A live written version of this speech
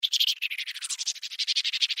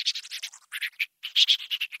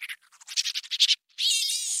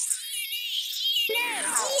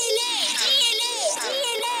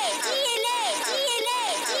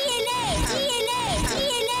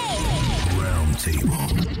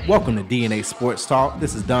Roundtable. Welcome to DNA Sports Talk.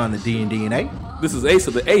 This is Don, the D and DNA. This is Ace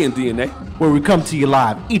of the A in DNA. Where we come to you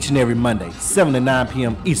live each and every Monday, 7 to 9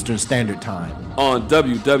 p.m. Eastern Standard Time. On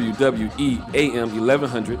WWWE AM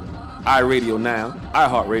 1100, iRadio Now,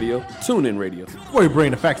 iHeartRadio, TuneIn Radio. Where we bring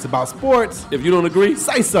the facts about sports. If you don't agree,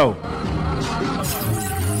 say so. Tell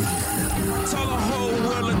the whole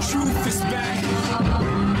world the truth is back.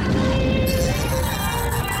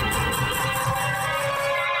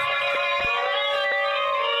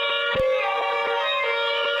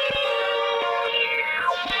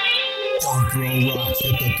 Don't throw rocks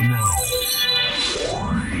at the throne.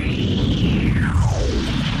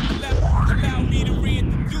 Allow me to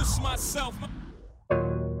reintroduce myself.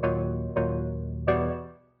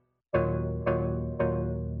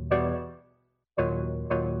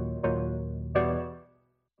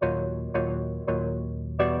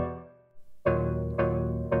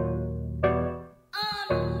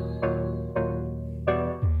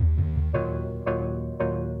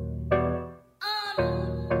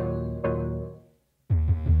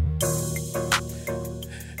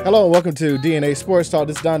 Hello and welcome to DNA Sports Talk.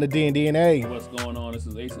 This is Don, the D and DNA. What's going on? This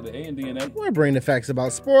is Ace of the A in DNA. We're bringing the facts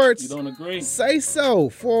about sports. You don't agree? Say so.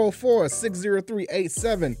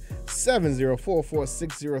 404-603-8770.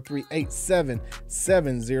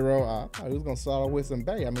 404-603-8770. I thought he was going to start off with some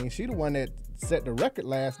Bay. I mean, she the one that set the record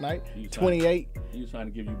last night, 28. He was trying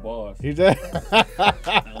to give you bars. He just I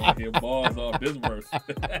want to hear bars off this verse.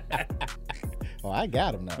 Oh, I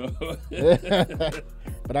got him now.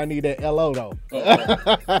 But I need that LO though.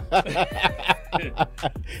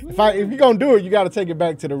 If you're gonna do it, you got to take it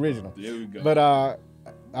back to the original. There we go. But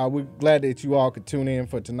we're glad that you all could tune in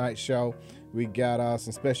for tonight's show. We got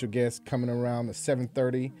some special guests coming around at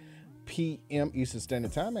 7:30 p.m. Eastern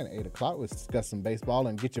Standard Time and 8 o'clock. We'll discuss some baseball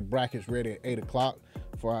and get your brackets ready at 8 o'clock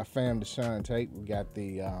for our fam, Deshaun Tate. We got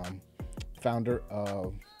the founder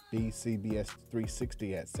of BCBS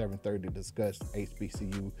 360 at 7:30 to discuss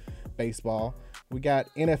HBCU baseball. We got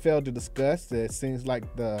NFL to discuss. It seems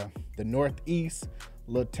like the Northeast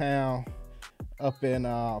little town up in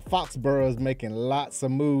Foxborough is making lots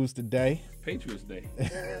of moves today. Patriots Day. I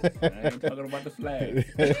ain't talking about the flag.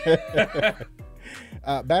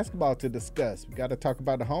 Basketball to discuss. We got to talk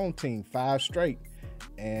about the home team, 5 straight,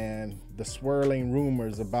 and the swirling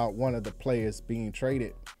rumors about one of the players being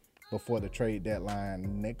traded before the trade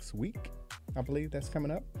deadline next week. I believe that's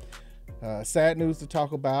coming up. Sad news to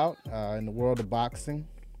talk about in the world of boxing,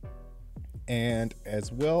 and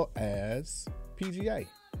as well as PGA.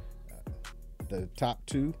 The top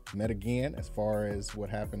 2 met again as far as what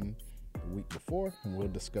happened the week before, and we'll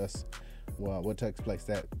discuss what takes place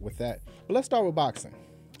with that. But let's start with boxing.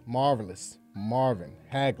 Marvelous Marvin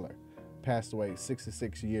Hagler passed away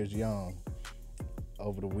 66 years young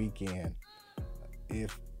over the weekend.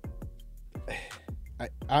 I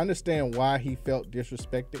understand why he felt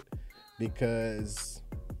disrespected, because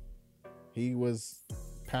he was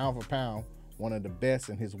pound for pound one of the best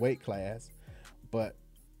in his weight class, but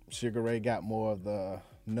Sugar Ray got more of the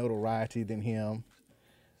notoriety than him.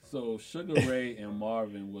 So Sugar Ray and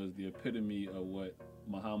Marvin was the epitome of what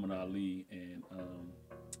Muhammad Ali and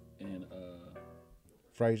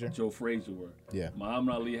Joe Frazier were. Yeah.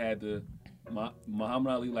 Muhammad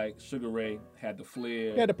Ali like Sugar Ray had the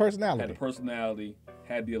flair. He had the personality.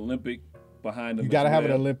 Had the Olympic behind him. You got to have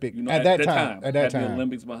an Olympic at that time. At that time. The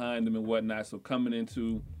Olympics behind him and whatnot. So coming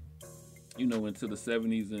into the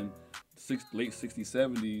 70s and late 60s,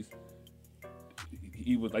 70s,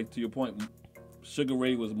 he was, like, to your point, Sugar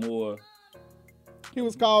Ray was more. He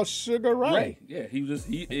was called Sugar Ray. Yeah, he was.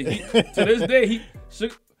 He to this day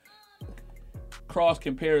cross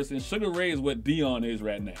comparison. Sugar Ray is what Dion is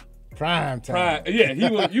right now. Prime time. Yeah,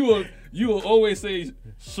 you will always say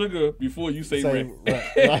Sugar before you say Ray.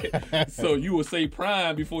 Right. So you will say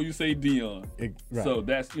Prime before you say Dion. Right. So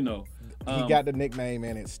that's he got the nickname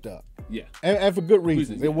and it stuck. Yeah, and for good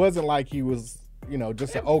reasons. It wasn't like he was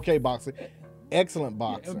just an okay boxer. Excellent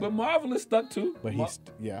boxer. Yeah, but Marvelous stuck too. But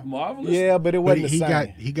Marvelous. Yeah, but it wasn't the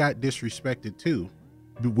same. He got disrespected too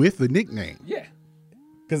with the nickname. Yeah.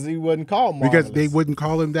 Because he wasn't called Marvelous. Because they wouldn't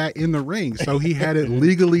call him that in the ring. So he had it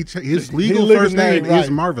legally. His legal first name is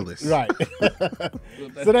Marvelous. Right.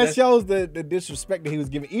 So that shows the disrespect that he was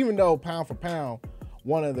given, even though pound for pound,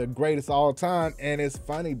 one of the greatest of all time. And it's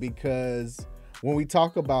funny because when we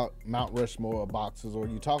talk about Mount Rushmore boxers, or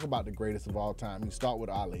you talk about the greatest of all time, you start with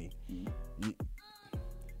Ali.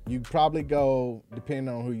 You probably go, depending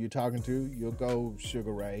on who you're talking to, you'll go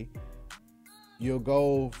Sugar Ray. you'll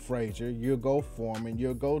go Frazier, you'll go Foreman,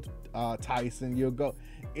 you'll go Tyson, you'll go.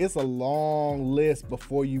 It's a long list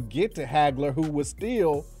before you get to Hagler, who was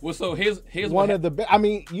still so here's one of the best. I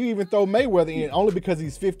mean, you even throw Mayweather in only because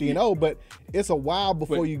he's 50-0, but it's a while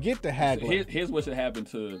before you get to Hagler. Here's what should happen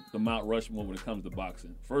to the Mount Rushmore when it comes to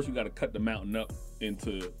boxing. First, you got to cut the mountain up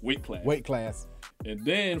into weight class. And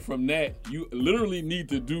then from that, you literally need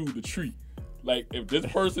to do the tree. Like, if this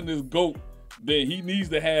person is GOAT, then he needs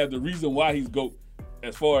to have the reason why he's GOAT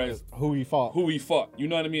as far as who he fought. You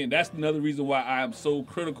know what I mean? And that's another reason why I'm so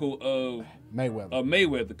critical of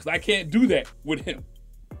Mayweather. Because I can't do that with him.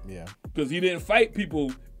 Yeah. Because he didn't fight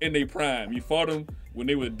people in their prime. He fought them when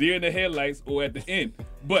they were deer in the headlights or at the end.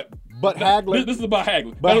 But Hagler. This is about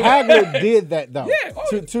Hagler. But Hagler did that though.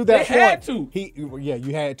 Yeah. To that point. Had to.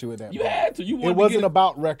 You had to at that point. You had to. It wasn't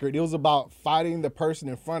about record. It was about fighting the person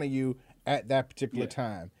in front of you at that particular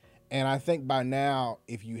time. And I think by now,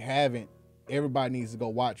 if you haven't, everybody needs to go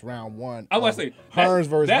watch round one. I was going to say Hearns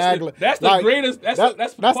versus Hagler. That's the greatest.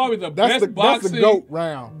 That's probably the best boxing. That's the GOAT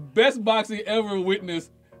round. Best boxing ever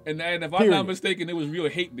witnessed. And if I'm not mistaken, it was real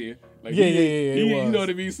hate there. Like, you know what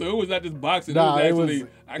I mean? So it was not just boxing.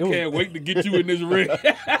 I can't wait to get you in this ring.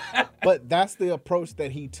 But that's the approach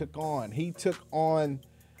that he took on. He took on,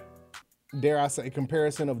 dare I say, a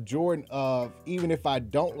comparison of Jordan of, even if I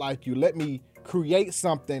don't like you, let me create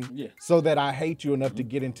something so that I hate you enough to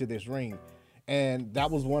get into this ring. And that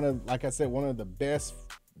was one of the best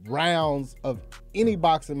rounds of any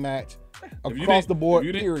boxing match across the board,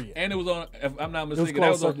 period. And it was on, if I'm not mistaken,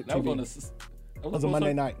 that was on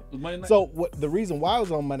Monday night. It was Monday night. So the reason why it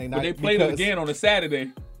was on Monday night, but they played it again on a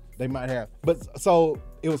Saturday. They might have. But so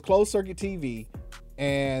it was closed circuit TV,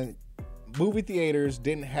 and movie theaters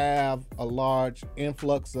didn't have a large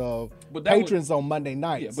influx of patrons on Monday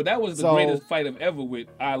nights. Yeah, but that was the greatest fight of ever with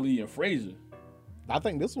Ali and Frazier. I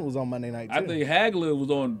think this one was on Monday night too. I think Hagler was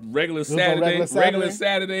on regular Saturday,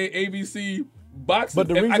 ABC boxing. But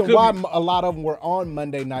the reason why a lot of them were on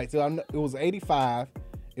Monday night, so it was 85.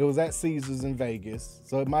 It was at Caesars in Vegas,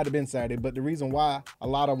 so it might have been Saturday. But the reason why a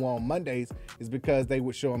lot of them were on Mondays is because they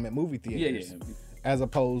would show them at movie theaters, as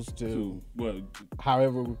opposed to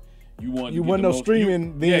however. You want no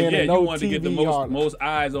streaming then, and no you wanted TV to get the most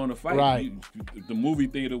eyes on the fight. Right. The movie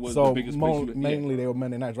theater was the biggest place. Mainly they were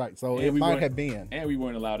Monday nights, right? So it might have been. And we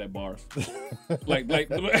weren't allowed at bars. like that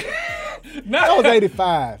was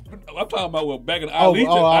 85. I'm talking about back in Ali. We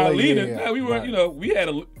weren't.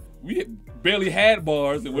 Right. We barely had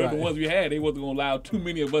bars, and whatever the ones we had, they wasn't gonna allow too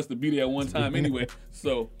many of us to be there at one time anyway.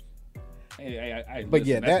 So,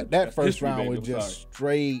 that first round was just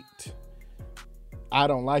straight. I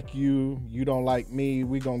don't like you, you don't like me.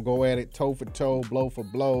 We're going to go at it toe for toe, blow for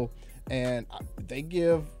blow. And they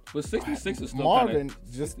give but 66 is still Marvin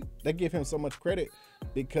they give him so much credit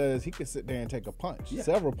because he could sit there and take a punch,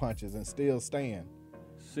 several punches, and still stand.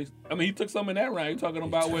 He took some in that round. You're talking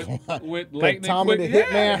about with Lightning Tommy the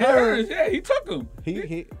Hitman Hearns. Yeah, he took him.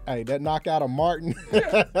 That knockout of Martin.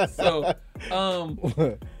 So,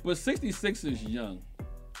 but 66 is young.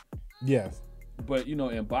 Yes. But,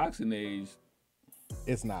 in boxing age,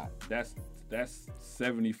 it's not. That's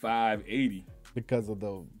 75, 80 because of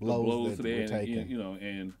the blows that were taken.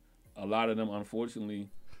 And a lot of them unfortunately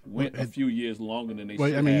went a few years longer than they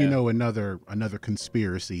should have. Another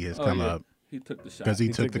conspiracy has come up. He took the shot because he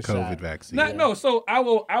took the COVID vaccine. So I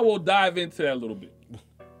will dive into that a little bit.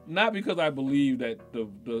 Not because I believe that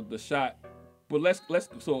the shot, but let's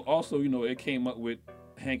so also it came up with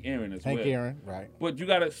Hank Aaron as well. Hank Aaron, right. But you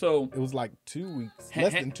got to, it was like 2 weeks,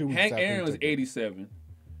 less than 2 weeks. Hank Aaron was 87.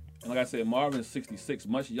 And like I said, Marvin's 66,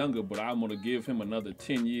 much younger, but I'm going to give him another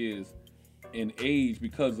 10 years in age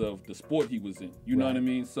because of the sport he was in. You know what I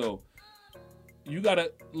mean? So you got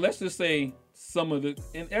to, let's just say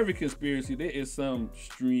in every conspiracy, there is some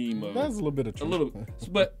stream of. That's a little bit of truth.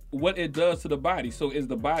 But what it does to the body. So is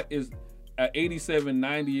an 87,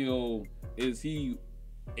 90-year-old, is the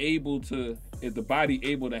body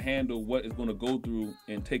able to handle what it's going to go through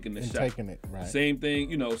in taking the shot? Taking it, right. Same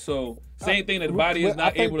thing, same thing that the body is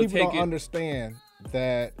not able to take it. People don't understand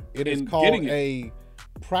that it is called a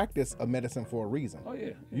practice of medicine for a reason. Oh,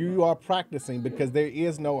 yeah. You are practicing because there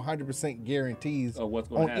is no 100% guarantees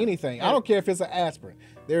on anything. Yeah. I don't care if it's an aspirin.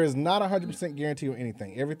 There is not 100% guarantee on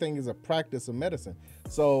anything. Everything is a practice of medicine.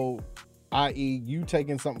 So, i.e., you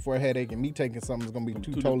taking something for a headache and me taking something is going to be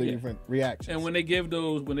two totally different reactions. And when they give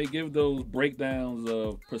those breakdowns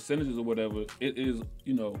of percentages or whatever, it is,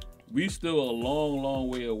 we still a long, long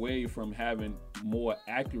way away from having more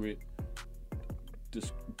accuracy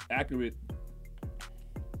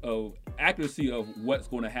of what's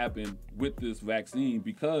going to happen with this vaccine,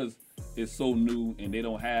 because is so new and they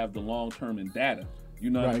don't have the long term in data. You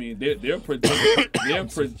know what I Right. mean? They're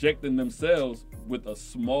projecting themselves with a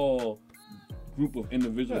small group of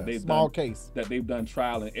individuals that they've done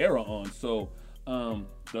trial and error on. So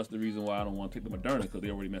that's the reason why I don't want to take the Moderna, because they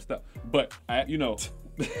already messed up. But that's just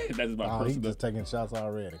my He's personal. just taking shots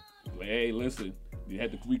already. Hey, listen, you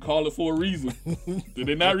had to recall it for a reason. Did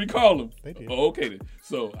they not recall him? They did. Oh, okay then.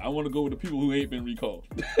 So I want to go with the people who ain't been recalled.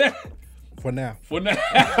 For now. For now,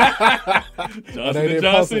 They Johnson didn't &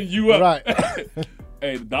 Johnson, post it. you up? Right.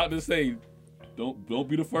 Hey, the doctors say, don't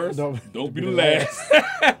be the first, don't be the last.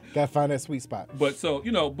 last. Gotta find that sweet spot. But so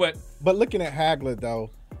but But looking at Hagler, though,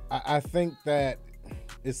 I think that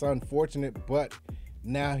it's unfortunate, but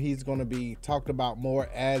now he's going to be talked about more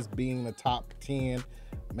as being the top 10,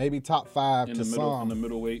 maybe top 5 in to the some.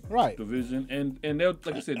 middleweight Right. division, and they'll,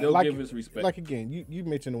 like I said, they'll give his respect. Like again, you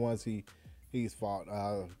mentioned the ones he's fought,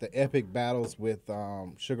 the epic battles with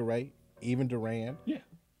Sugar Ray, even Duran, yeah,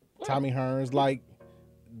 Tommy Hearns, like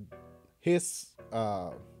his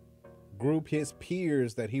group, his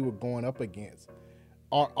peers that he was going up against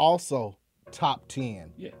are also top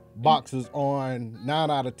 10 yeah. boxers on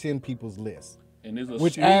 9 out of 10 people's list, And there's a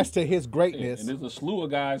which slew, adds to his yeah, greatness. and there's a slew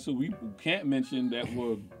of guys who we can't mention that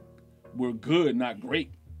were good, not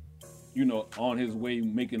great. On his way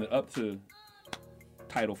making it up to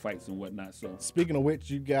title fights and whatnot. So Speaking of which,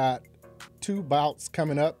 you got 2 bouts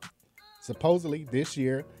coming up, supposedly this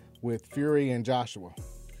year, with Fury and Joshua.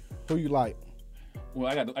 Who you like? well,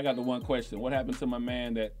 I got the one question. What happened to my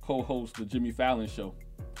man that co-hosts the Jimmy Fallon show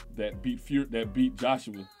that beat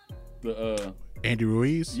Joshua? The Andy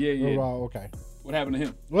Ruiz. yeah. Oh, okay. What happened to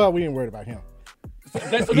him? Well, we ain't worried about him.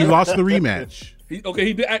 He lost the rematch. He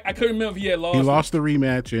did. I couldn't remember if he had lost. He lost the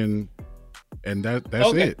rematch, and that's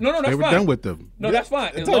Okay. it. No, that's they were fine. done with them. No, that's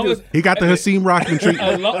fine. As told long you. as He got the Hakeem Rockman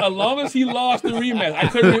treatment. as long as he lost the rematch, I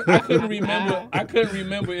couldn't remember. I couldn't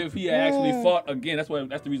remember if he had actually fought again. That's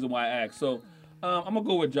the reason why I asked. So I'm gonna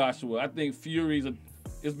go with Joshua. I think Fury's.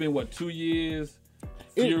 It's been 2 years.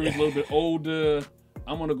 Fury's a little bit older.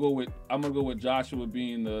 I'm gonna go with Joshua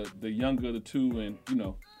being the younger of the two, and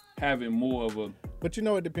having more of a. But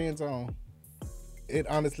it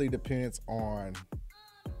honestly depends on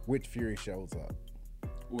which Fury shows up.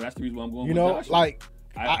 Well, that's the reason why I'm going with Joshua. Like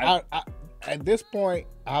I- I at this point,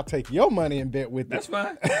 I'll take your money and bet with That's it.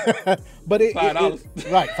 fine. But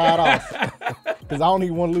 $5. Right, $5. Because I don't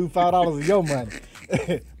even want to lose $5 of your money.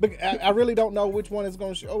 But I really don't know which one is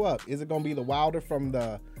going to show up. Is it going to be the Wilder from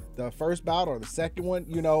the first bout or the second one?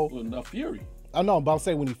 Well, no, Fury. I know, but I'm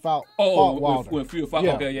saying when he fought when Wilder. When Fury fought.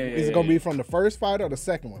 Okay, yeah. Is it going to be from the first fight or the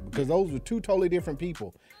second one? Because those were 2 totally different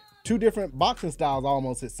people. 2 different boxing styles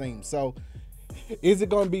almost, it seems. So is it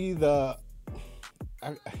going to be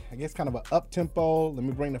I guess kind of an up-tempo, let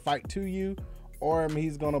me bring the fight to you, or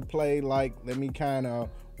he's going to play like, let me kind of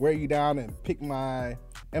wear you down and pick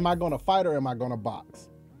am I going to fight or am I going to box?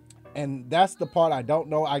 And that's the part I don't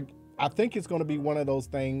know. I think it's going to be one of those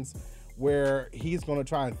things where he's going to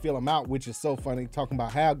try and feel him out, which is so funny, talking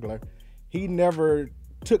about Hagler. He never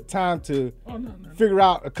took time to figure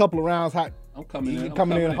out a couple of rounds how I'm coming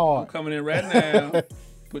in hard. I'm coming in right now.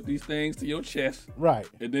 Put these things to your chest. Right.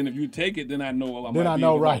 And then if you take it, then I know Then I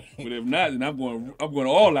know, right. But if not, then I'm going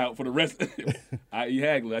all out for the rest. I.e.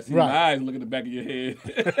 Hagler. I see my eyes look at the back of your head.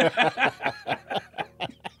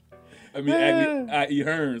 I mean, I.e.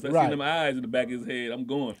 Hearns. I see them eyes in the back of his head. I'm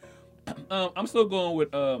going. I'm still going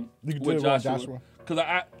with Joshua.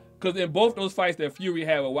 Because in both those fights that Fury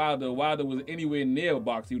had with Wilder was anywhere near a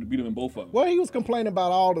box, he would have beat him in both of them. Well, he was complaining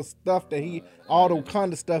about all the stuff all the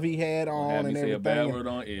kind of stuff he had on and say everything. a bad word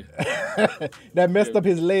on air. That messed up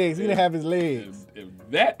his legs. He didn't have his legs. If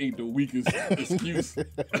that ain't the weakest excuse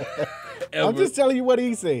ever. I'm just telling you what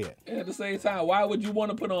he said. And at the same time, why would you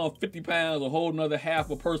want to put on 50 pounds, a whole another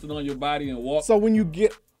half a person on your body and walk? So when you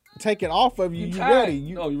take it off of you, you ready.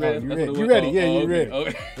 You ready? You ready. Yeah, you ready.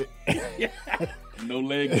 Okay. No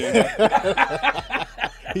leg there.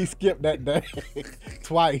 He skipped that day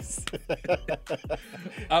twice.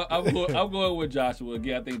 I'm going with Joshua.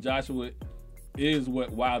 Again, I think Joshua is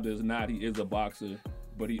what Wilder is not. He is a boxer,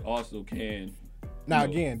 but he also can. Now,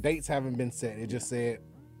 again, dates haven't been set. It just said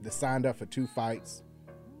they signed up for 2 fights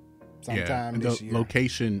sometime this year. The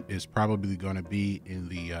location is probably going to be in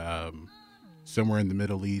the somewhere in the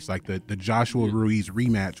Middle East. Like the Joshua Ruiz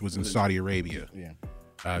rematch was in Saudi Arabia.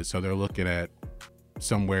 Yeah. So they're looking at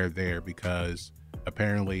somewhere there because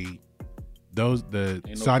apparently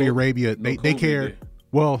Saudi Arabia they care. There.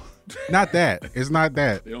 Well, not that. It's not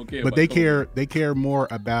that. They don't care. But they care more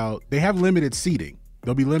about. They have limited seating.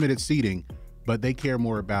 There'll be limited seating, but they care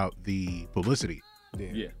more about the publicity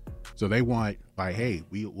Yeah. So they want like, hey,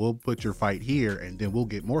 we'll put your fight here, and then we'll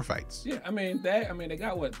get more fights. Yeah, I mean they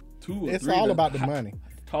got what 2 or 3. It's all about the money.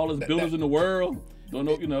 Tallest builders in the world. Don't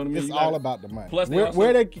know, you know what I mean? It's You all got- about the money. Plus they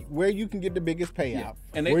where you can get the biggest payout, Yeah.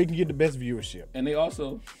 And they- where you can get the best viewership. And they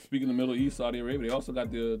also, speaking of the Middle East, Saudi Arabia, they also got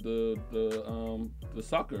the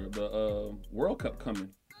soccer, the World Cup coming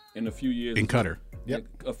in a few years. In Qatar. Yep.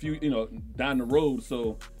 Like a few, down the road.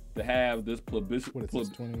 So to have this publicity, What is this?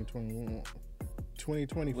 2021,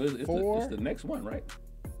 2024, it's the next one, right?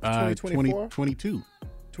 2024? 2022.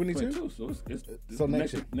 22. So it's So the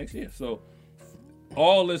next year. next year. So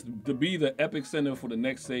all this to be the epic center for the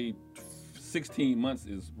next, say, 16 months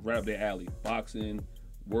is right up their alley. Boxing,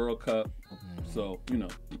 World Cup. So,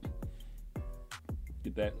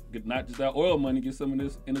 get not just that oil money, get some of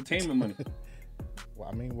this entertainment money. Well,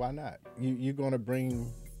 I mean, why not? You're going to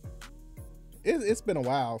bring. It's been a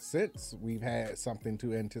while since we've had something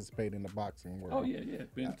to anticipate in the boxing world. Oh yeah.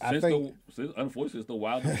 It's been, I since think- unfortunately, it's the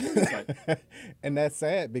wildest years, like, as And that's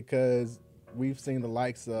sad because we've seen the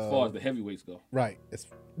likes of far as the heavyweights go. right,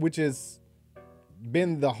 which has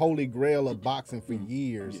been the holy grail of boxing for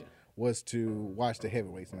years. Yeah. Was to watch the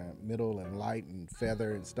heavyweights. Now, middle and light and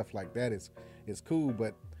feather and stuff like that is cool,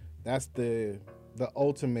 but that's the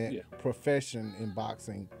ultimate Yeah. profession in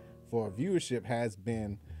boxing for viewership has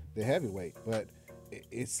been the heavyweight. But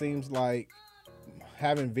it seems like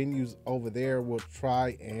having venues over there will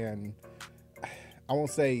try and, I won't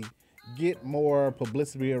say get more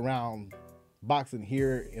publicity around boxing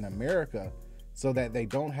here in America so that they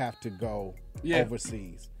don't have to go Yeah.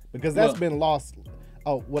 overseas, because that's Well- been lost.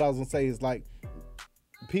 Oh, what I was gonna say is like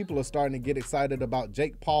people are starting to get excited about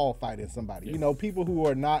Jake Paul fighting somebody. You know, people who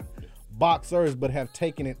are not boxers but have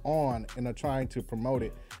taken it on and are trying to promote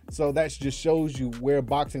it. So that just shows you where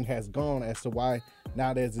boxing has gone as to why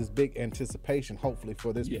now there's this big anticipation, hopefully,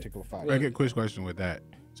 for this Yeah. particular fight. I get a quick question with that.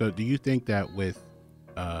 So, do you think that with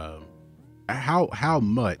how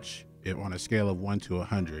much, if on a scale of 1 to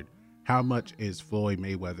 100, how much is Floyd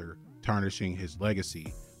Mayweather tarnishing his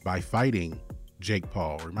legacy by fighting Jake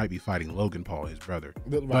Paul, or he might be fighting Logan Paul, his brother, Right,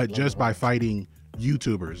 but Logan just Paul. by fighting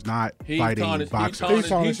YouTubers, not He fighting tarnished, boxers? he He's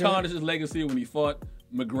tarnished tarnished his legacy when he fought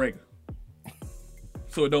McGregor.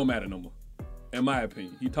 So it don't matter no more, in my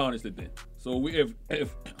opinion. He tarnished it then. So if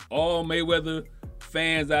all Mayweather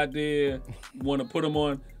fans out there want to put him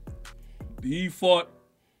on, he fought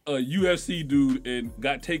a UFC dude and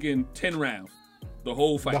got taken 10 rounds, the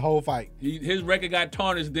whole fight. The whole fight. His record got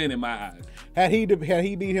tarnished then in my eyes. Had he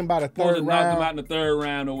beat him by the Supposed to third knock him out round, in the third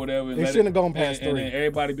round or whatever. It shouldn't have gone past and 3. then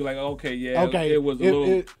everybody be like, okay, yeah, Okay, it was a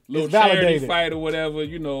it- little it's charity validated. fight or whatever,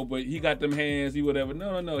 but he got them hands, he whatever.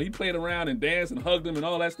 No. He played around and danced and hugged him and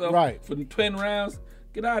all that stuff. Right. For 10 rounds.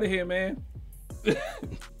 Get out of here, man.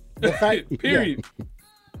 the fact, Period. yeah.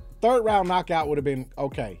 Third round knockout would have been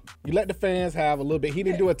okay. You let the fans have a little bit. He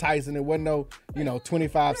didn't do a Tyson. It wasn't no,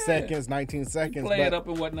 25 seconds, 19 seconds. Play but it up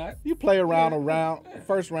and whatnot. you play around a round,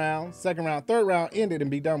 first round, second round, third round, end it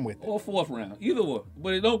and be done with it. Or fourth round. Either one.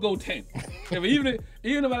 But it don't go 10. even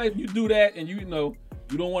if you do that and you don't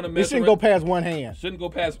want to It mess shouldn't around. go past one hand Shouldn't go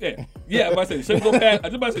past I'm about to say shouldn't go past. I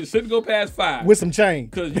was about to say shouldn't go past 5. with some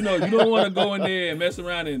change. Because you don't want to go in there and mess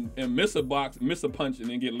around and miss a punch and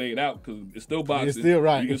then get laid out because it's still boxing. It's still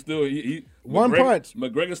right. You can still One punch.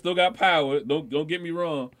 McGregor still got power. Don't get me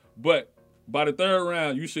wrong. But by the third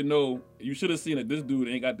round, you should know. You should have seen that this dude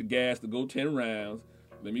ain't got the gas to go 10 rounds.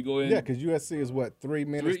 Let me go in. Yeah, because USC is what, 3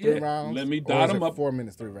 minutes, Three- 3 yeah. rounds? Let me Or dot is him it up. 4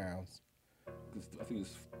 minutes, 3 rounds. I think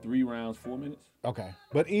it's 3 rounds, 4 minutes. Okay,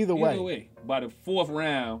 but either Either way, way, by the 4th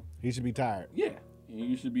round, he should be tired. yeah, and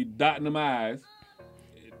you should be dotting them eyes.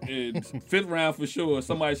 And 5th round for sure.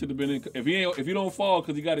 Somebody should have been in. If he don't fall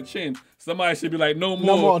because he got a chin, somebody should be like, no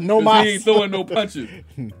more, no 'cause mas. he ain't throwing no punches.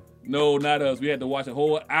 No, not us. We had to watch a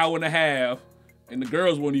whole hour and a half, and the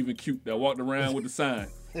girls weren't even cute that walked around with the sign.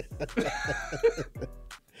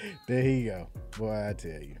 There you go. Boy, I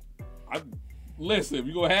tell you. Listen, if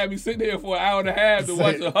you're gonna have me sitting there for an hour and a half to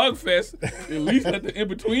watch a hug fest, at least let the in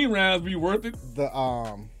between rounds be worth it. The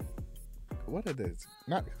what it is?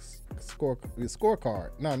 Not scorecard.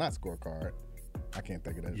 No, not scorecard. I can't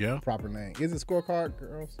think of the proper name. Is it scorecard,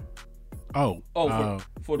 girls?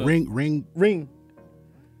 For the ring.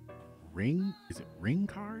 Is it ring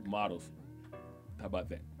card? models. How about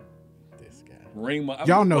that? This guy. Ring.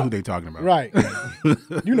 Y'all know who they talking about, Right.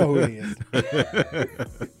 You know who it is.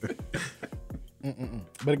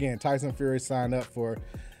 But again, Tyson Fury signed up for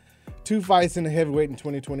 2 fights in the heavyweight in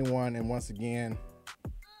 2021, and once again,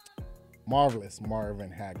 Marvelous Marvin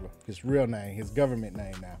Hagler, his real name, his government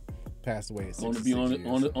name now, passed away at 66 Going to be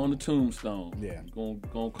years. on the tombstone. Yeah.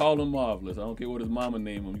 Gonna call him Marvelous. I don't care what his mama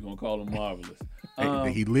name him. You're gonna call him Marvelous.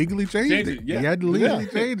 He legally changed it. yeah. He had to legally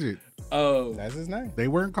change it. That's his name. They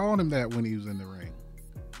weren't calling him that when he was in the ring.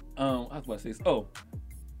 I was about to say,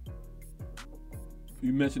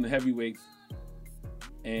 you mentioned the heavyweights,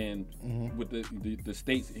 and with the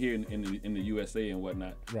states here in the USA and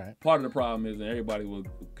whatnot. Right. Part of the problem is, and everybody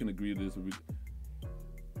can agree to this.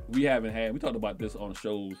 We haven't had. We talked about this on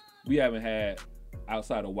shows. We haven't had,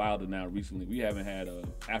 outside of Wilder now recently, we haven't had a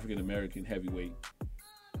African American heavyweight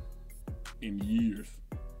in years.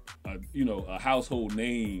 A household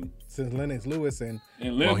name Since Lennox Lewis and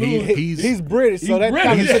Lennox Well, Lewis. he's British, so that British.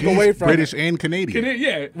 kind of took He's away from British it. and Canadian.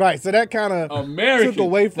 Yeah, Right, so that kind of American. took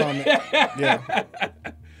away from it. Yeah,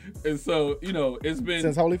 And so it's been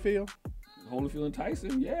since Holyfield. Holyfield and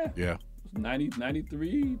Tyson. Yeah, Yeah. 90,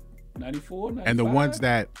 93, 94, 95. And the ones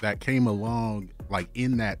that came along like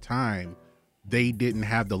in that time, they didn't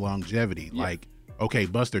have the longevity. Yeah. Like, okay,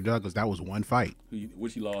 Buster Douglas, that was one fight.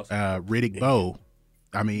 which he lost. Riddick Bowe,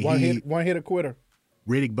 I mean, One hit a quitter.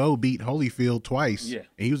 Riddick Bowe beat Holyfield twice. Yeah.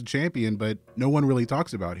 And he was a champion, but no one really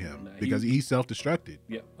talks about him because he self-destructed.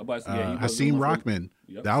 Yeah, I'm about to say, he was Hakeem almost- Rockman.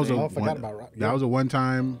 Yep, That was same. a Oh, I forgot about Rock. that Yeah. was a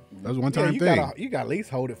one-time Yeah, thing. you got to at least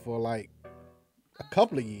hold it for like a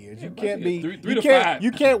couple of years. Yeah, You about can't to be get three you to can't five.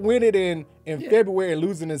 you can't win it in February and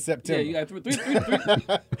lose it in Yeah, September. you got three.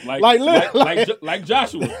 Like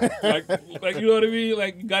Joshua. like you know what I mean?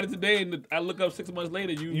 Like you got it today, and I look up 6 months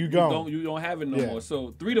later, you gone. don't have it no Yeah. more.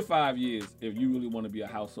 So 3 to 5 years if you really want to be a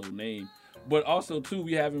household name. But also too,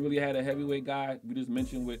 we haven't really had a heavyweight guy. We just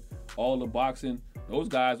mentioned with all the boxing, those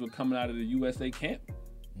guys were coming out of the USA camp.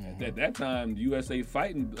 At that time, the USA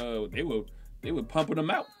fighting, they were pumping them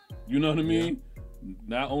out. You know what I mean?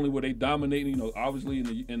 Not only were they dominating, obviously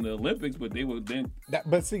in the Olympics, but they were then.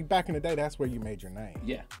 But see, back in the day, that's where you made your name.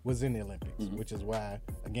 Yeah. Was in the Olympics, which is why,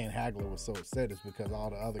 again, Hagler was so upset, is because all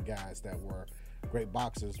the other guys that were great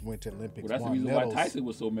boxers went to Olympics. Well, that's the won reason medals. why Tyson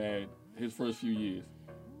was so mad his first few years,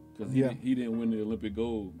 because Yeah. he didn't win the Olympic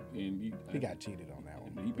gold, and He got cheated on that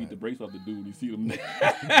one. he beat the brakes off the dude. You see him,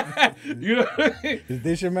 you know. What I mean? Is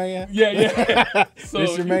this your man? Yeah. So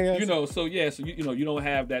This your man? so you don't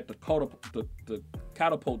have that to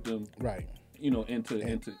catapult them, Right.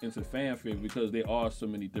 into fanfare, because there are so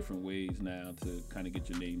many different ways now to kind of get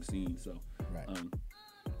your name seen. So, Right.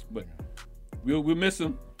 But we'll miss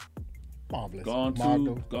him. Marvelous.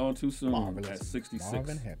 Gone too soon Marvelous. at 66.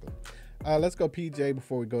 Marvin Hagler. Let's go PJ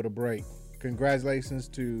before we go to break. Congratulations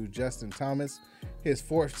to Justin Thomas, his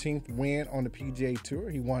 14th win on the PGA Tour.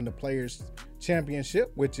 He won the Players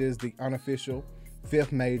Championship, which is the unofficial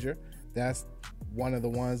 5th major. That's one of the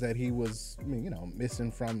ones that he was,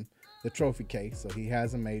 missing from the trophy case. So he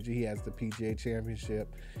has a major. He has the PGA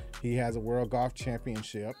Championship. He has a World Golf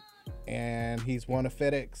Championship, and he's won a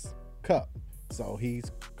FedEx Cup. So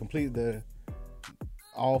he's completed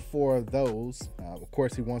all 4 of those. Of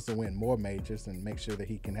course, he wants to win more majors and make sure that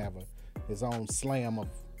he can have his own slam of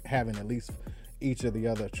having at least each of the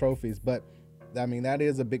other trophies. But I mean, that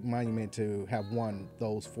is a big monument to have won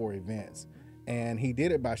those 4 events. And he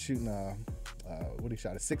did it by shooting a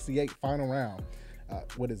 68 final round.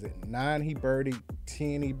 9 he birdied,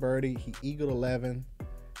 10 he birdied, he eagled 11,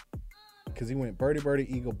 because he went birdie,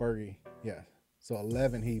 eagle, birdie. Yeah, so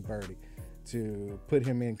 11 he birdied to put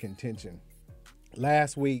him in contention.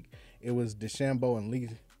 Last week, it was DeChambeau and Lee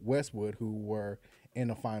Westwood who were in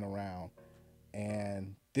the final round.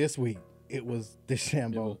 And this week, it was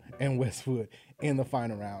DeChambeau and Westwood in the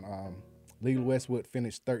final round. Lee Westwood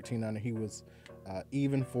finished 13 under. He was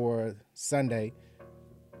even for Sunday,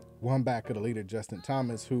 one back of the leader, Justin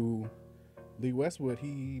Thomas, who Lee Westwood,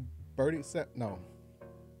 he birdied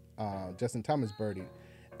Justin Thomas birdied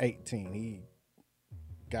 18. He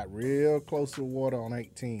got real close to the water on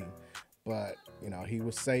 18, but he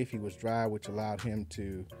was safe. He was dry, which allowed him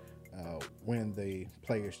to win the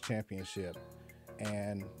Players Championship.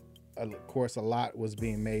 And of course, a lot was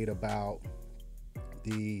being made about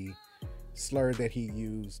the slur that he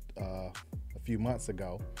used a few months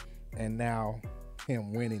ago, and now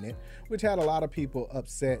him winning it, which had a lot of people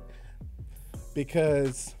upset,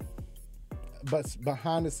 but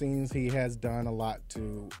behind the scenes, he has done a lot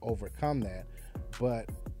to overcome that. But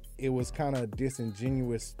it was kind of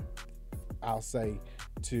disingenuous, I'll say,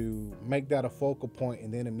 to make that a focal point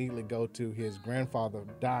and then immediately go to his grandfather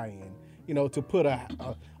dying, to put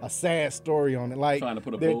a sad story on it. Like trying to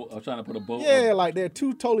put a bow. Yeah, like they're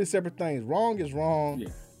 2 totally separate things. Wrong is wrong. Yeah.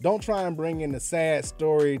 Don't try and bring in the sad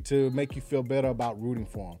story to make you feel better about rooting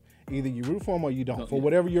for him. Either you root for him or you don't, for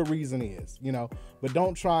whatever your reason is, But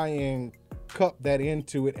don't try and cup that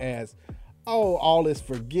into it as, oh, all is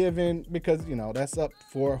forgiven, because, that's up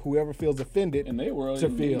for whoever feels offended In their world, to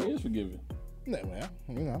he feel. is forgiven.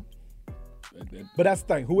 Well, But that's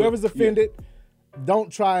the thing. Whoever's offended,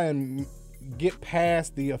 don't try and get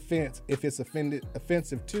past the offense if it's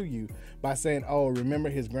offensive to you by saying, oh, remember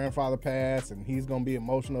his grandfather passed and he's going to be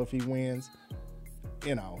emotional if he wins.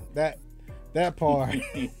 You know, that part.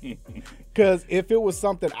 Because if it was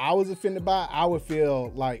something I was offended by, I would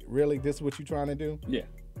feel like, really, this is what you're trying to do? Yeah.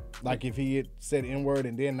 Like if he had said N-word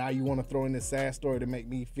and then now you want to throw in this sad story to make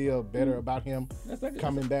me feel better about him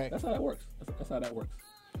coming back. That's how that works. That's how that works.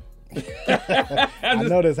 I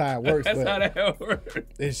know that's how it works, That's but how that works.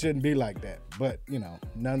 it shouldn't be like that. But, you know,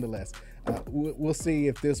 nonetheless, we'll see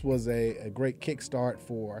if this was a great kickstart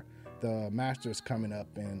for the Masters coming up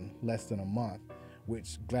in less than a month,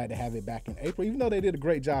 which glad to have it back in April. Even though they did a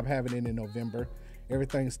great job having it in November,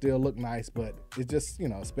 everything still looked nice, but it's just, you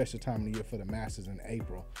know, a special time of the year for the Masters in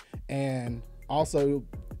April. And also,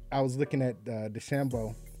 I was looking at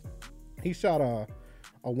DeChambeau. He shot a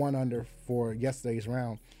 1-under for yesterday's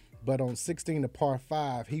round, but on 16 to par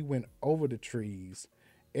 5, he went over the trees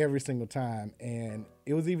every single time. And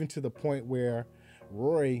it was even to the point where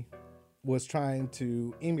Rory was trying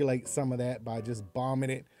to emulate some of that by just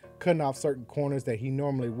bombing it, cutting off certain corners that he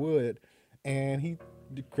normally would. And he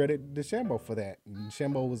credit DeChambeau for that. And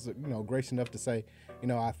DeChambeau was, you know, gracious enough to say, you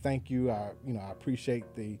know, I thank you. I appreciate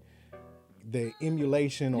the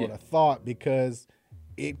emulation or the thought, because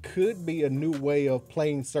it could be a new way of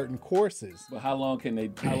playing certain courses. But how long can these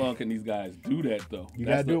guys do that though? You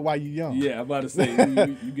gotta do it while you're young. Yeah, I'm about to say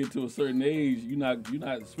you get to a certain age, you're not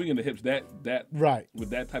swinging the hips that right with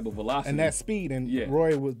that type of velocity and that speed. And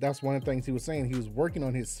Roy that's one of the things he was saying. He was working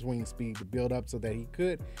on his swing speed to build up so that he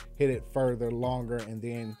could hit it further, longer, and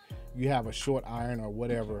then you have a short iron or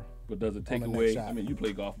whatever. But does it take away? I mean, you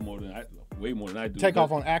play golf way more than I do. Take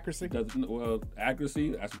off on accuracy?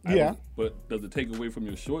 Accuracy. But does it take away from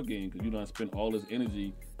your short game because you don't spend all this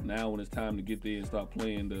energy now when it's time to get there and start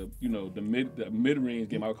playing the mid range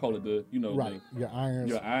game? I would call it your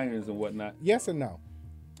irons and whatnot. Yes and no.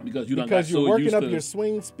 Because you're working up your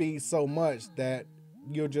swing speed so much that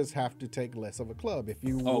you'll just have to take less of a club. If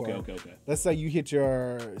you let's say you hit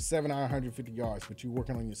your 7-iron 150 yards, but you're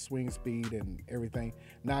working on your swing speed and everything.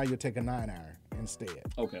 Now you'll take a 9-iron instead.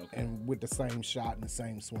 Okay. And with the same shot and the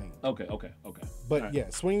same swing. Okay.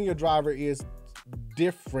 But swinging your driver is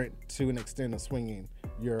different to an extent of swinging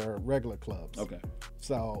your regular clubs. Okay.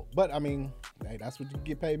 So, but I mean, hey, that's what you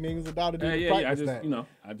get paid millions of dollars to do.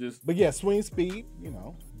 But yeah, swing speed, you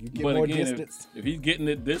get more distance. If he's getting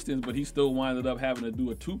it distance, but he still winded up having to do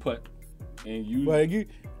a 2-putt, and you know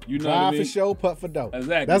drive for show, putt for dough.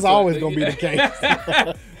 Exactly. That's always gonna be the case.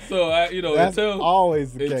 So that's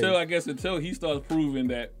always the case. Until he starts proving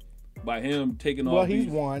that by him taking off. Well, he's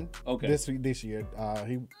won this year.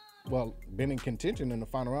 He been in contention in the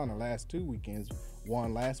final round the last 2 weekends.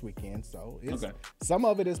 Won last weekend, so some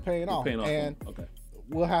of it is paying off. And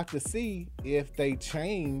we'll have to see if they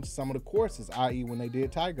change some of the courses, i.e. when they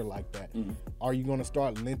did Tiger like that. Mm-hmm. Are you going to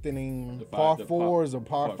start lengthening the par 4s or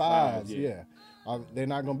par 5s? Yeah. They're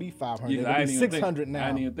not going to be 500. They're going to be 600 now. I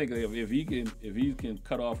didn't even think if he can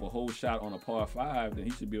cut off a whole shot on a par 5, then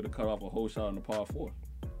he should be able to cut off a whole shot on a par 4.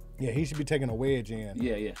 Yeah, he should be taking a wedge in.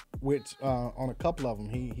 Yeah. Which on a couple of them,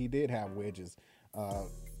 he did have wedges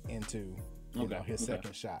into his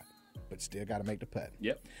second shot, but still got to make the putt.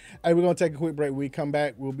 Yep. Hey, we're going to take a quick break. When we come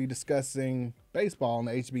back, we'll be discussing baseball on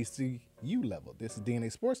the HBCU level. This is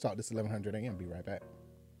DNA Sports Talk. This is 1100 AM. Be right back.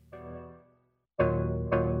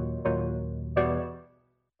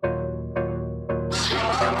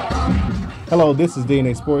 Hello, this is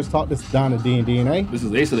DNA Sports Talk. This is Donna D and DNA. This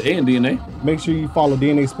is Ace of the A and DNA. Make sure you follow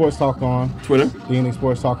DNA Sports Talk on Twitter, DNA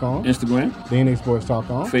Sports Talk on Instagram, DNA Sports Talk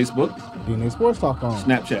on Facebook, DNA Sports Talk on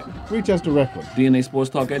Snapchat. Reach us directly. DNA Sports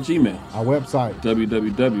Talk at Gmail. Our website,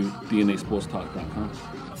 www.dnasportstalk.com.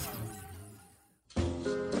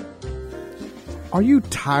 Are you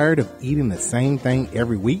tired of eating the same thing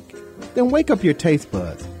every week? Then wake up your taste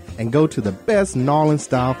buds and go to the best New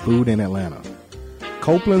Orleans-style food in Atlanta.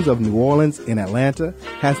 Copeland's of New Orleans in Atlanta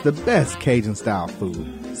has the best Cajun-style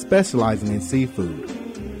food, specializing in seafood.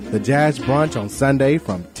 The Jazz Brunch on Sunday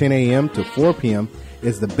from 10 a.m. to 4 p.m.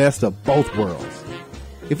 is the best of both worlds.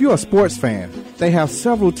 If you're a sports fan, they have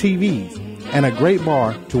several TVs and a great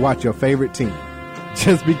bar to watch your favorite team.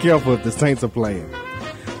 Just be careful if the Saints are playing.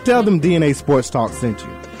 Tell them DNA Sports Talk sent you.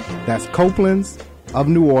 That's Copeland's of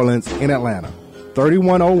New Orleans in Atlanta,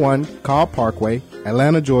 3101 Carl Parkway,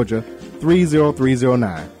 Atlanta, Georgia,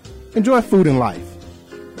 30309. Enjoy food and life.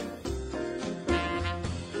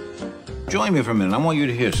 Join me for a minute. I want you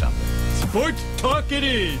to hear something. Sports Talk it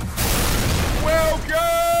is.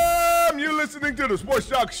 Welcome! You're listening to the Sports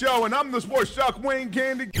Shock Show, and I'm the Sports Shock Wayne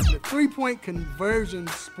Candy. 3-Point Conversion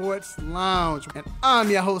Sports Lounge. And I'm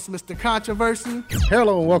your host, Mr. Controversy.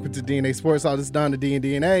 Hello and welcome to DNA Sports Talk. This is Don the D and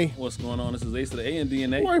DNA. What's going on? This is Ace of the A and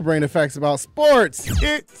DNA. Where we bring the facts about sports.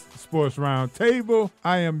 It's Sports Roundtable.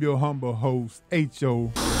 I am your humble host,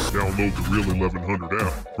 H.O. Download the Real 1100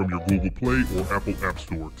 app from your Google Play or Apple App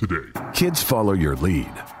Store today. Kids follow your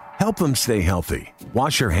lead. Help them stay healthy.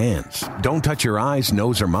 Wash your hands. Don't touch your eyes,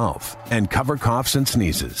 nose, or mouth. And cover coughs and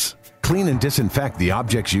sneezes. Clean and disinfect the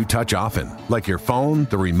objects you touch often, like your phone,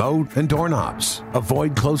 the remote, and doorknobs.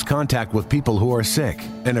 Avoid close contact with people who are sick.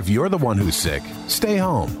 And if you're the one who's sick, stay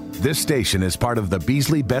home. This station is part of the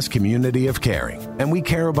Beasley Best Community of Caring, and we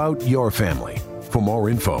care about your family. For more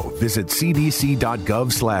info, visit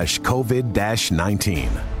cdc.gov/COVID-19.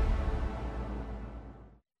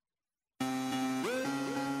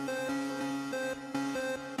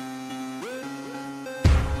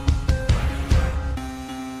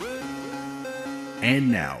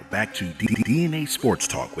 And now, back to DNA Sports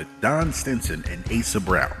Talk with Don Stinson and Asa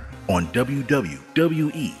Brown on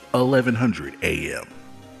WWE 1100 AM.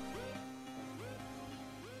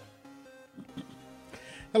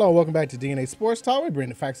 Hello, welcome back to DNA Sports Talk. We bring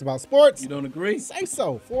the facts about sports. You don't agree? Say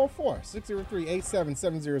so.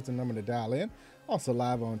 404-603-8770 is the number to dial in. Also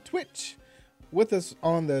live on Twitch. With us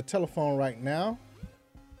on the telephone right now.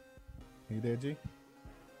 You there, G?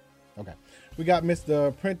 Okay. We got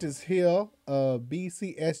Mr. Prentice Hill of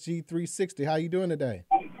BCSG 360. How you doing today?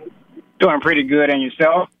 Doing pretty good, and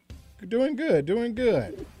yourself? Doing good, doing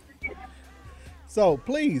good. So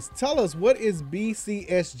please tell us, what is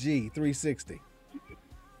BCSG 360?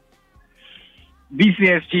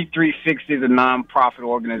 BCSG 360 is a nonprofit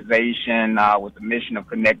organization with the mission of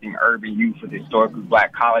connecting urban youth with historically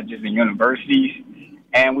black colleges and universities.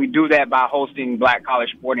 And we do that by hosting black college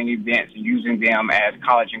sporting events and using them as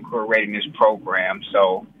college and career readiness programs.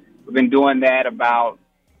 So we've been doing that about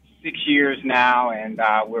 6 years now, and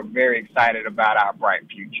we're very excited about our bright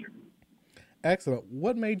future. Excellent.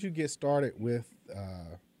 What made you get started with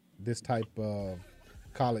this type of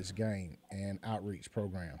college game and outreach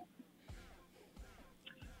program?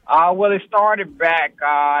 Well, it started back,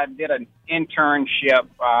 I did an internship,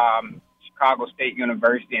 Chicago State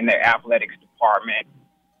University in their athletics department.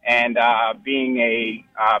 And being a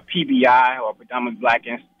PBI, or predominantly black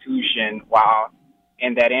institution, while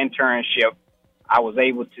in that internship, I was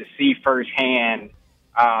able to see firsthand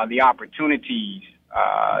the opportunities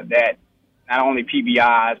that not only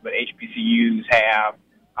PBIs but HBCUs have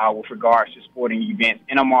with regards to sporting events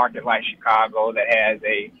in a market like Chicago that has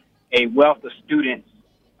a wealth of students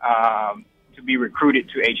to be recruited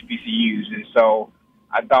to HBCUs. And so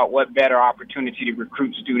I thought, what better opportunity to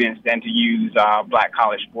recruit students than to use black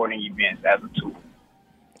college sporting events as a tool.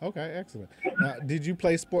 Okay, excellent. Did you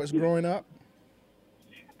play sports growing up?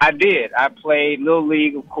 I did. I played Little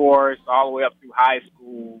League, of course, all the way up through high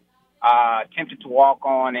school. Attempted to walk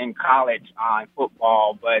on in college in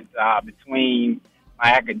football, but between my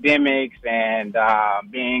academics and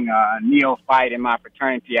being a neophyte in my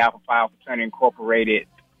fraternity, Alpha Phi Fraternity Incorporated,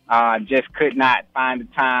 just could not find the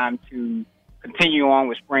time to continue on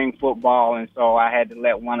with spring football, and so I had to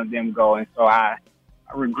let one of them go, and so I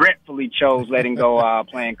regretfully chose letting go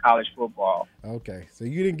playing college football. Okay, so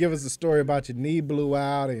you didn't give us a story about your knee blew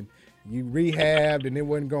out and you rehabbed and it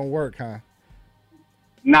wasn't going to work, huh?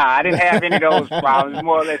 Nah, I didn't have any of those problems. It's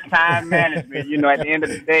more or less time management. You know, at the end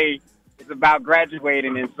of the day, it's about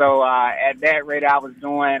graduating, and so at that rate, I was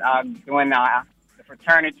doing the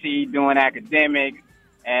fraternity, doing academics.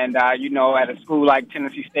 And, you know, at a school like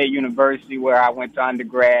Tennessee State University, where I went to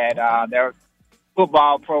undergrad, their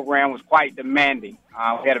football program was quite demanding.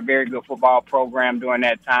 We had a very good football program during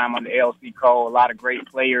that time on the LC Cole, a lot of great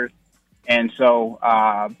players. And so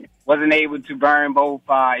wasn't able to burn both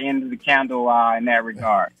ends of the candle in that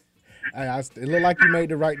regard. It looked like you made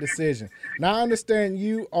the right decision. Now, I understand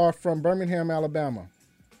you are from Birmingham, Alabama.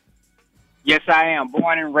 Yes, I am.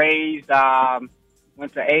 Born and raised,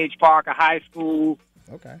 went to Age Parker High School.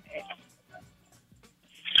 Okay.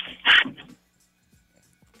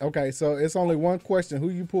 Okay, so it's only one question. Who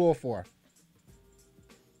you pull for?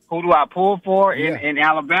 Who do I pull for in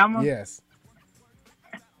Alabama? Yes.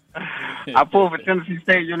 I pull for Tennessee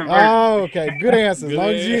State University. Oh, okay. Good answer. As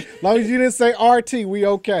long as you didn't say RT, we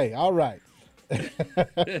okay. All right.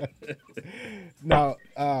 Now,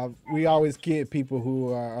 we always kid people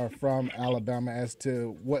who are from Alabama as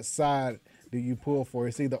to what side do you pull for.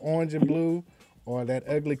 It's either orange and blue or that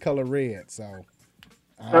ugly color red. So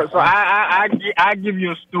I give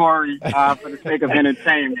you a story for the sake of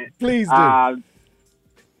entertainment. Please do.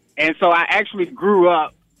 And so I actually grew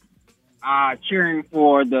up cheering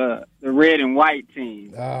for the red and white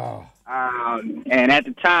team. Oh. And at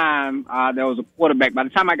the time, there was a quarterback. By the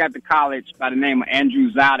time I got to college, by the name of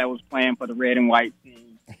Andrew Zah, that was playing for the red and white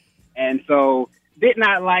team. And so did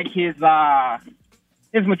not like his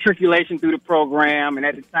matriculation through the program. And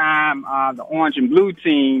at the time, the orange and blue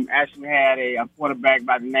team actually had a quarterback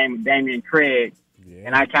by the name of Damian Craig. Yeah.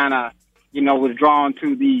 And I kind of, was drawn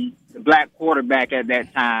to the black quarterback at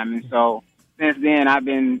that time. And so since then, I've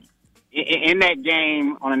been in that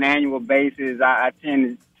game on an annual basis. I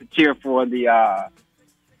tend to cheer for the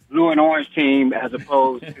blue and orange team as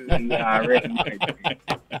opposed to the red and white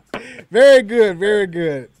team. Very good, very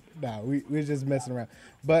good. No, we're just messing around.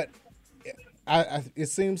 But it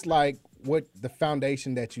seems like what the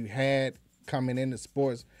foundation that you had coming into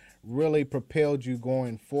sports really propelled you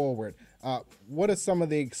going forward. What are some of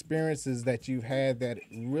the experiences that you've had that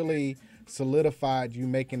really solidified you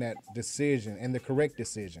making that decision and the correct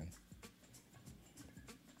decision?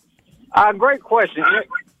 Great question.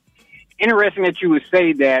 Interesting that you would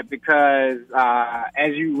say that because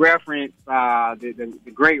as you referenced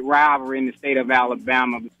the great rivalry in the state of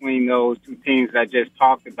Alabama between those two teams that I just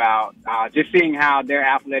talked about, just seeing how their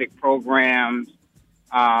athletic programs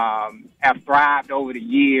have thrived over the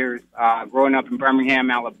years. Growing up in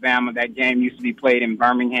Birmingham, Alabama, that game used to be played in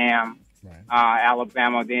Birmingham,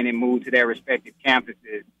 Alabama. Then it moved to their respective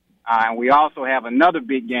campuses. And we also have another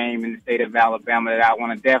big game in the state of Alabama that I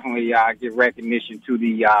want to definitely give recognition to,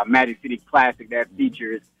 the Magic City Classic that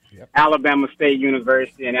features Alabama State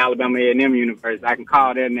University and Alabama A&M University. I can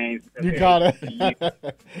call their names. You got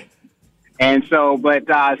it. And so, but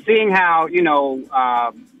seeing how,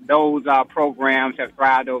 those programs have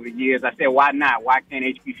thrived over the years, I said, why not? Why can't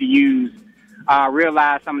HBCUs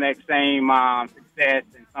realize some of that same success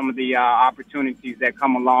and some of the opportunities that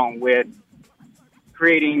come along with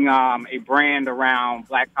creating a brand around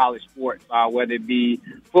black college sports, whether it be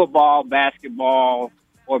football, basketball,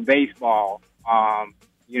 or baseball.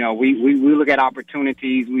 We look at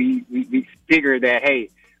opportunities. We figure that, hey,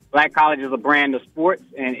 black college is a brand of sports,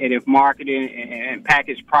 and if marketed and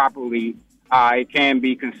packaged properly, it can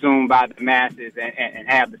be consumed by the masses and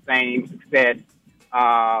have the same success,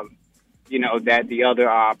 that the other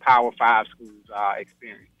Power 5 schools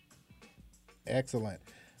experience. Excellent.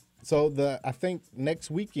 So I think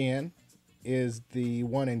next weekend is the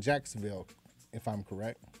one in Jacksonville, if I'm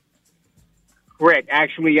correct. Correct.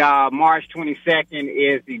 Actually, March 22nd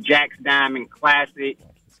is the Jax Diamond Classic.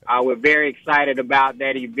 We're very excited about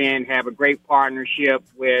that event. Have a great partnership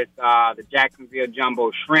with the Jacksonville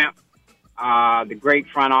Jumbo Shrimp, the great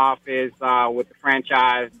front office with the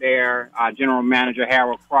franchise there. General Manager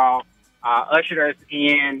Harold Croft ushered us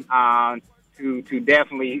in to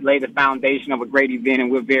definitely lay the foundation of a great event,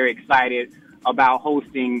 and we're very excited about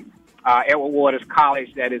hosting Edward Waters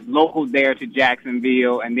College that is local there to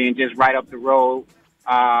Jacksonville, and then just right up the road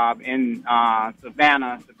in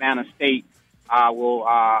Savannah State will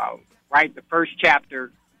write the first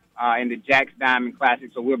chapter in the Jax Diamond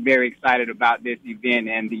Classic. So we're very excited about this event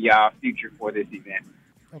and the future for this event.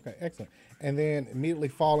 Okay, excellent. And then immediately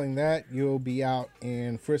following that, you'll be out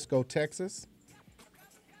in Frisco, Texas.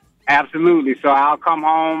 Absolutely. So I'll come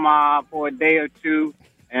home for a day or two,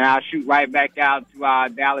 and I'll shoot right back out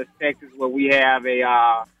to Dallas, Texas, where we have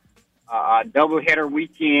a doubleheader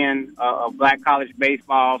weekend of black college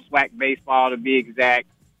baseball, SWAC baseball to be exact.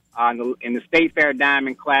 In the State Fair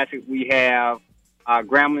Diamond Classic, we have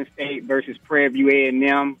Grambling State versus Prairie View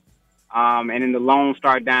A&M. And in the Lone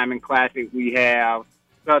Star Diamond Classic, we have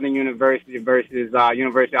Southern University versus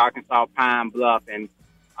University of Arkansas Pine Bluff. And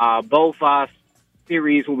both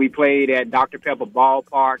series will be played at Dr. Pepper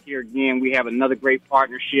Ballpark. Here again, we have another great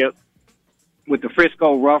partnership with the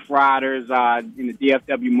Frisco Rough Riders in the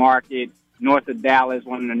DFW market, north of Dallas,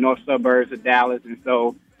 one of the north suburbs of Dallas. And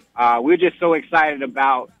so we're just so excited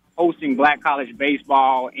about hosting black college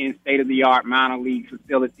baseball in state-of-the-art minor league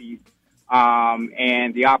facilities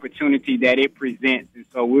and the opportunity that it presents. And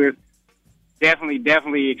so we're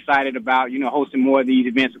definitely excited about, hosting more of these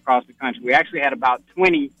events across the country. We actually had about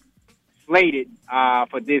 20 slated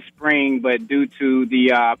for this spring, but due to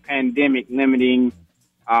the pandemic limiting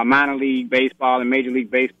minor league baseball and Major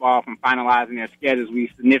League Baseball from finalizing their schedules, we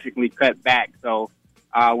significantly cut back. So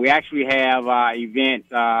we actually have events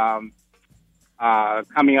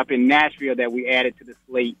coming up in Nashville that we added to the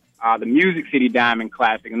slate, the Music City Diamond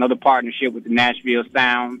Classic, another partnership with the Nashville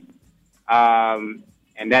Sounds,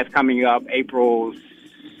 and that's coming up April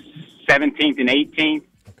 17th and 18th.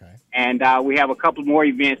 Okay. And we have a couple more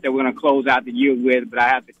events that we're going to close out the year with, but I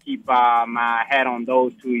have to keep my hat on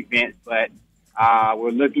those two events. But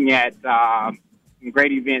we're looking at some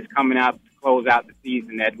great events coming up to close out the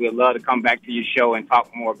season that we'd love to come back to your show and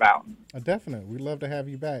talk more about. Definitely. We'd love to have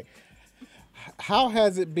you back. How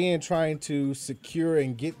has it been trying to secure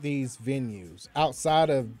and get these venues outside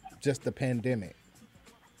of just the pandemic?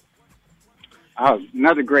 Oh,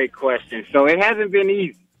 another great question. So it hasn't been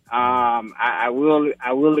easy. I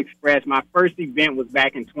will express my first event was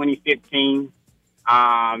back in 2015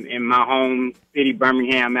 in my home city,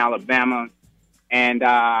 Birmingham, Alabama. And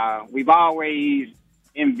we've always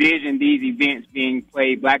envisioned these events being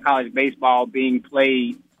played, Black College baseball being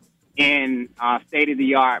played in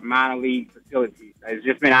state-of-the-art minor league facilities. It's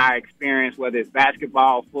just been our experience, whether it's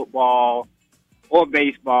basketball, football, or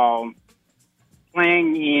baseball,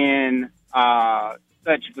 playing in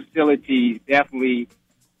such facilities definitely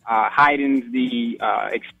heightens the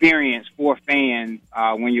experience for fans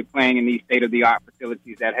when you're playing in these state-of-the-art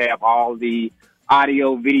facilities that have all the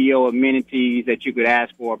audio, video amenities that you could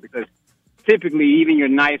ask for, because typically even your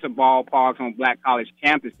nicer ballparks on Black College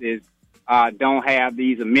campuses don't have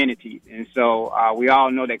these amenities. And so we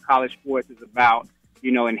all know that college sports is about,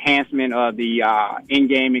 enhancement of the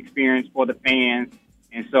in-game experience for the fans.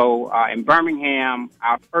 And so in Birmingham,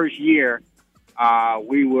 our first year,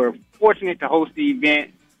 we were fortunate to host the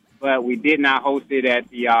event, but we did not host it at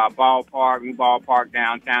the new ballpark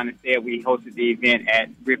downtown. Instead, we hosted the event at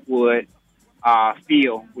Rickwood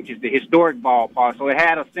Field, which is the historic ballpark. So it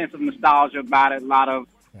had a sense of nostalgia about it. A lot of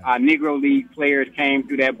Negro League players came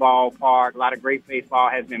through that ballpark. A lot of great baseball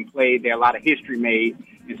has been played there. A lot of history made.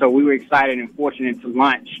 And so we were excited and fortunate to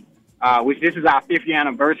launch, which this is our 5th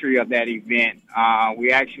anniversary of that event.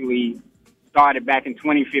 We actually started back in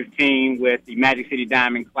 2015 with the Magic City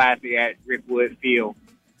Diamond Classic at Rickwood Field,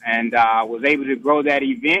 and was able to grow that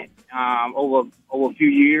event over a few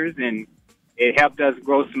years, and it helped us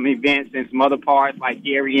grow some events in some other parts like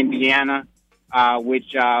Gary, Indiana,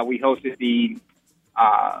 which we hosted the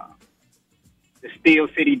Steel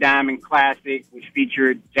City Diamond Classic, which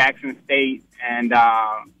featured Jackson State and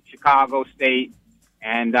Chicago State.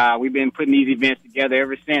 And we've been putting these events together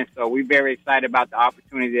ever since. So we're very excited about the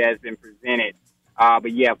opportunity that has been presented.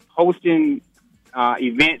 But yeah, hosting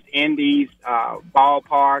events in these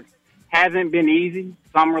ballparks hasn't been easy.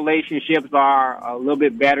 Some relationships are a little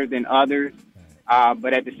bit better than others.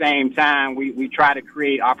 But at the same time, we try to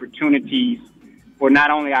create opportunities for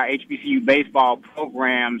not only our HBCU baseball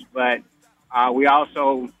programs, but we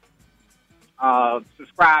also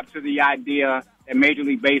subscribe to the idea that Major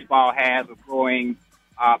League Baseball has of growing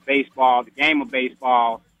baseball, the game of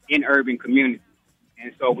baseball, in urban communities.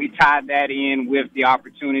 And so we tied that in with the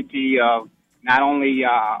opportunity of not only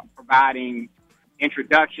providing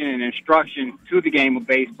introduction and instruction to the game of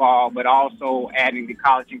baseball, but also adding the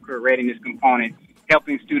college and career readiness component,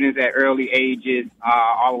 helping students at early ages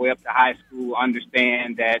all the way up to high school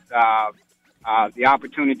understand that the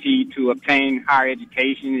opportunity to obtain higher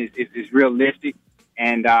education is realistic,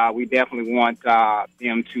 and we definitely want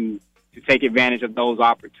them to take advantage of those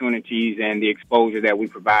opportunities and the exposure that we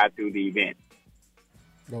provide through the event.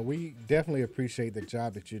 Well, we definitely appreciate the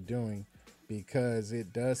job that you're doing, because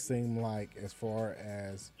it does seem like, as far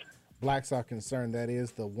as blacks are concerned, that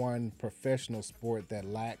is the one professional sport that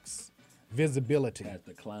lacks visibility. Has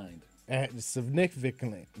declined. And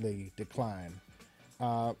significantly declined.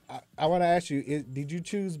 I want to ask you, did you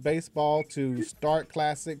choose baseball to start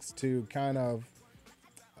classics to kind of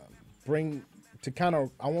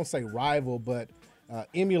I won't say rival, but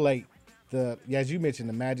emulate as you mentioned,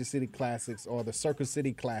 the Magic City Classics or the Circle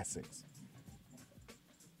City Classics?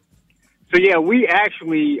 So, yeah, we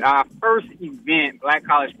actually, our first event, Black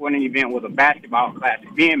College Sporting event, was a basketball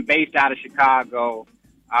classic. Being based out of Chicago,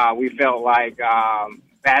 we felt like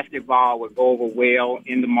basketball would go over well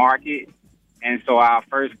in the market. And so our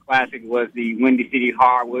first classic was the Windy City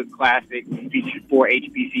Hardwood Classic. We featured 4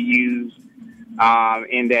 HBCUs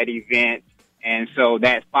in that event. And so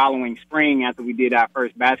that following spring, after we did our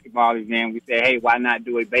first basketball event, we said, hey, why not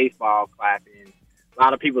do a baseball classic? And a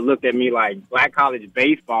lot of people looked at me like, Black College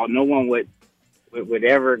baseball, no one would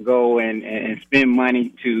ever go and spend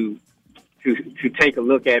money to take a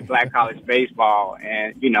look at Black College baseball.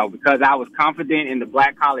 And, because I was confident in the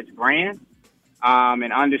Black College brand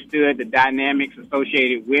and understood the dynamics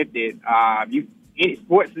associated with it,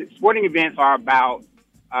 sporting events are about,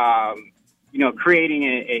 creating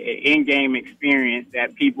an in-game experience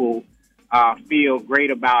that people feel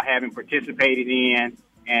great about having participated in.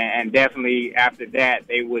 And definitely after that,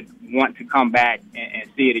 they would want to come back and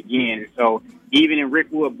see it again. So even in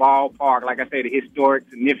Rickwood Ballpark, like I say, the historic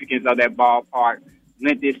significance of that ballpark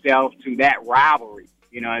lent itself to that rivalry,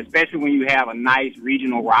 especially when you have a nice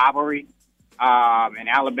regional rivalry. And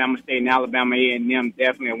Alabama State and Alabama A&M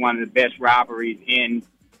definitely are one of the best rivalries in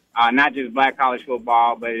not just Black college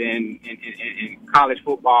football, but in college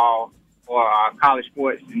football or college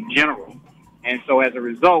sports in general. And so as a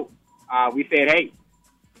result, we said, hey,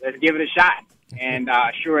 let's give it a shot. And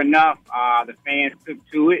sure enough, the fans took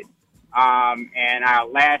to it. And our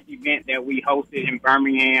last event that we hosted in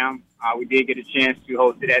Birmingham, we did get a chance to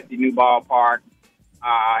host it at the new ballpark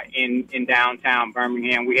in downtown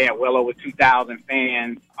Birmingham. We had well over 2,000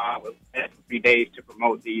 fans with 3 days to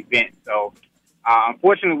promote the event. So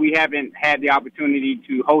unfortunately, we haven't had the opportunity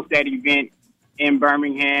to host that event in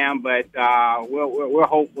Birmingham, but we're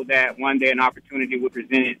hopeful that one day an opportunity will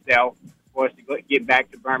present itself for us to get back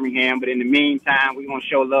to Birmingham. But in the meantime, we're going to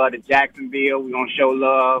show love to Jacksonville. We're going to show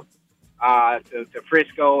love to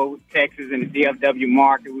Frisco, Texas, and the DFW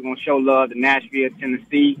market. We're going to show love to Nashville,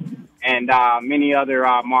 Tennessee, and many other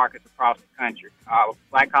markets across the country.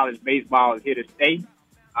 Black college baseball is here to stay,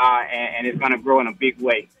 and it's going to grow in a big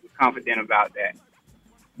way. We're confident about that.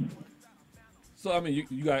 So, I mean,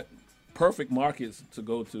 you got perfect markets to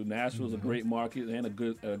go to. Nashville's a great market and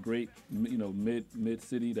a great, mid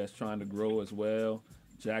city that's trying to grow as well.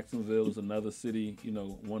 Jacksonville is another city,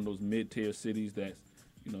 one of those mid-tier cities that's,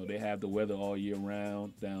 they have the weather all year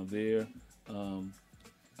round down there. I'm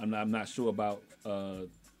not sure about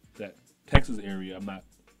that Texas area. I'm not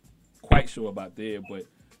quite sure about there, but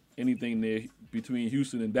anything there between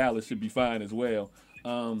Houston and Dallas should be fine as well.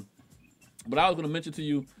 But I was going to mention to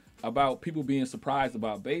you about people being surprised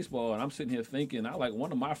about baseball, and I'm sitting here thinking,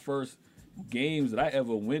 one of my first games that I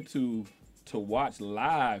ever went to watch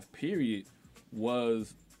live, period,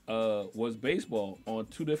 was baseball on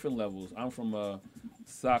two different levels. I'm from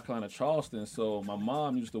South Carolina, Charleston, so my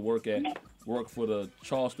mom used to work for the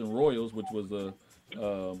Charleston Royals, which was a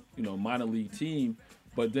minor league team.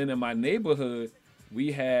 But then in my neighborhood,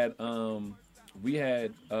 we had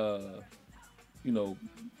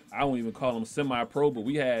I don't even call them semi-pro, but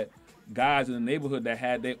we had guys in the neighborhood that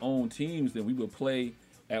had their own teams, and we would play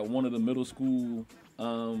at one of the middle school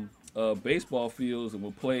baseball fields, and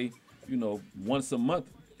we'd play, once a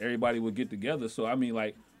month. Everybody would get together. So, I mean,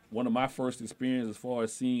 one of my first experiences as far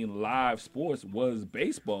as seeing live sports was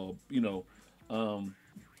baseball, and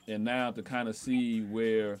now to kind of see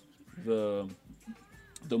where the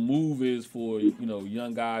move is for,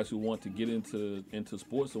 young guys who want to get into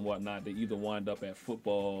sports and whatnot, they either wind up at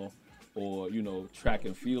football or, track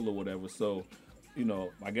and field or whatever. So,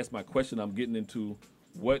 I guess my question I'm getting into,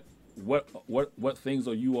 what things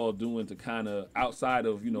are you all doing to kind of, outside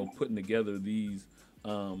of, putting together these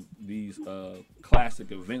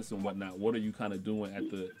classic events and whatnot, what are you kind of doing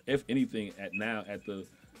if anything, at the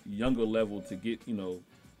younger level to get,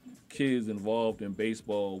 kids involved in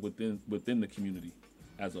baseball within the community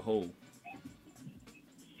as a whole?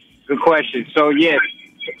 Good question. So, yes.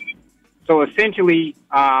 So, essentially,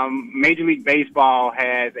 Major League Baseball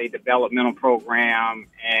has a developmental program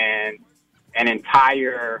and an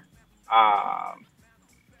entire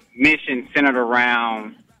mission centered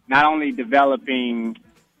around not only developing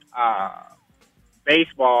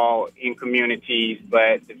baseball in communities,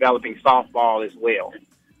 but developing softball as well.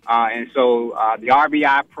 And so the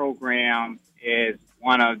RBI program is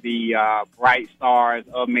one of the bright stars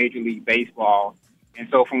of Major League Baseball. And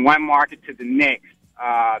so from one market to the next,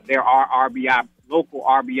 there are local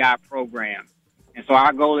RBI programs. And so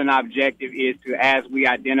our goal and objective is to, as we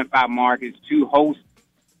identify markets to host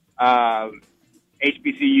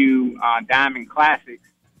HBCU Diamond Classics,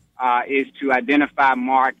 is to identify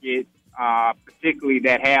markets, particularly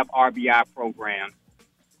that have RBI programs,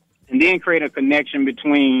 and then create a connection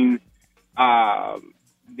between the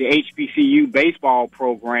HBCU baseball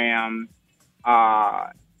program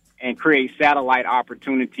and create satellite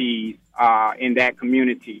opportunities in that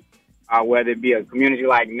community, whether it be a community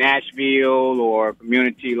like Nashville or a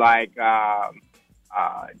community like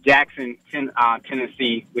Jackson,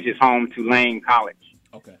 Tennessee, which is home to Lane College.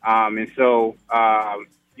 Okay. And so,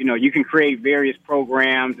 you can create various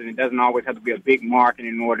programs, and it doesn't always have to be a big market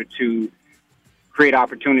in order to create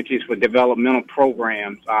opportunities for developmental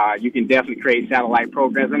programs. You can definitely create satellite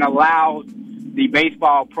programs and allow the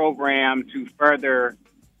baseball program to further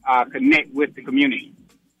connect with the community.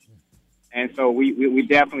 And so we're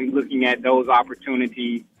definitely looking at those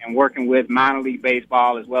opportunities and working with minor league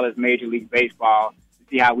baseball as well as Major League Baseball to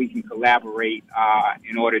see how we can collaborate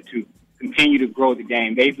in order to continue to grow the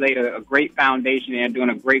game. They've laid a great foundation and doing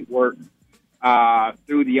a great work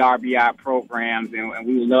through the RBI programs, and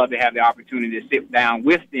we would love to have the opportunity to sit down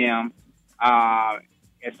with them at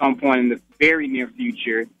some point in the very near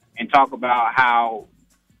future and talk about how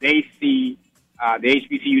they see the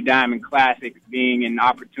HBCU Diamond Classic being an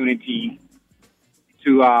opportunity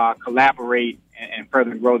to collaborate and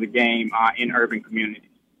further grow the game in urban communities.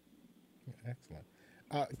 Excellent.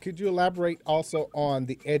 Could you elaborate also on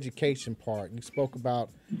the education part? You spoke about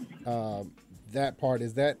that part,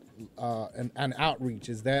 is that an outreach?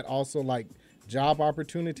 Is that also like job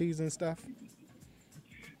opportunities and stuff?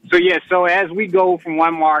 So, yes, so as we go from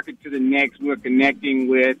one market to the next, we're connecting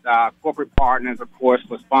with corporate partners, of course,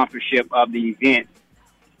 for sponsorship of the event.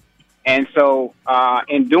 And so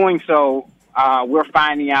in doing so, we're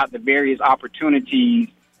finding out the various opportunities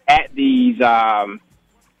at these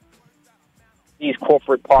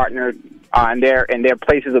corporate partners and their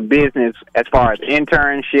places of business as far as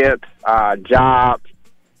internships, jobs,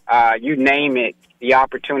 you name it, the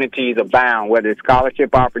opportunities abound, whether it's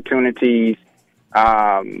scholarship opportunities.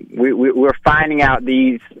 We're finding out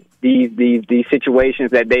these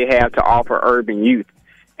situations that they have to offer urban youth.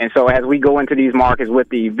 And so as we go into these markets with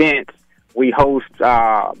the events, we host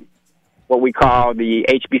what we call the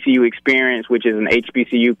HBCU Experience, which is an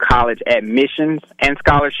HBCU college admissions and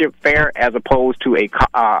scholarship fair, as opposed to a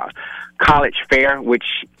college fair, which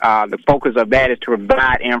the focus of that is to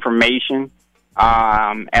provide information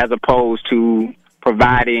as opposed to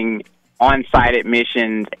providing on-site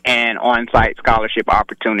admissions and on-site scholarship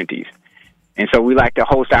opportunities. And so we like to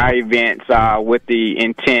host our events with the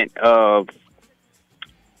intent of,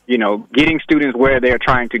 getting students where they're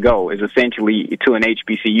trying to go, is essentially to an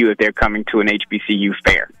HBCU if they're coming to an HBCU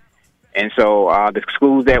fair. And so the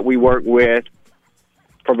schools that we work with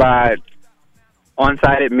provide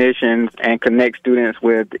on-site admissions and connect students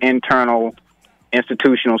with internal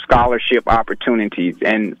institutional scholarship opportunities.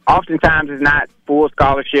 And oftentimes it's not full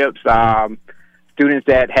scholarships. Students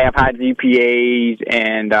that have high GPAs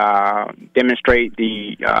and demonstrate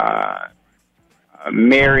the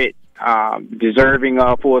merit deserving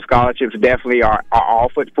of full scholarships definitely are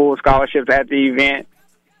offered full scholarships at the event.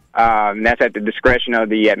 That's at the discretion of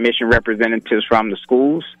the admission representatives from the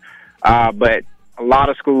schools. But a lot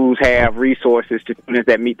of schools have resources to students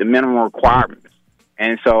that meet the minimum requirements.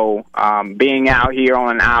 And so being out here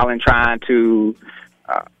on an island trying to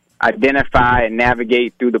identify and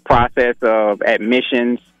navigate through the process of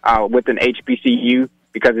admissions with an HBCU,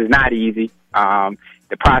 because it's not easy.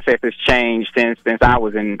 The process has changed since I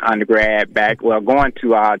was in undergrad going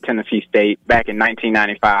to Tennessee State back in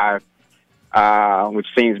 1995, which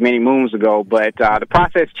seems many moons ago. But the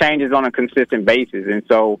process changes on a consistent basis. And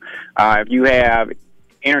so if you have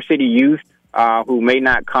inner city youth who may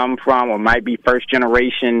not come from or might be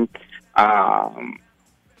first-generation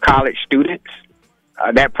college students,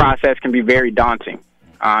 that process can be very daunting.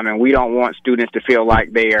 And we don't want students to feel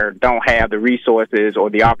like they don't have the resources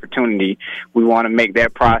or the opportunity. We want to make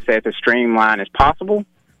that process as streamlined as possible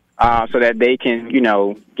so that they can,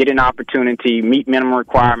 get an opportunity, meet minimum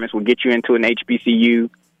requirements, will get you into an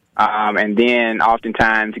HBCU, and then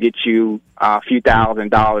oftentimes get you a few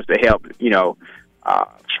 $1,000s to help,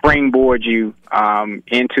 springboard you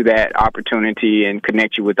into that opportunity and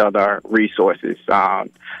connect you with other resources.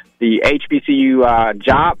 The HBCU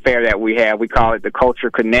job fair that we have, we call it the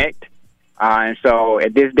Culture Connect. And so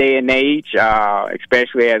at this day and age,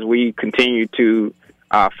 especially as we continue to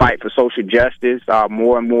fight for social justice,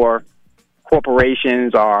 more and more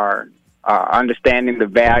corporations are understanding the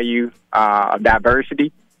value of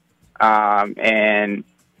diversity and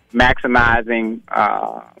maximizing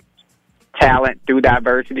talent through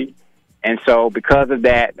diversity. And so because of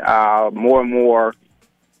that, more and more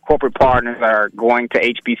corporate partners are going to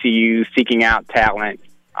HBCUs, seeking out talent,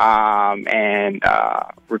 and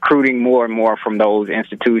recruiting more and more from those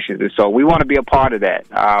institutions. And so we want to be a part of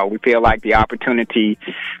that. We feel like the opportunity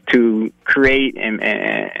to create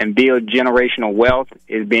and build generational wealth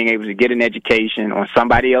is being able to get an education on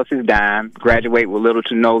somebody else's dime, graduate with little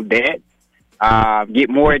to no debt, get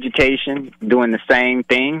more education doing the same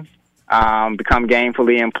thing, become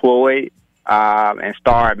gainfully employed, and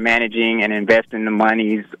start managing and investing the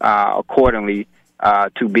monies accordingly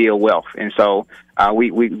to build wealth. And so we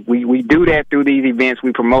do that through these events.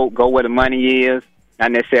 We promote go where the money is,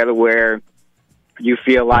 not necessarily where you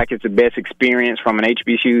feel like it's the best experience from an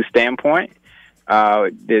HBCU standpoint.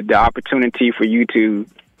 The opportunity for you to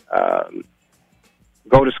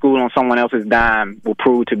go to school on someone else's dime will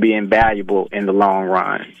prove to be invaluable in the long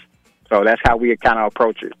run. So that's how we kind of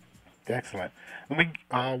approach it. Excellent.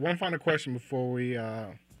 One final question before we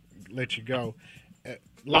let you go. A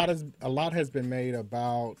lot has been made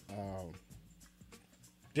about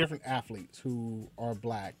different athletes who are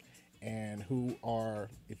black and who are,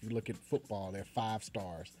 if you look at football, they're 5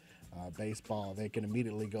 stars. Baseball, they can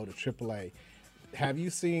immediately go to AAA. Have you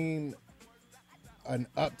seen an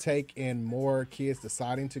uptake in more kids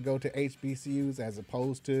deciding to go to HBCUs as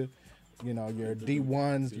opposed to, your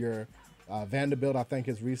D1s, your Vanderbilt, I think,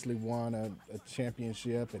 has recently won a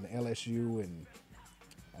championship, and LSU and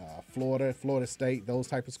Florida State, those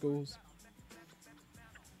type of schools?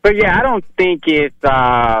 So yeah, I don't think it's.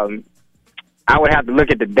 I would have to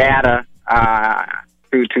look at the data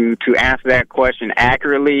to answer that question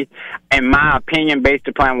accurately. In my opinion, based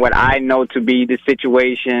upon what I know to be the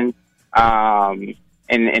situation and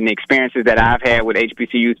the experiences that I've had with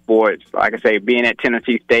HBCU sports, like I say, being at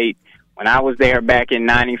Tennessee State, when I was there back in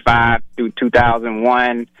 '95 through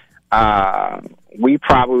 2001, we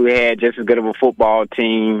probably had just as good of a football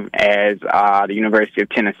team as the University of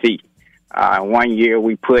Tennessee. One year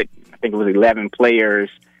we put, I think it was 11 players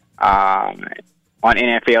on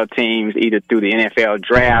NFL teams, either through the NFL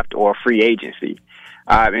draft or free agency.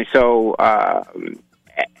 And so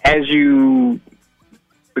as you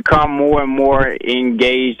become more and more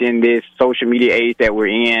engaged in this social media age that we're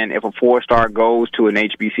in, if a 4-star goes to an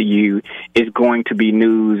HBCU, it's going to be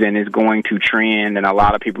news and it's going to trend, and a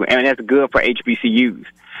lot of people, and that's good for HBCUs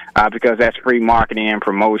because that's free marketing and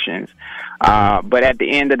promotions. But at the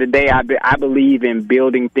end of the day, I believe in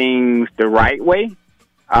building things the right way,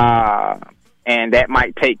 and that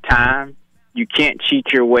might take time. You can't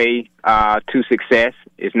cheat your way to success.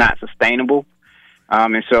 It's not sustainable.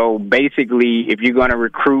 And so basically, if you're going to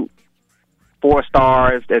recruit 4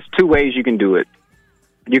 stars, there's 2 ways you can do it.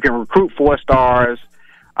 You can recruit 4 stars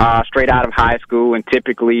straight out of high school, and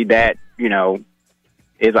typically that,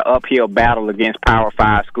 is an uphill battle against Power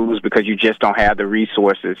 5 schools because you just don't have the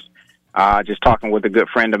resources. Just talking with a good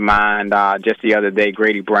friend of mine just the other day,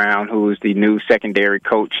 Grady Brown, who is the new secondary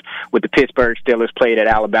coach with the Pittsburgh Steelers, played at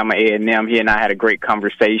Alabama A&M. He and I had a great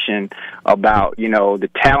conversation about, the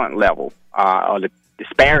talent level or the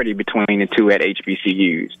disparity between the two at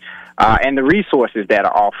HBCUs and the resources that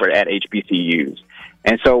are offered at HBCUs.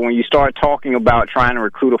 And so when you start talking about trying to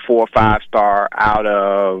recruit a 4 or 5 star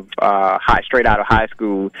straight out of high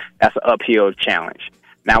school, that's an uphill challenge.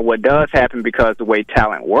 Now, what does happen, because the way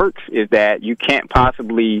talent works, is that you can't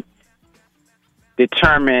possibly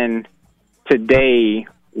determine today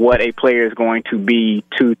what a player is going to be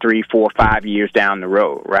 2, 3, 4, 5 years down the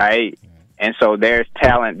road, right? And so there's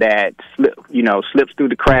talent that slips through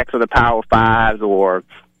the cracks of the Power 5s or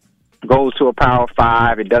goes to a Power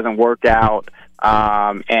 5, it doesn't work out,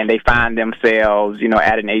 and they find themselves,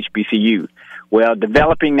 at an HBCU. Well,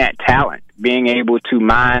 developing that talent, being able to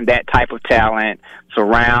mine that type of talent,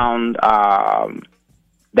 surround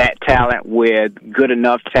that talent with good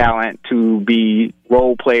enough talent to be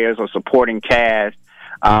role players or supporting cast,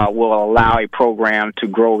 will allow a program to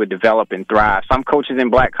grow and develop and thrive. Some coaches in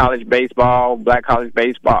black college basketball,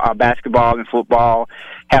 basketball, and football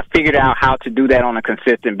have figured out how to do that on a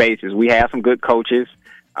consistent basis. We have some good coaches.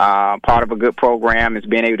 Part of a good program is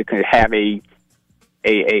being able to have a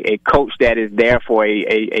coach that is there for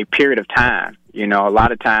a period of time. A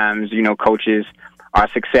lot of times, coaches are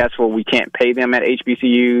successful. We can't pay them at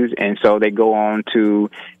HBCUs, and so they go on to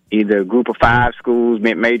either group of 5 schools,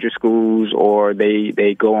 mid-major schools, or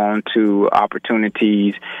they go on to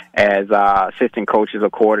opportunities as assistant coaches or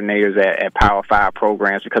coordinators at Power 5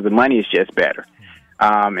 programs because the money is just better.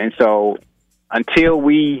 And so until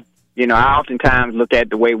we, I oftentimes look at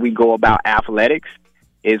the way we go about athletics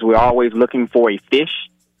is we're always looking for a fish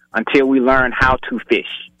until we learn how to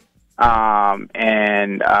fish.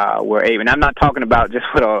 And we're able, and I'm not talking about just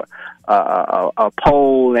with a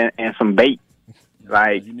pole and some bait.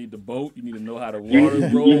 Like, you need the boat. You need to know how to water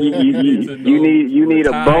roll. You need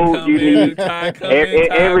a boat. You need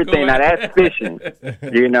everything. Now that's fishing.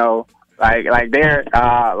 Like they're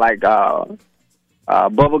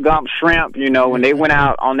Bubba Gump Shrimp. When they went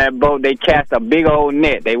out on that boat, they cast a big old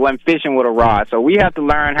net. They wasn't fishing with a rod. So we have to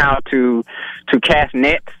learn how to cast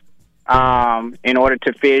nets in order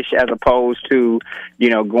to fish, as opposed to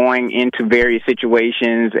going into various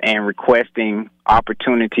situations and requesting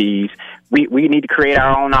opportunities. We need to create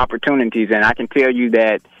our own opportunities, and I can tell you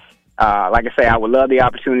that, like I say, I would love the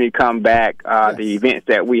opportunity to come back. Yes. The events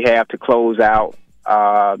that we have to close out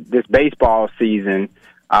this baseball season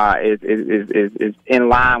is in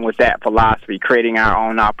line with that philosophy, creating our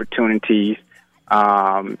own opportunities.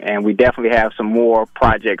 And we definitely have some more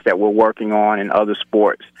projects that we're working on in other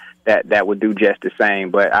sports that would do just the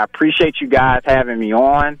same. But I appreciate you guys having me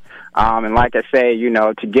on. And like I say,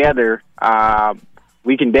 together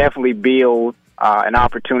we can definitely build an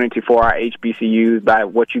opportunity for our HBCUs. By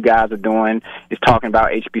what you guys are doing is talking about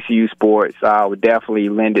HBCU sports would definitely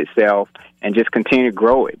lend itself, and just continue to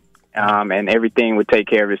grow it. And everything would take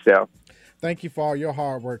care of itself. Thank you for all your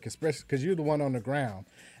hard work, especially because you're the one on the ground.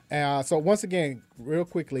 So once again, real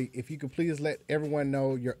quickly, if you could please let everyone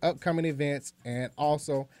know your upcoming events and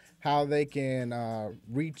also how they can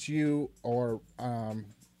reach you or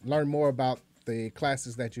learn more about the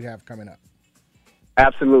classes that you have coming up.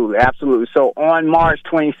 Absolutely. So on March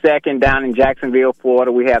 22nd down in Jacksonville,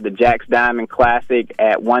 Florida, we have the Jax Diamond Classic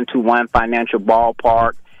at 121 Financial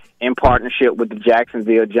Ballpark in partnership with the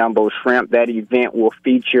Jacksonville Jumbo Shrimp. That event will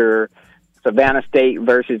feature Savannah State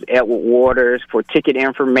versus Edward Waters. For ticket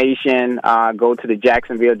information, go to the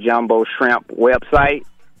Jacksonville Jumbo Shrimp website.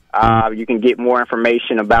 You can get more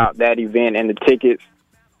information about that event and the tickets.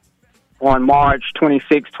 On March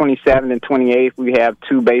 26th, 27th, and 28th, we have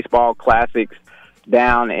 2 baseball classics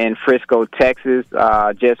down in Frisco, Texas,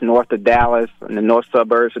 just north of Dallas, in the north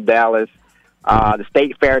suburbs of Dallas. The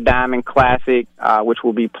State Fair Diamond Classic, which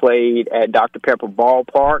will be played at Dr. Pepper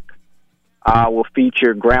Ballpark, will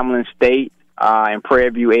feature Grambling State and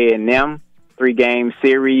Prairie View A&M, 3-game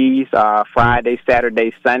series, Friday,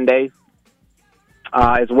 Saturday, Sunday,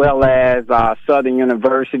 as well as Southern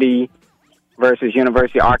University versus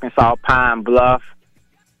University of Arkansas Pine Bluff.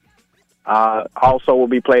 Also will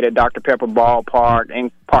be played at Dr. Pepper Ballpark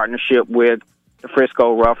in partnership with the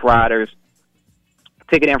Frisco Rough Riders.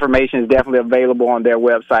 Ticket information is definitely available on their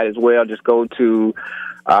website as well. Just go to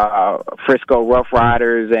Frisco Rough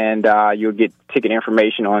Riders and you'll get ticket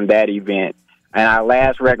information on that event. And our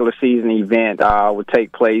last regular season event will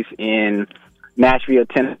take place in Nashville,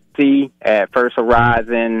 Tennessee at First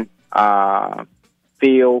Horizon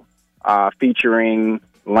Field, featuring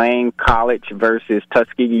Lane College versus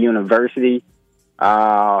Tuskegee University,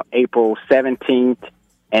 April 17th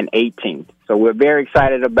and 18th. So we're very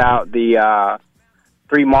excited about the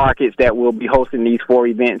 3 markets that will be hosting these 4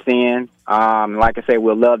 events in. Like I said,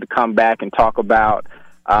 we'll love to come back and talk about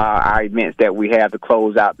our events that we have to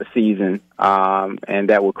close out the season, and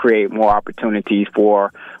that will create more opportunities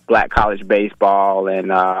for black college baseball and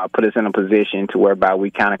put us in a position to whereby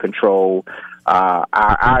we kind of control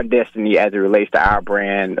our destiny as it relates to our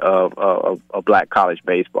brand of black college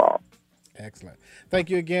baseball. Excellent. Thank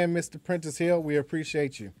you again, Mr. Prentice Hill. We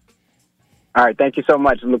appreciate you. All right. Thank you so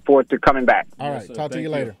much. Look forward to coming back. All right. Talk to you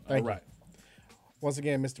later. Thank you. Right. Once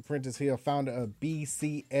again, Mr. Prentice Hill, founder of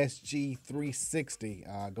BCSG 360.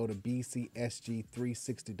 Go to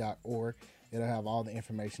bcsg360.org. It'll have all the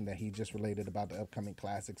information that he just related about the upcoming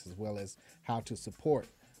classics, as well as how to support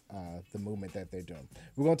the movement that they're doing.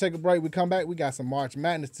 We're going to take a break. We come back. We got some March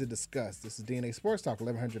Madness to discuss. This is DNA Sports Talk,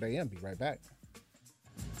 1100 AM. Be right back.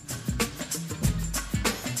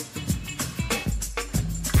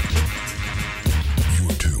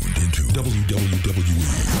 You're tuned into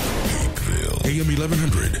WWE. AM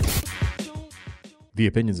 1100. The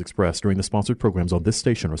opinions expressed during the sponsored programs on this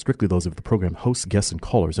station are strictly those of the program hosts, guests, and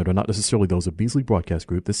callers and are not necessarily those of Beasley Broadcast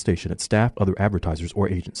Group, this station, its staff, other advertisers, or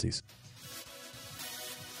agencies.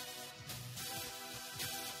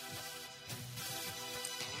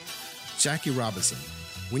 Jackie Robinson.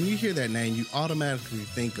 When you hear that name, you automatically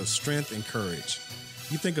think of strength and courage.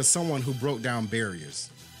 You think of someone who broke down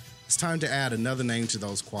barriers. It's time to add another name to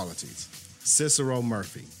those qualities. Cicero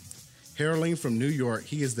Murphy. Hailing from New York,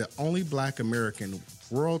 he is the only Black American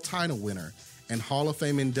world title winner and Hall of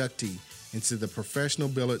Fame inductee into the Professional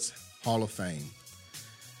Billiards Hall of Fame.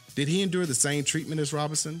 Did he endure the same treatment as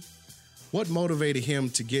Robinson? What motivated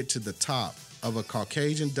him to get to the top of a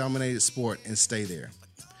Caucasian-dominated sport and stay there?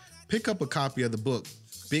 Pick up a copy of the book,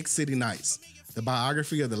 Big City Nights, the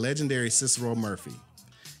biography of the legendary Cicero Murphy.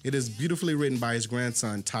 It is beautifully written by his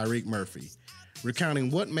grandson, Tyreek Murphy,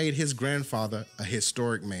 recounting what made his grandfather a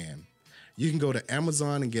historic man. You can go to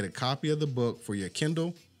Amazon and get a copy of the book for your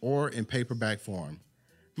Kindle or in paperback form.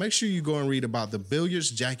 Make sure you go and read about the billiards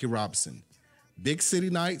Jackie Robinson. Big City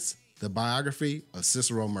Nights, the biography of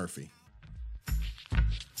Cicero Murphy.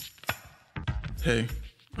 Hey,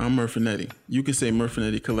 I'm Murfinetti. You could say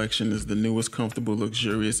Murfinetti Collection is the newest, comfortable,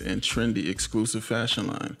 luxurious, and trendy exclusive fashion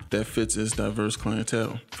line that fits its diverse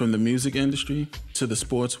clientele. From the music industry, to the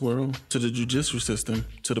sports world, to the judicial system,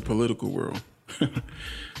 to the political world.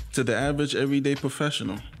 To the average everyday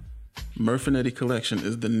professional, Murfinetti Collection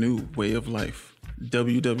is the new way of life.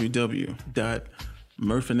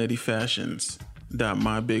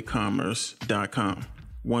 www.murfinettifashions.mybigcommerce.com.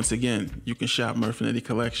 Once again, you can shop Murfinetti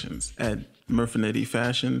Collections at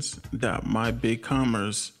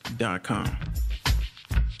murfinettifashions.mybigcommerce.com.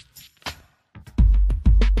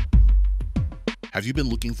 Have you been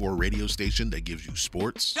looking for a radio station that gives you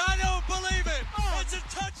sports? I don't believe it! It's a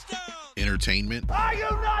touchdown! Entertainment? Are you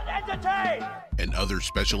not entertained? And other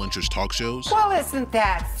special interest talk shows? Well, isn't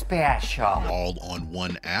that special? All on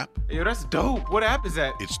one app? Yo, that's dope. What app is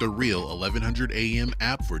that? It's the real 1100 AM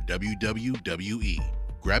app for WWE.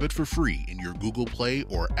 Grab it for free in your Google Play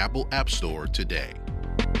or Apple App Store today.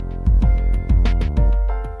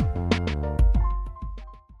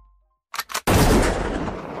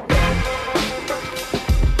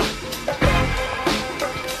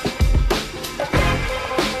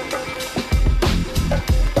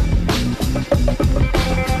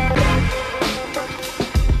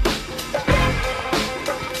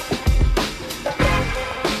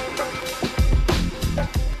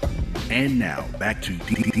 And now, back to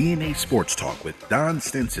DNA Sports Talk with Don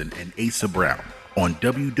Stinson and Asa Brown on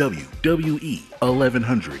WWE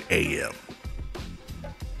 1100 AM.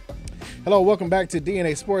 Hello, welcome back to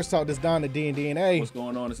DNA Sports Talk. This is Don, the D and DNA. What's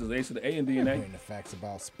going on? This is Ace of the A and DNA. Bringing the facts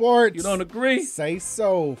about sports. You don't agree? Say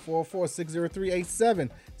so.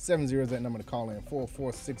 446038770 is that number to call in.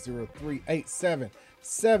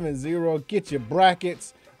 446038770. Get your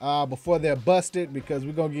brackets before they're busted, because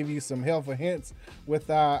we're going to give you some helpful hints with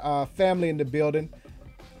our family in the building.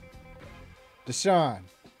 Deshaun,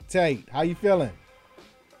 Tate, how you feeling?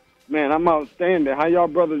 Man, I'm outstanding. How y'all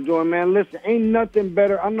brothers doing, man? Listen, ain't nothing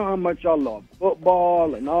better. I know how much y'all love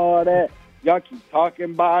football and all that. Y'all keep talking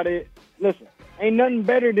about it. Listen, ain't nothing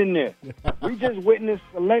better than this. We just witnessed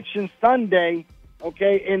Selection Sunday,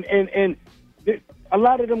 okay? And a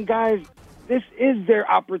lot of them guys, this is their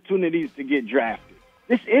opportunities to get drafted.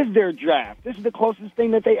 This is their draft. This is the closest thing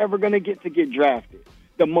that they ever going to get drafted.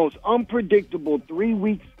 The most unpredictable 3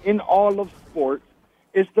 weeks in all of sports.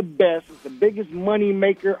 It's the best. It's the biggest money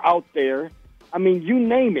maker out there. I mean, you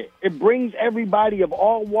name it. It brings everybody of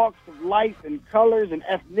all walks of life and colors and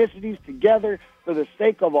ethnicities together for the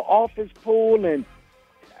sake of an office pool. And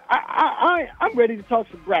I'm ready to talk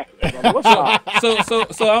some brackets. What's up?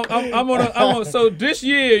 So this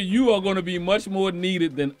year you are going to be much more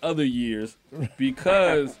needed than other years,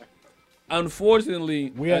 because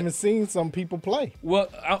unfortunately, we haven't seen some people play. Well,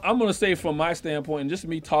 I'm going to say from my standpoint, and just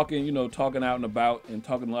me talking, talking out and about and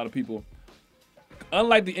talking to a lot of people,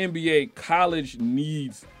 unlike the NBA, college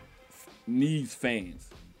needs fans.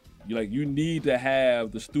 You need to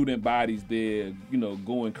have the student bodies there,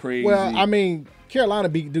 going crazy. Well, I mean, Carolina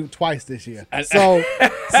beat Duke twice this year. So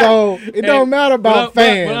it don't matter about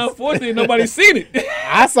fans. But unfortunately, nobody's seen it.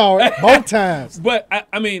 I saw it both times. But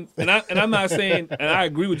I mean, I'm not saying, and I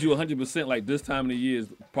agree with you 100%. Like this time of the year is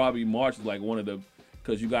probably March is like one of the,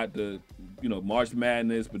 because you got the March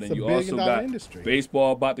Madness, but then you also got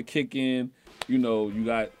baseball about to kick in. You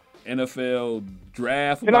got NFL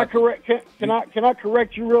draft. Can I correct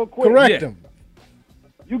you real quick? Correct them.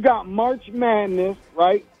 You got March Madness,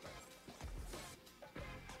 right?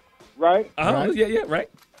 Right? Right. Yeah, right.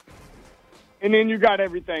 And then you got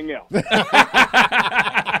everything else.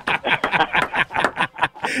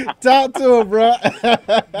 Talk to him, bro.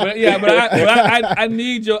 I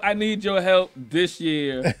need your help this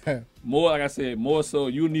year. More, like I said, more so.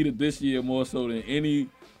 You need it this year more so than any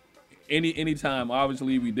time.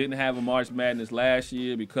 Obviously, we didn't have a March Madness last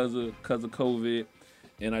year because of COVID,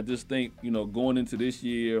 and I just think going into this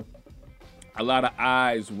year, a lot of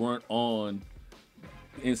eyes weren't on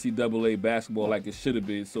NCAA basketball like it should have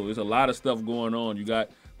been. So there's a lot of stuff going on. You got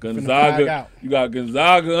Gonzaga. You got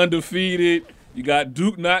Gonzaga undefeated. You got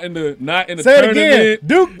Duke not in the Say tournament. It again.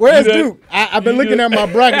 Duke, where's Duke? I've been looking at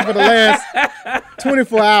my bracket for the last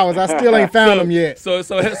 24 hours. I still ain't found them yet. So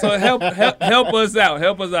help us out.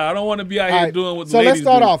 Help us out. I don't want to be out here doing what the ladies do. So let's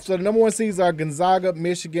start off. So the number one seeds are Gonzaga,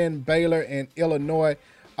 Michigan, Baylor, and Illinois.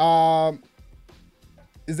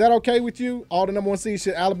 Is that okay with you? All the number one seeds?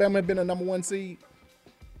 Should Alabama have been a number one seed?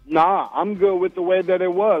 Nah, I'm good with the way that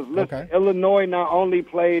it was. Listen, okay. Illinois not only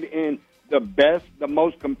played in the best, the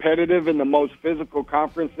most competitive, and the most physical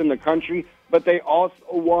conference in the country, but they also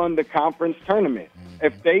won the conference tournament. Mm-hmm.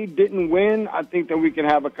 If they didn't win, I think that we can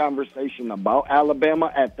have a conversation about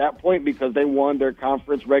Alabama at that point, because they won their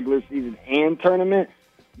conference regular season and tournament.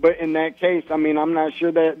 But in that case, I mean, I'm not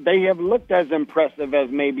sure that they have looked as impressive as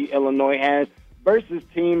maybe Illinois has versus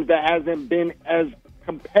teams that hasn't been as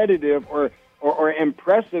competitive or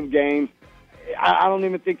impressive games. I don't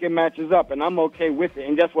even think it matches up, and I'm okay with it.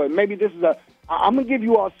 And guess what? Maybe this is I'm going to give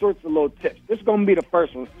you all sorts of little tips. This is going to be the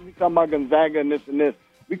first one. Since we talking about Gonzaga and this and this,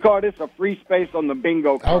 we call this a free space on the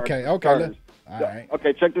bingo card. Okay. All right.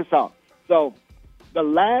 Okay, check this out. So the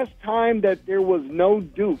last time that there was no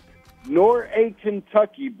Duke nor a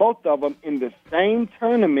Kentucky, both of them in the same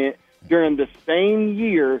tournament during the same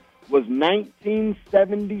year, was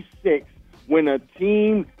 1976, when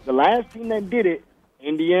the last team that did it,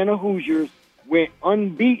 Indiana Hoosiers, went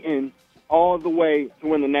unbeaten all the way to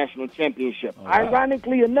win the national championship. Oh, wow.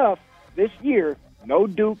 Ironically enough, this year, no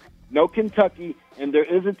Duke, no Kentucky, and there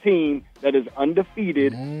is a team that is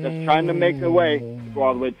undefeated that's trying to make their way to go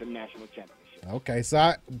all the way to the national championship. Okay, so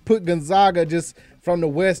I put Gonzaga just from the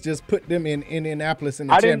West, just put them in Indianapolis in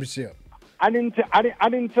the championship. I didn't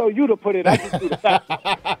tell you to put it. I just threw the facts.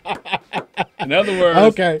 In other words,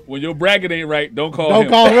 okay, when your bracket ain't right, don't call him.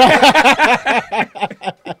 Don't call right.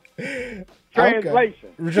 Translation.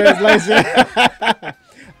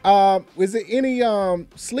 Is there any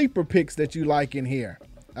sleeper picks that you like in here?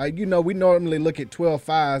 We normally look at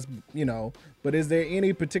 12-5s, But is there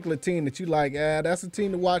any particular team that you like? That's a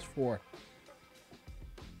team to watch for.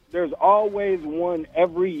 There's always one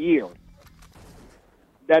every year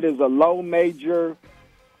that is a low major,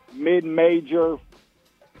 mid-major,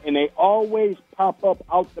 and they always pop up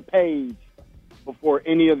out the page before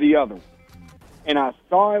any of the others. And I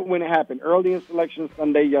saw it when it happened early in Selection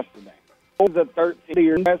Sunday yesterday. It was a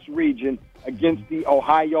 13-year West region against the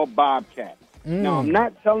Ohio Bobcats. Now, I'm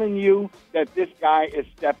not telling you that this guy is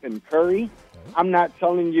Stephen Curry. I'm not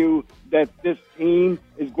telling you that this team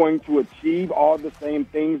is going to achieve all the same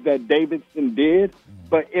things that Davidson did.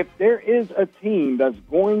 But if there is a team that's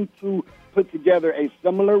going to put together a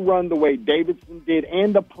similar run the way Davidson did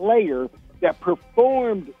and a player that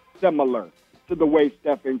performed similar to the way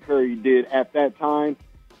Stephen Curry did at that time,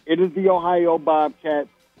 it is the Ohio Bobcats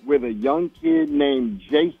with a young kid named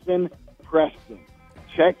Jason Preston.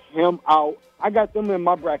 Check him out. I got them in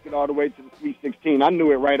my bracket all the way to the Sweet 16. I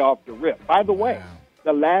knew it right off the rip. By the way,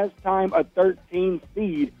 the last time a 13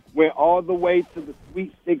 seed went all the way to the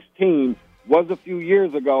Sweet 16 was a few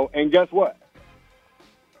years ago, and guess what?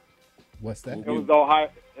 What's that? It was the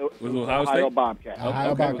Ohio State? Bobcats. Ohio It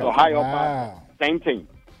was Bobcats. Ohio Wow. Bobcats. Same team.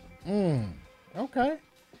 Okay.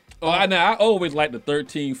 I always like the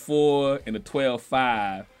 13-4 and the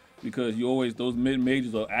 12-5 because you always those mid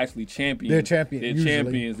majors are actually champions. They're champions. They're usually.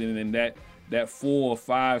 champions, and then that 4 or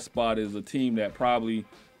 5 spot is a team that probably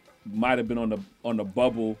might have been on the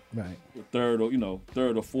bubble, right? Third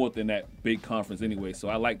or fourth in that big conference anyway. So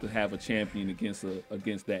I like to have a champion against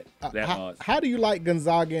that odds. How do you like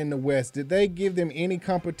Gonzaga in the West? Did they give them any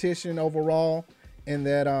competition overall in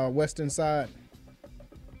that Western side?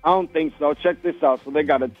 I don't think so. Check this out. So they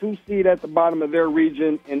got a 2 seed at the bottom of their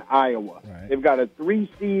region in Iowa. Right. They've got a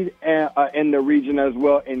 3 seed in the region as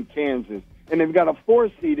well in Kansas. And they've got a 4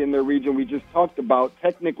 seed in their region we just talked about,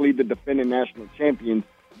 technically the defending national champions,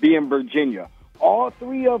 being Virginia. All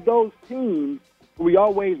 3 of those teams, we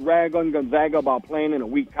always rag on Gonzaga about playing in a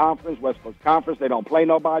weak conference, West Coast Conference. They don't play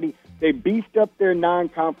nobody. They beefed up their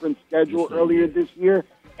non-conference schedule earlier this year,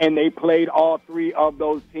 and they played all 3 of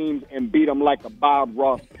those teams and beat them like a Bob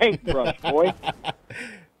Ross paintbrush, boy.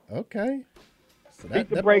 Okay. So beat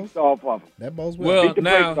the brakes off of them. That bodes well. Well,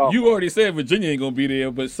 now you already said Virginia ain't gonna be there,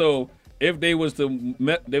 but so if they was to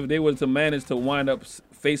manage to wind up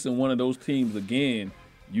facing one of those teams again,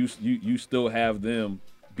 you still have them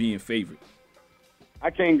being favored. I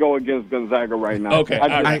can't go against Gonzaga right now. Okay,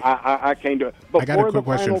 I can't do it. Before I got a quick the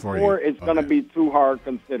question Final for Four, you. it's going to be too hard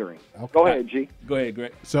considering. Okay. Go ahead, G. Go ahead,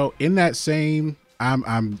 Greg. So in that same,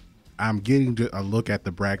 I'm getting a look at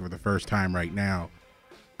the bracket for the first time right now.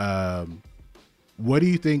 What do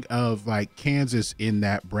you think of like Kansas in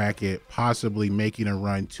that bracket possibly making a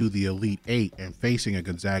run to the Elite Eight and facing a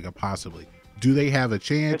Gonzaga possibly? Do they have a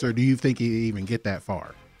chance, or do you think you even get that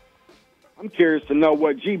far? I'm curious to know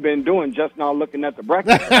what G been doing just now looking at the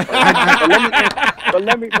bracket. but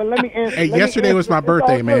let me answer. Hey, yesterday was my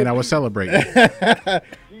birthday, man. I was celebrating.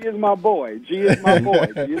 G is my boy. G is my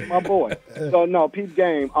boy. So, no, Pete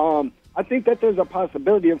game. I think that there's a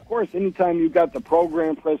possibility. Of course, anytime you got the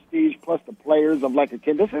program prestige plus the players of like a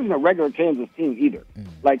kid, this isn't a regular Kansas team either.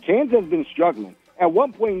 Like, Kansas has been struggling. At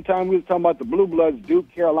one point in time, we were talking about the Blue Bloods,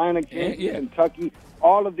 Duke, Carolina, Kansas, Kentucky,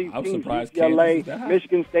 all of these teams, UCLA,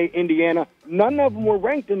 Michigan State, Indiana. None of them were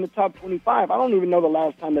ranked in the top 25. I don't even know the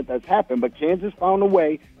last time that's happened, but Kansas found a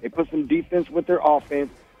way. They put some defense with their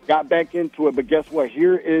offense, got back into it. But guess what?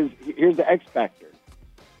 Here's the X factor.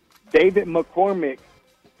 David McCormick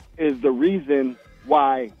is the reason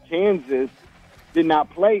why Kansas did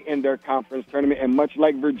not play in their conference tournament, and much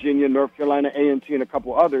like Virginia, North Carolina, A&T, and a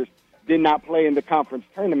couple others, did not play in the conference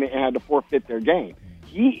tournament and had to forfeit their game.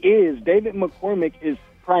 David McCormick is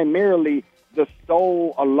primarily the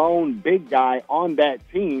sole, alone big guy on that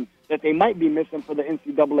team that they might be missing for the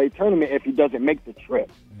NCAA tournament if he doesn't make the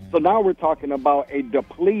trip. So now we're talking about a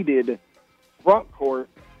depleted front court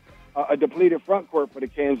for the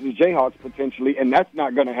Kansas Jayhawks potentially, and that's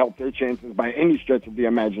not going to help their chances by any stretch of the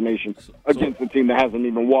imagination against a team that hasn't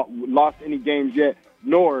even lost any games yet,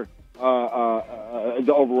 nor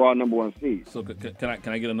the overall number 1 seed. So can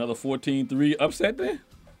I get another 14-3 upset then?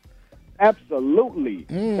 Absolutely.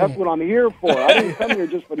 That's what I'm here for. I didn't come here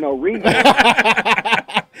just for no reason.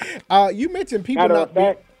 You mentioned people.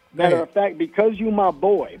 Matter of fact, because you my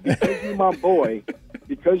boy, I'm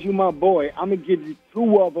gonna give you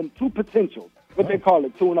 2 of them, 2 potentials. What they call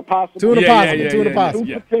it, 2 and a possible. 2 and a possible. 2 and a possible.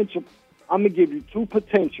 2 potential. I'm gonna give you 2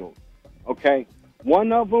 potentials. Okay.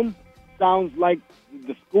 One of them sounds like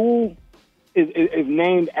the school is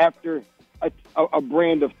named after a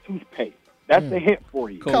brand of toothpaste. That's a hint for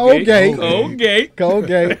you. Colgate.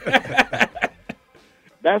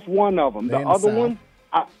 That's one of them. The other one,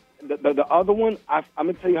 I'm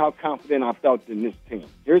going to tell you how confident I felt in this team.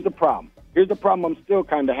 Here's the problem. Here's the problem I'm still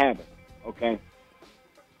kind of having, okay?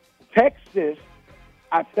 Texas,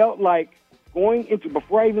 I felt like going into,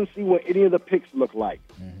 before I even see what any of the picks look like,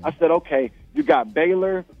 I said, okay, you got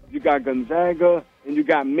Baylor, you got Gonzaga, and you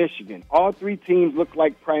got Michigan. All three teams look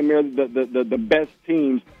like primarily the best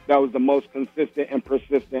teams that was the most consistent and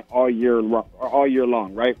persistent all year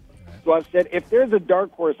long, right? So I said, if there's a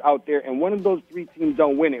dark horse out there and one of those three teams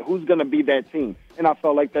don't win it, who's going to be that team? And I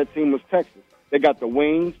felt like that team was Texas. They got the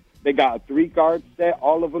wings. They got a three-guard set,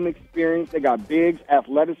 all of them experienced. They got bigs,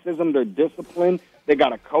 athleticism, they're disciplined. They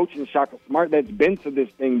got a coach in Shaka Smart that's been to this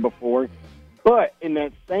thing before. But in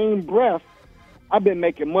that same breath, I've been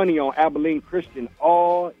making money on Abilene Christian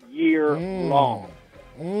all year long.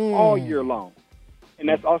 All year long. And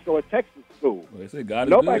that's also a Texas school. Well,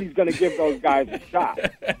 nobody's going to give those guys a shot.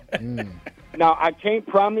 Now, I can't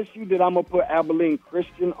promise you that I'm going to put Abilene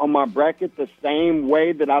Christian on my bracket the same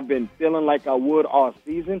way that I've been feeling like I would all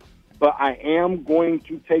season, but I am going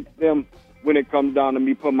to take them when it comes down to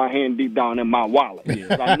me putting my hand deep down in my wallet.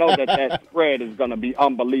 I know that spread is going to be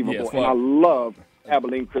unbelievable, and I love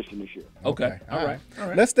Abilene Christian this year. Okay. All right.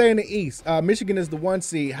 Let's stay in the East. Michigan is the 1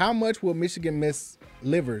 seed. How much will Michigan miss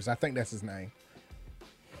Livers? I think that's his name.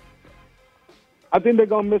 I think they're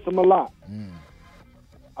going to miss him a lot.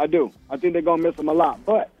 I do. I think they're going to miss him a lot.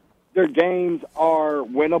 But their games are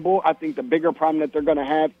winnable. I think the bigger problem that they're going to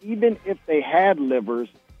have, even if they had Livers,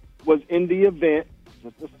 was in the event,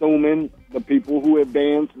 just assuming the people who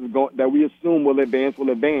advance, that we assume will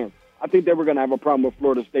advance. I think they were going to have a problem with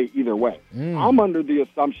Florida State either way. I'm under the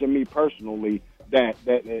assumption, me personally, that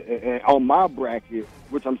on my bracket,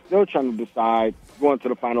 which I'm still trying to decide going to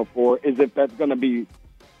the Final Four, is if that's going to be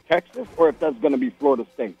Texas or if that's going to be Florida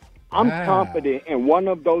State. I'm confident in one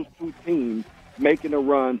of those two teams making a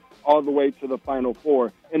run all the way to the Final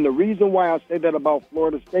Four. And the reason why I say that about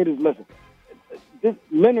Florida State is, listen,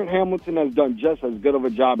 Leonard Hamilton has done just as good of a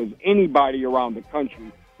job as anybody around the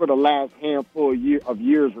country for the last handful of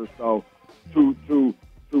years or so to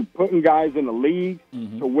putting guys in the league,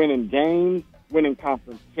 to winning games, winning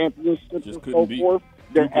conference championships, and so forth.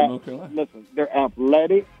 They're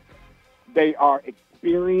athletic. They are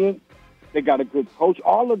experienced. They got a good coach.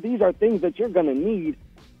 All of these are things that you're going to need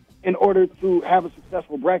in order to have a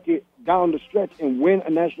successful bracket down the stretch and win a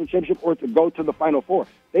national championship or to go to the Final Four.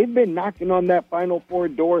 They've been knocking on that Final Four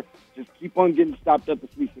door. Just keep on getting stopped at the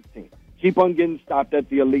Sweet 16. Keep on getting stopped at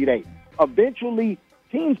the Elite Eight. Eventually,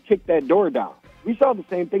 teams kick that door down. We saw the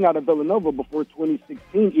same thing out of Villanova before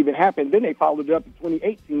 2016 even happened. Then they followed it up in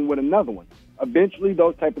 2018 with another one. Eventually,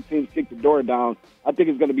 those type of teams kick the door down. I think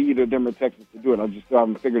it's going to be either them or Texas to do it. I just still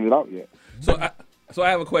haven't figured it out yet. So I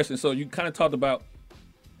have a question. So you kind of talked about,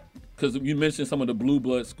 because you mentioned some of the blue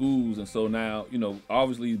blood schools, and so now,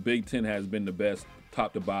 obviously Big Ten has been the best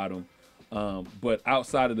top to bottom. But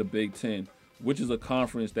outside of the Big Ten, which is a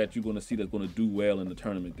conference that you're going to see that's going to do well in the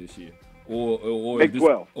tournament this year? Or Big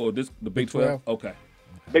 12. The Big 12? Okay.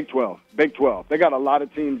 Big 12. Big 12. They got a lot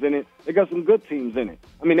of teams in it. They got some good teams in it.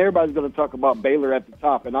 I mean, everybody's going to talk about Baylor at the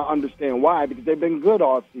top, and I understand why, because they've been good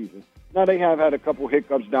all season. Now, they have had a couple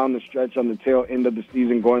hiccups down the stretch on the tail end of the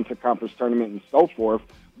season, going to conference tournament and so forth.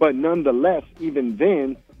 But nonetheless, even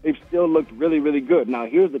then, they've still looked really, really good. Now,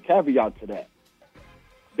 here's the caveat to that.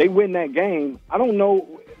 They win that game. I don't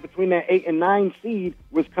know, between that 8 and 9 seed,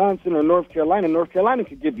 Wisconsin or North Carolina. North Carolina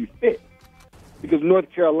could give you fit. Because North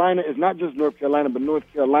Carolina is not just North Carolina, but North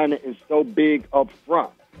Carolina is so big up front.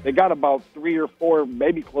 They got about 3 or 4,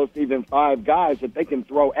 maybe close to even 5 guys that they can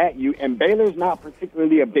throw at you. And Baylor's not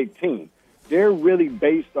particularly a big team. They're really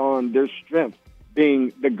based on their strength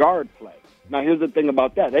being the guard play. Now, here's the thing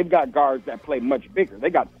about that. They've got guards that play much bigger. They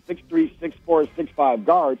got 6'3", 6'4", 6'5"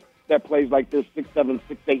 guards that plays like this 6'7",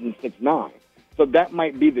 6'8", and 6'9". So that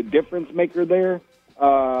might be the difference maker there.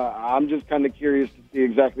 I'm just kind of curious to see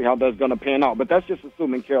exactly how that's going to pan out. But that's just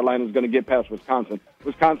assuming Carolina's going to get past Wisconsin.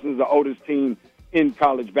 Wisconsin is the oldest team in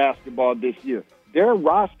college basketball this year. Their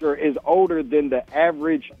roster is older than the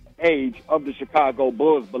average age of the Chicago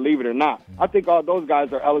Bulls, believe it or not. I think all those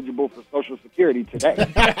guys are eligible for Social Security today.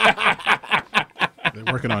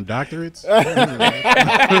 They're working on doctorates?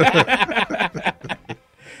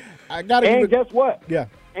 Guess what? Yeah.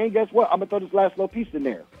 And guess what? I'm going to throw this last little piece in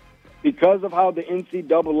there. Because of how the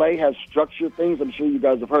NCAA has structured things, I'm sure you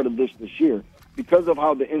guys have heard of this year, because of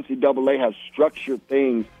how the NCAA has structured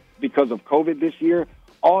things because of COVID this year,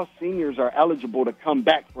 all seniors are eligible to come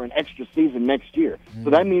back for an extra season next year. So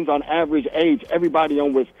that means on average age, everybody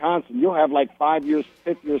on Wisconsin, you'll have like 5-year,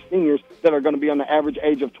 5th-year seniors that are going to be on the average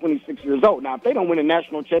age of 26 years old. Now, if they don't win a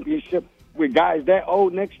national championship with guys that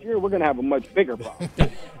old next year, we're going to have a much bigger problem.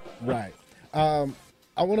 Right.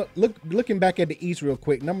 I want to looking back at the East real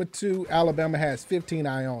quick. Number 2, Alabama has 15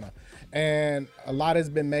 Iona. And a lot has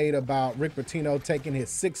been made about Rick Pitino taking his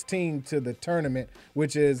 6th team to the tournament,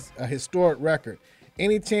 which is a historic record.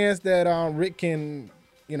 Any chance that Rick can,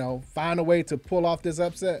 find a way to pull off this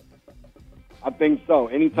upset? I think so.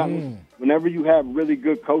 Whenever you have really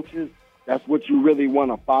good coaches, that's what you really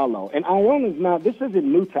want to follow. And Iona's this isn't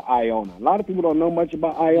new to Iona. A lot of people don't know much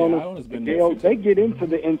about Iona. Yeah, Iona's been there. They get into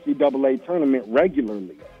the NCAA tournament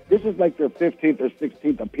regularly. This is like their 15th or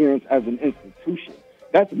 16th appearance as an institution.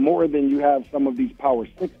 That's more than you have some of these Power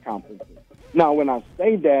 6 conferences. Now, when I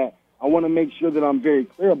say that, I want to make sure that I'm very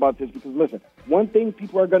clear about this because, listen, one thing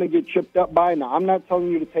people are going to get tripped up by, now I'm not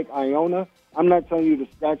telling you to take Iona. I'm not telling you to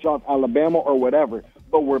scratch off Alabama or whatever.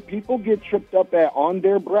 But where people get tripped up at on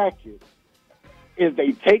their bracket is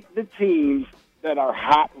they take the teams that are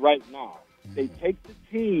hot right now. They take the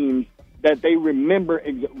teams that they remember,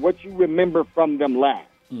 what you remember from them last.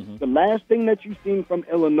 Mm-hmm. The last thing that you've seen from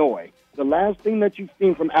Illinois, the last thing that you've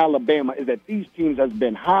seen from Alabama is that these teams has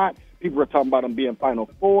been hot. People are talking about them being Final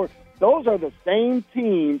Four. Those are the same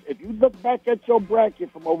teams. If you look back at your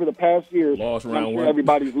bracket from over the past years, Lost I'm round sure one.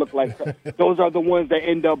 everybody's looked like those are the ones that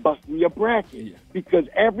end up busting your bracket because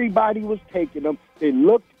everybody was taking them. They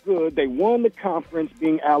looked good. They won the conference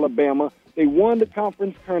being Alabama. They won the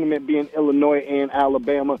conference tournament being Illinois and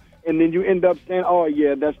Alabama. And then you end up saying, oh,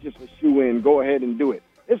 yeah, that's just a shoe-in. Go ahead and do it.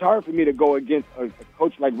 It's hard for me to go against a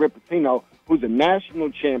coach like Rick Pitino, who's a national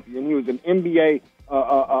champion. He was an NBA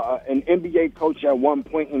coach at one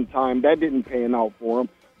point in time. That didn't pan out for him.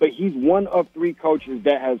 But he's one of 3 coaches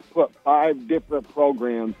that has put 5 different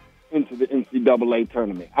programs into the NCAA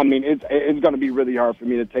tournament. I mean, it's going to be really hard for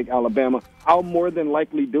me to take Alabama. I'll more than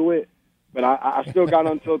likely do it, but I still got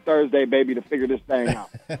until Thursday, baby, to figure this thing out.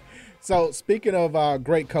 So speaking of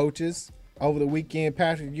great coaches, over the weekend,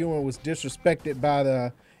 Patrick Ewing was disrespected by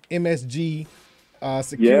the MSG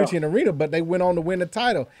security and arena, but they went on to win the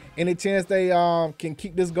title. Any chance they can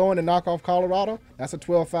keep this going and knock off Colorado? That's a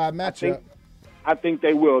 12-5 matchup. I think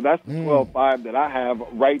they will. That's the 12-5 that I have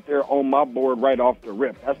right there on my board right off the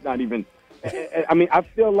rip. That's not even – I mean, I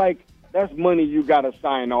feel like that's money you got to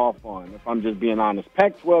sign off on, if I'm just being honest.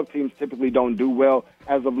 Pac-12 teams typically don't do well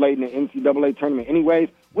as of late in the NCAA tournament anyways.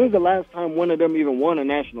 When's the last time one of them even won a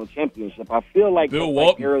national championship? I feel like,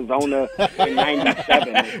 like Arizona in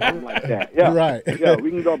 97 or something like that. Yeah, right. Yeah,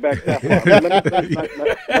 we can go back that far.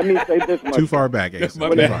 Let me say this much. Too far back, Ace.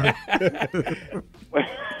 When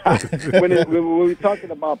we're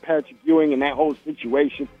talking about Patrick Ewing and that whole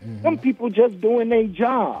situation, some people just doing their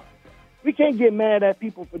job. We can't get mad at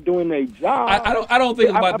people for doing their job. I don't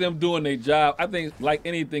think about them doing their job. I think, like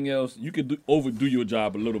anything else, you could overdo your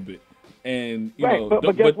job a little bit. And you know,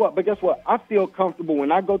 but guess what? But guess what? I feel comfortable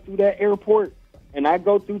when I go through that airport and I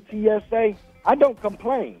go through TSA. I don't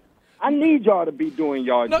complain. I need y'all to be doing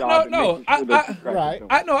y'all job. No.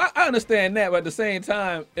 I understand that, but at the same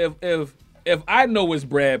time, if I know it's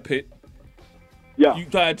Brad Pitt, you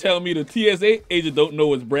try to tell me the TSA agent don't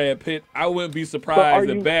know it's Brad Pitt. I wouldn't be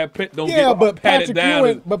surprised if Brad Pitt don't get patted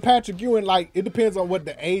down. But Patrick Ewing, like, it depends on what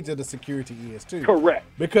the age of the security is too. Correct.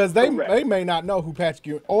 Because they may not know who Patrick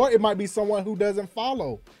Ewing, or it might be someone who doesn't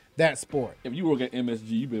follow that sport. If you work at MSG,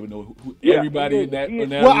 you better know who everybody in that.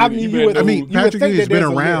 Well, I mean, Patrick Ewing has been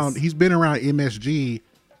around. He's been around MSG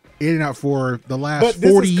in and out for the last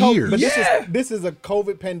 40 years. But this is a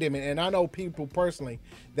COVID pandemic, and I know people personally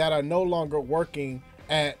that are no longer working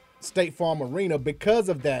at State Farm Arena because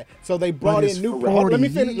of that. So they brought in new people. Let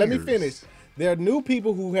me finish. There are new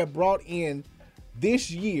people who have brought in this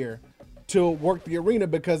year to work the arena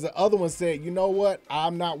because the other one said, you know what,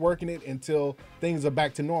 I'm not working it until things are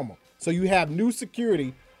back to normal. So you have new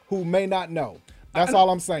security who may not know. That's all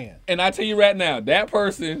I'm saying. And I tell you right now, that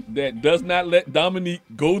person that does not let Dominique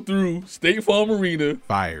go through State Farm Arena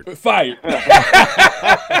fired.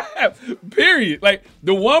 Period. Like,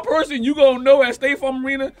 the one person you gonna know at State Farm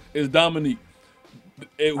Arena is Dominique.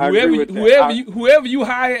 Whoever you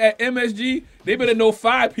hire at MSG, they better know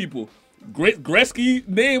 5 people. Gretzky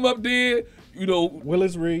name up there. You know,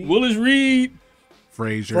 Willis Reed,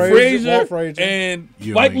 Frazier, and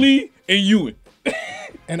Spike Lee and Ewing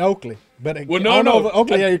and Oakley. But Oakley,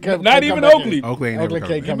 not even Oakley. Oakley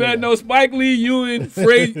can't you better know Spike Lee, Ewing,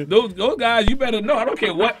 Frazier. those guys, you better know. I don't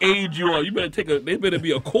care what age you are. You better they better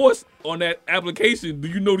be a course on that application. Do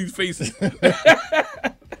you know these faces?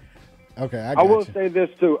 Okay, I will say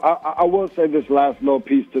this too. I will say this last little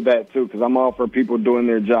piece to that too, because I'm all for people doing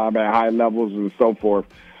their job at high levels and so forth.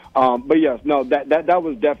 But yes, no, that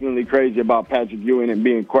was definitely crazy about Patrick Ewing and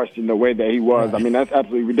being questioned the way that he was. Right. I mean, that's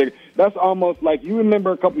absolutely ridiculous. That's almost like, you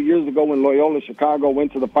remember a couple of years ago when Loyola Chicago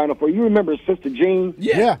went to the Final Four. You remember Sister Jean?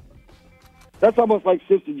 Yeah. That's almost like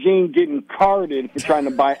Sister Jean getting carded for trying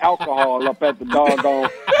to buy alcohol up at the doggone,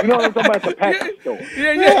 you know what I'm talking about, at the package store.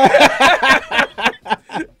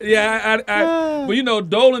 Yeah. But, you know,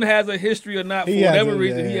 Dolan has a history of not, for He has whatever a-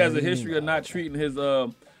 reason, he yeah, has a history of not treating his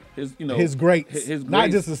you know, His greats. his Not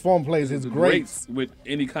greats- just his former players, his greats. with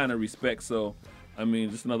any kind of respect. So, I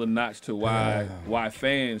mean, just another notch to why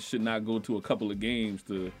fans should not go to a couple of games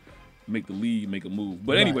to make the league make a move.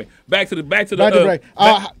 But anyway, back to the Back to break.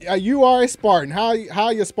 You are a Spartan. How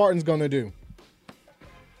are your Spartans going to do?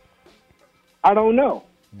 I don't know.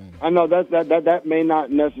 I know that may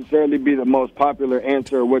not necessarily be the most popular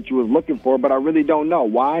answer of what you was looking for, but I really don't know.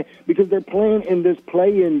 Why? Because they're playing in this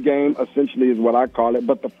play-in game, essentially is what I call it,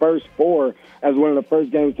 but the first four as one of the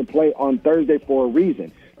first games to play on Thursday for a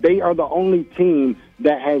reason. They are the only team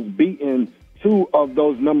that has beaten two of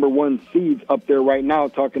those number one seeds up there right now,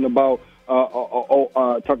 talking about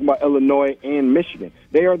Illinois and Michigan.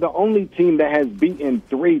 They are the only team that has beaten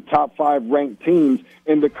three top five ranked teams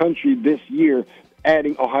in the country this year,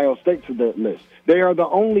 adding Ohio State to that list. They are the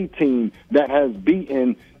only team that has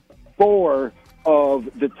beaten four of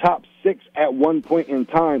the top six at one point in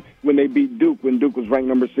time when they beat Duke, when Duke was ranked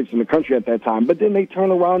number 6 in the country at that time. But then they turn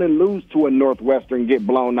around and lose to a Northwestern, get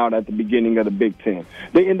blown out at the beginning of the Big Ten.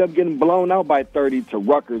 They end up getting blown out by 30 to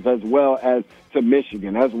Rutgers, as well as to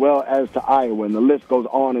Michigan, as well as to Iowa, and the list goes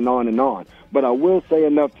on and on and on. But I will say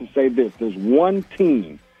enough to say this. There's one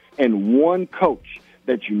team and one coach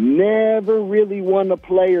that you never really want to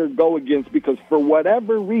play or go against because for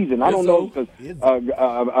whatever reason, I don't know if it's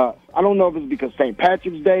because St.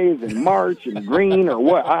 Patrick's Day is in March and green or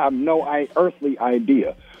what. I have no earthly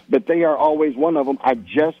idea. But they are always one of them. I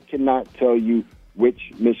just cannot tell you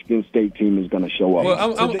which Michigan State team is going to show up. Well,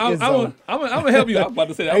 I'm gonna help you out. I'm about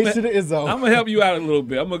to say that. I'm gonna help you out a little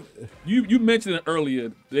bit. You mentioned it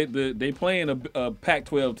earlier. They playing a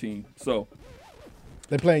Pac-12 team, so.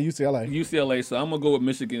 They're playing UCLA. So I'm going to go with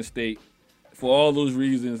Michigan State for all those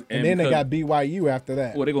reasons. And then they got BYU after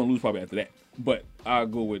that. Well, they're going to lose probably after that. But I'll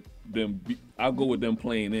go with them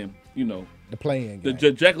playing in, you know. The playing game.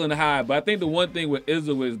 The Jekyll and Hyde. But I think the one thing with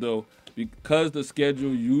Izzo is, though, because the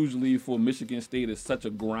schedule usually for Michigan State is such a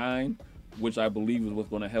grind, which I believe is what's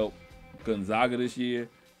going to help Gonzaga this year,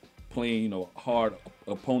 playing, you know, hard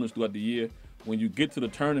opponents throughout the year. When you get to the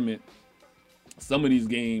tournament, some of these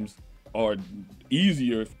games are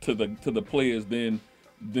easier to the players than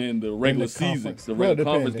the regular season, the regular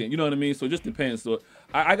conference game. You know what I mean? So it just depends. So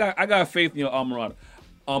I got faith in your alma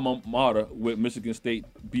mater with Michigan State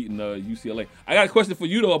beating UCLA. I got a question for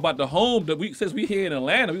you though about the home since we here in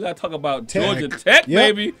Atlanta, we got to talk about Georgia Tech,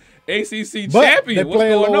 baby, ACC champion. They're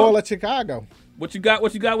playing Loyola Chicago. What you got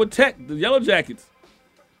with Tech, the Yellow Jackets?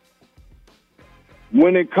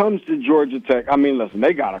 When it comes to Georgia Tech, I mean, listen,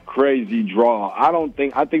 they got a crazy draw. I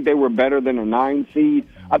think they were better than a 9 seed.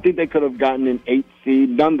 I think they could have gotten an 8 seed.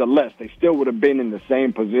 Nonetheless, they still would have been in the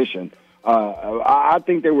same position. I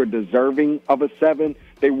think they were deserving of a 7.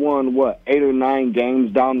 They won, 8 or 9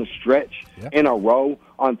 games down the stretch in a row.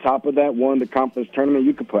 On top of that, won the conference tournament.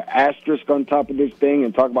 You could put asterisk on top of this thing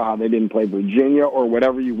and talk about how they didn't play Virginia or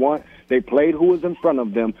whatever you want. They played who was in front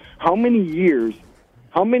of them. How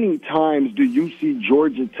many times do you see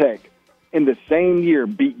Georgia Tech in the same year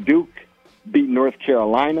beat Duke, beat North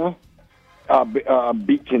Carolina,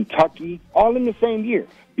 beat Kentucky, all in the same year?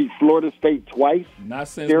 Beat Florida State twice. Not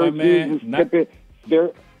since my man.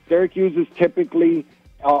 Syracuse is typically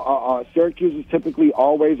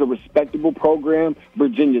always a respectable program.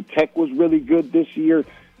 Virginia Tech was really good this year.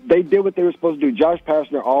 They did what they were supposed to do. Josh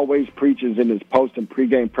Pastner always preaches in his post and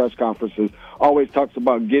pregame press conferences, always talks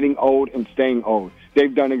about getting old and staying old.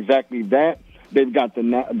 They've done exactly that. They've got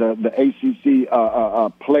the ACC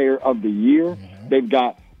Player of the Year. They've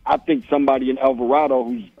got, I think, somebody in Alvarado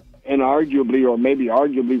who's inarguably or maybe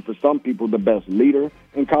arguably for some people the best leader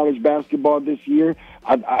in college basketball this year.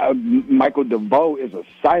 Michael DeVoe is a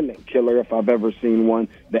silent killer if I've ever seen one.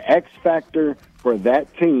 The X factor for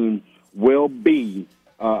that team will be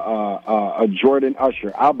a Jordan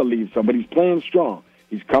Usher. I believe so, but he's playing strong.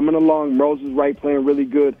 He's coming along. Rose is right, playing really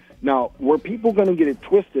good. Now, where people going to get it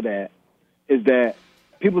twisted at is that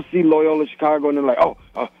people see Loyola Chicago and they're like, I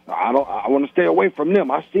want to stay away from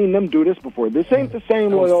them. I've seen them do this before. This ain't the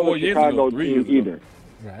same Loyola Chicago team either.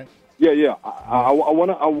 Right. Yeah. I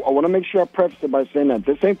want to make sure I preface it by saying that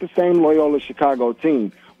this ain't the same Loyola Chicago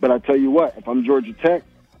team. But I tell you what, if I'm Georgia Tech,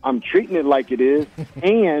 I'm treating it like it is.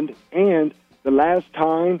 and the last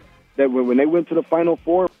time that when they went to the Final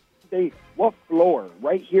Four, State, what floor?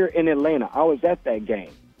 Right here in Atlanta. I was at that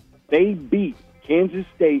game. They beat Kansas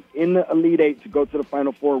State in the Elite Eight to go to the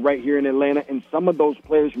Final Four right here in Atlanta, and some of those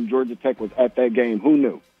players from Georgia Tech was at that game. Who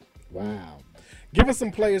knew? Wow. Give us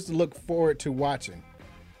some players to look forward to watching.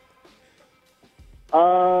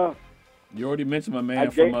 You already mentioned my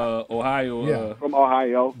man from Ohio. Yeah, from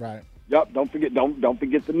Ohio. Right. Yep. Don't forget the name. Don't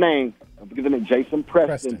forget the name. Jason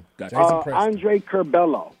Preston. Gotcha. Jason Preston. Andre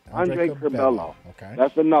Curbelo. Andre Curbelo. Okay.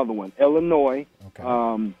 That's another one. Illinois. Okay.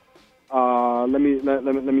 Let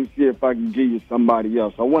me see if I can give you somebody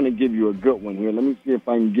else. I want to give you a good one here. Let me see if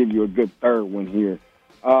I can give you a good third one here.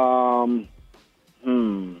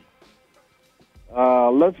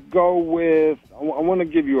 Let's go with. I want to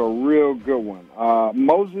give you a real good one.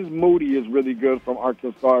 Moses Moody is really good from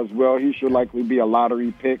Arkansas as well. He should likely be a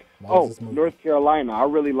lottery pick. North Carolina. I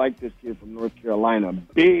really like this kid from North Carolina.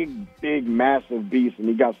 Big, massive beast, and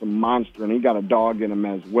he got some monster, and he got a dog in him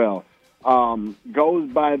as well. Goes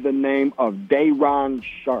by the name of Day'Ron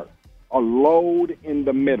Sharp. A load in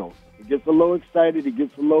the middle. He gets a little excited. He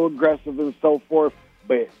gets a little aggressive and so forth.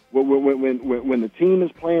 But when the team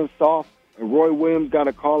is playing soft, and Roy Williams got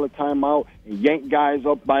to call a timeout and yank guys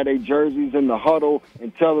up by their jerseys in the huddle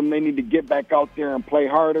and tell them they need to get back out there and play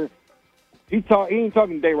harder. He ain't talking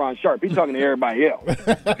to Day'Ron Sharp. He's talking to everybody else.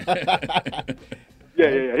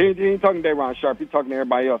 Yeah. He ain't talking to Day'Ron Sharp. He's talking to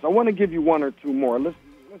everybody else. I want to give you one or two more. Let's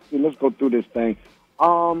see. Let's go through this thing.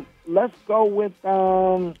 Let's go with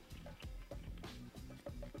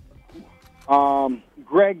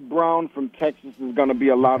Greg Brown from Texas is going to be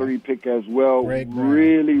a lottery pick as well.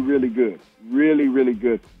 Really good. Really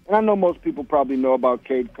good. And I know most people probably know about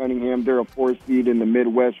Cade Cunningham. They're a 4 seed in the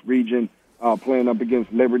Midwest region playing up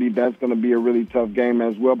against Liberty. That's going to be a really tough game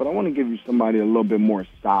as well. But I want to give you somebody a little bit more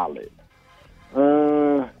solid.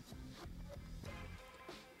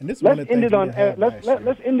 Let's end it on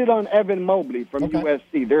Evan Mobley from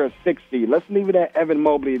USC. They're a 6 seed. Let's leave it at Evan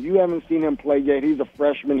Mobley. If you haven't seen him play yet, he's a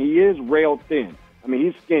freshman. He is rail thin. I mean,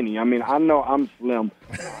 he's skinny. I mean, I know I'm slim,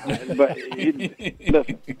 but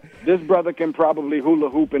listen, this brother can probably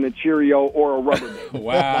hula hoop in a Cheerio or a rubber band.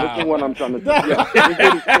 Wow, that's the one I'm trying to say. Yeah, he's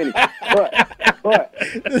really skinny, but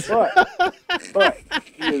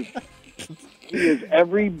he is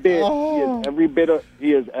every bit.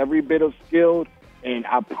 He is every bit of skilled. And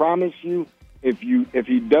I promise you, if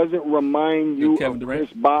he doesn't remind you of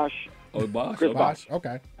Chris Bosh, Chris Bosh,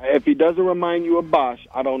 okay. If he doesn't remind you of Bosh,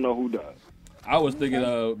 I don't know who does. I was thinking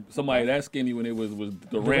of somebody that skinny when it was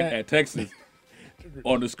Durant at Texas.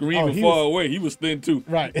 On the screen from far away, he was thin too.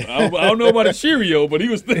 Right. I don't know about a Cheerio, but he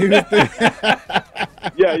was thin.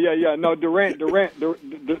 Yeah. No, Durant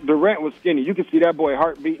was skinny. You can see that boy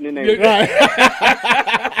heart beating in there. Right.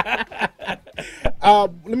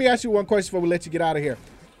 Let me ask you one question before we let you get out of here.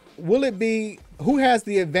 Will it be who has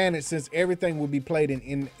the advantage since everything will be played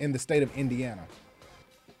in the state of Indiana?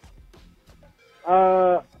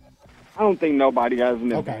 I don't think nobody has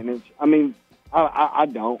an advantage. I mean, I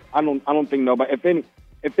don't think nobody.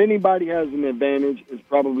 If anybody has an advantage, it's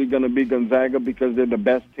probably going to be Gonzaga because they're the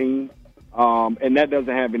best team, and that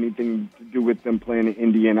doesn't have anything to do with them playing in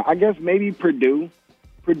Indiana. I guess maybe Purdue.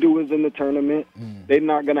 Purdue is in the tournament. They're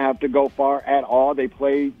not going to have to go far at all. They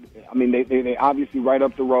played. I mean, they obviously right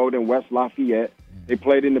up the road in West Lafayette. They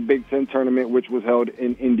played in the Big Ten tournament, which was held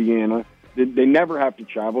in Indiana. They never have to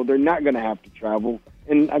travel. They're not going to have to travel.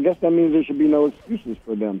 And I guess that means there should be no excuses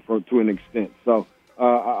for them to an extent. So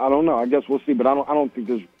I don't know. I guess we'll see. But I don't think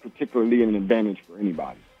there's particularly an advantage for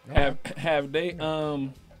anybody. Have they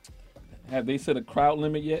set a crowd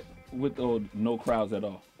limit yet or no crowds at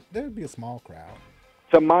all? There would be a small crowd.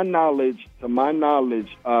 To my knowledge,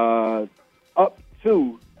 up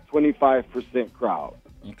to 25% crowd.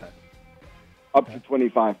 Okay. Up to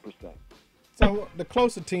 25%. So the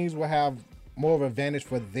closer teams will have more of an advantage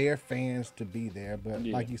for their fans to be there. But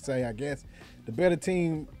like you say, I guess the better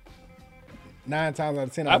team, 9 times out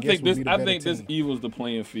of 10, I think this evils the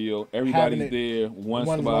playing field. Everybody's there, one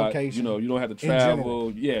spot. Location, you don't have to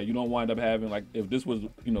travel. Yeah, you don't wind up having, like, if this was,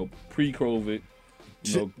 pre-COVID,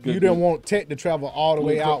 you didn't want Tech to travel all the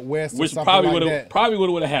way out west, which or something probably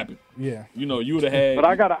would have happened. Yeah, you would have had. But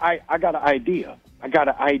I got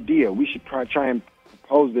an idea. We should try and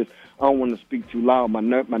propose this. I don't want to speak too loud. My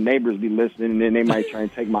neighbors be listening, and then they might try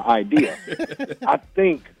and take my idea. I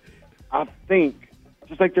think,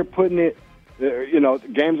 just like they're putting it, the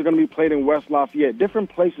games are going to be played in West Lafayette, different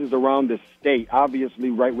places around the state, obviously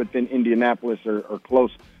right within Indianapolis or close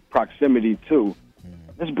proximity to.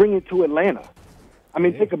 Let's bring it to Atlanta. I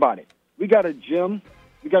mean, think about it. We got a gym.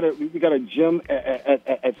 We got a gym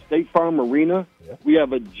at State Farm Arena. Yeah. We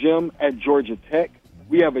have a gym at Georgia Tech.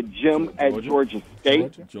 We have a gym at Georgia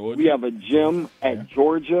State. Georgia. We have a gym at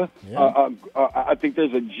Georgia. I think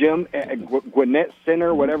there's a gym at Gwinnett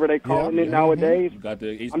Center, whatever they calling it nowadays. You got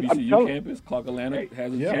the HBCU campus. Clark Atlanta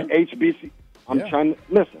has a gym. HBC. I'm trying to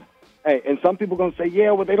listen. Hey, and some people going to say,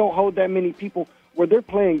 yeah, well, they don't hold that many people. Well, they're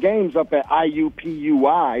playing games up at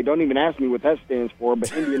IUPUI. Don't even ask me what that stands for,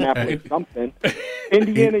 but Indianapolis something.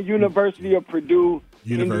 Indiana University of Purdue.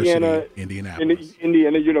 Indianapolis.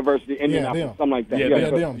 Indiana University, Indianapolis, something like that. Them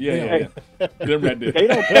right there. They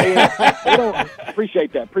don't play. They don't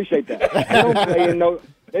appreciate that.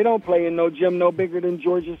 They don't play in no gym no bigger than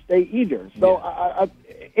Georgia State either. So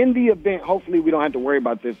in the event, hopefully we don't have to worry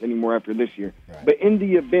about this anymore after this year. Right. But in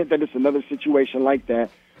the event that it's another situation like that,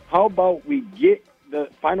 how about we get the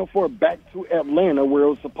Final Four back to Atlanta where it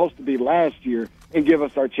was supposed to be last year and give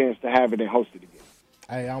us our chance to have it and host it again?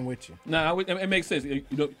 Hey, I'm with you. Nah, it makes sense. You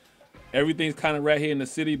know, everything's kind of right here in the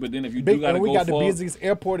city, but then if you do got to go we got far, the busiest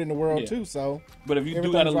airport in the world too. So, but if you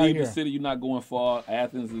do got to leave the city, you're not going far.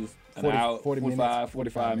 Athens is an hour, 45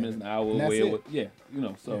 minutes, an hour away. Yeah, you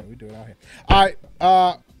know. So we do it out here. All right.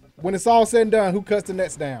 When it's all said and done, who cuts the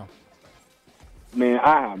nets down? Man,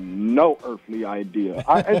 I have no earthly idea.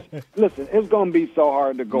 Listen, it's going to be so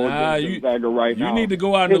hard to go against Gonzaga right now. You need to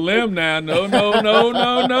go out on the limb now. No. You're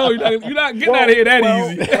not getting out of here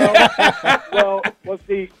that easy. Well,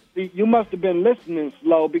 see, you must have been listening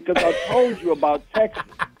slow because I told you about Texas.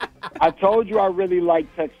 I told you I really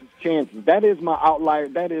like Texas chances. That is my outlier.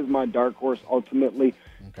 That is my dark horse ultimately.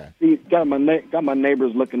 Okay. See, got my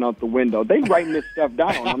neighbors looking out the window. They writing this stuff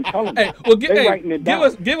down. I'm telling you. Writing it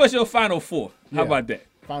down. Give us your Final Four. How about that?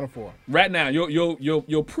 Final Four. Right now,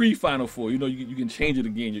 your pre-Final Four. You know, you can change it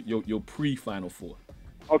again. Your pre-Final Four.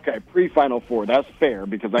 Okay, pre-Final Four. That's fair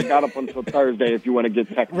because I got up until Thursday. If you want to get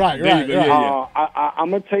technical, right.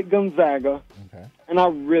 I'm gonna take Gonzaga, and I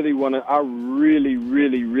really want to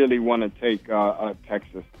take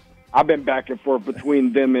Texas. I've been back and forth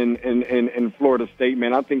between them and Florida State,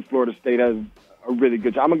 man. I think Florida State has a really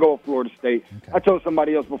good job. I'm going to go with Florida State. Okay. I told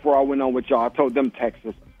somebody else before I went on with y'all. I told them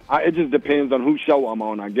Texas. It just depends on whose show I'm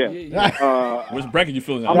on, I guess. Which bracket you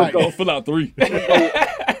filling out? Don't fill out 3.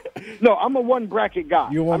 No, I'm a one bracket guy.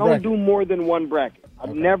 I don't do more than one bracket. I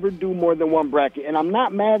never do more than one bracket. And I'm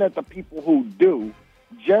not mad at the people who do.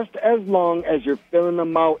 Just as long as you're filling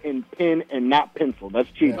them out in pen and not pencil.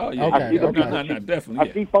 That's cheating. Oh, yeah. I see definitely.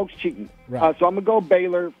 I see folks cheating. Right. So I'm going to go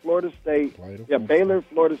Baylor, Florida State. Baylor,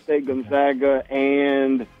 Florida State, Gonzaga.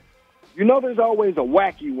 And you know there's always a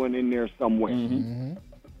wacky one in there somewhere. Mm-hmm.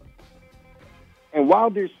 And while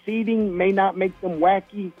their seeding may not make them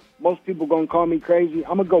wacky, most people going to call me crazy.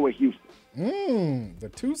 I'm going to go with Houston.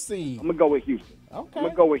 The 2 seed. I'm going to go with Houston. Okay. I'm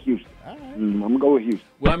going to go with Houston. All right. I'm going to go with Houston.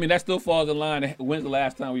 Well, I mean, that still falls in line. When's the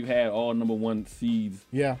last time we've had all number 1 seeds?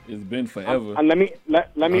 Yeah. It's been forever. Let me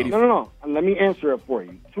answer it for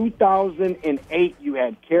you. 2008, you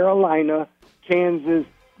had Carolina, Kansas,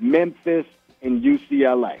 Memphis, and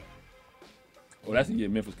UCLA. Oh, that's the year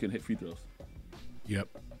Memphis couldn't hit free throws. Yep.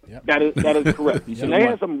 That is correct. And they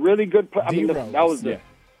had some really good players. I mean, that was the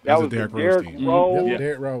Derrick Rose.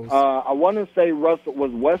 Derrick Rose. I want to say Russell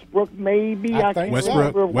was Westbrook, maybe. I think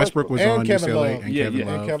Westbrook was on Kevin UCLA Love. and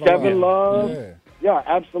Kevin Love. Kevin Love. Yeah,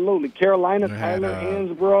 absolutely. Carolina, Tyler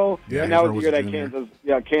Hansborough. Yeah, and that was the year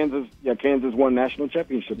that Kansas won national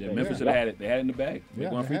championship. Yeah, Memphis had it. They had it in the bag.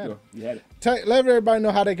 One free throw. You had it. Let everybody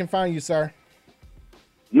know how they can find you, sir.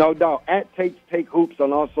 No doubt. At Take Hoops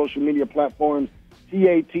on all social media platforms.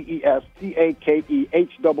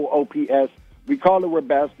 TATESTAKEHOOPS. We call it where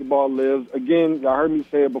basketball lives. Again, y'all heard me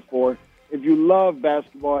say it before. If you love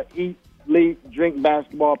basketball, eat, sleep, drink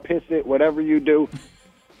basketball, piss it, whatever you do,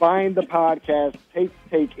 find the podcast. Take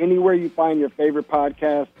anywhere you find your favorite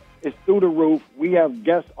podcast. It's through the roof. We have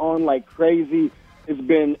guests on like crazy. It's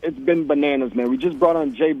been bananas, man. We just brought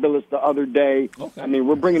on Jay Billis the other day. Okay. I mean,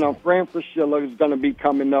 we're bringing on Fran Fraschilla, who's going to be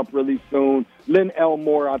coming up really soon. Lynn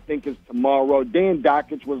Elmore, I think, is tomorrow. Dan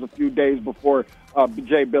Dockich was a few days before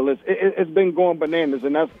Jay Billis. It's been going bananas,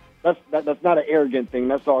 and that's not an arrogant thing.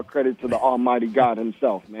 That's all credit to the Almighty God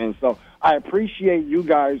himself, man. So I appreciate you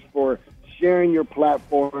guys for sharing your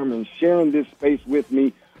platform and sharing this space with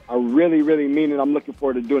me. I really, really mean it. I'm looking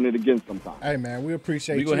forward to doing it again sometime. Hey, man, we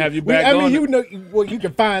appreciate you. We're going to have you back on. I mean, you know, you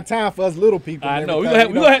can find time for us little people. I know. We're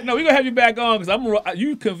going to have you back on because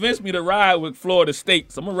you convinced me to ride with Florida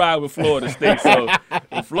State. So I'm going to ride with Florida State. So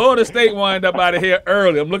if Florida State wind up out of here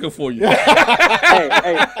early, I'm looking for you. Hey,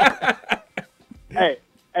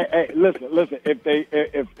 listen.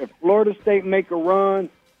 If Florida State make a run,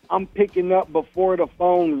 I'm picking up before the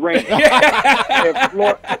phone rings.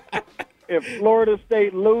 If Florida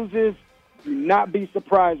State loses, Do not be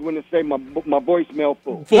surprised when they say my voicemail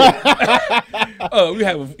full. We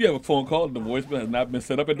have a phone call. The voicemail has not been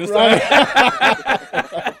set up at this time.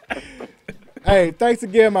 Hey, thanks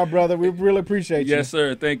again, my brother. We really appreciate you. Yes,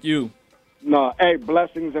 sir. Thank you. No, hey,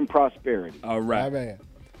 blessings and prosperity. All right. Man.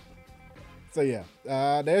 So yeah,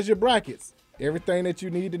 there's your brackets. Everything that you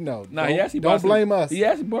need to know. Nah, don't blame us. He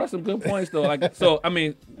actually brought some good points though. So I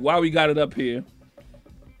mean, while we got it up here,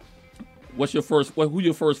 what's your first? Who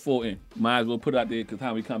your first four in? Might as well put it out there because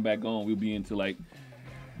time we come back on, we'll be into we'll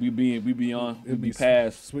be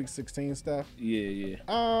past Sweet 16 stuff. Yeah.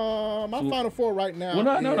 My Final Four right now.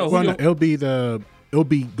 Well, no. Well, it'll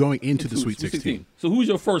be going into the Sweet 16. So who's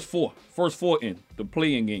your first four? First four in the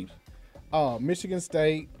play-in games. Michigan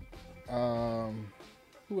State.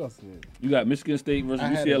 Who else is it? You got Michigan State versus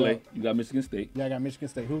UCLA. You got Michigan State. Yeah, I got Michigan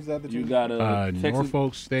State. Who's the other two? You got Texas,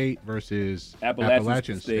 Norfolk State versus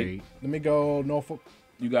Appalachian State. Let me go Norfolk.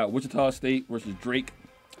 You got Wichita State versus Drake.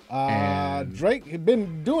 Drake had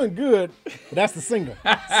been doing good, but that's the singer.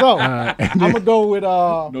 So I'm gonna go with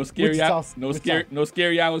no scary hours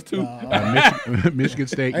too. Michigan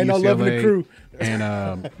State, Ain't UCLA, no love in the crew.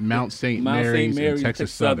 And Mount St. Mary's and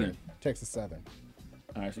Texas Southern. Texas Southern.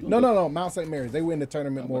 All right, so no. Mount St. Mary's. They win the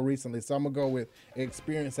tournament more recently, so I'm gonna go with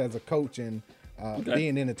experience as a coach and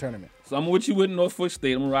being in the tournament. So I'm with you with Norfolk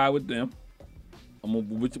State. I'm gonna ride with them. I'm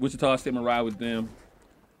gonna Wichita State. I'm gonna ride with them.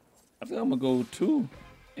 I think I'm gonna go two.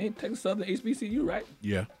 Ain't Texas Southern HBCU, right?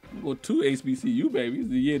 Yeah. I'm gonna go two HBCU, baby. It's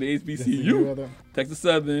the year of the HBCU. Texas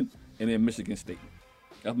Southern and then Michigan State.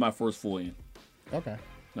 That's my first four in. Okay.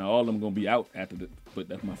 Now all of them gonna be out after but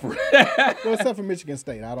that's my first. Well, except for Michigan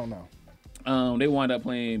State, I don't know. They wind up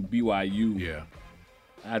playing BYU. Yeah.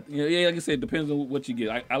 Like I said, it depends on what you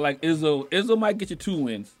get. I like Izzo. Izzo might get you 2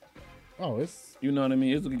 wins. Oh, it's. You know what I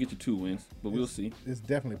mean? Izzo can get you 2 wins, but we'll see. It's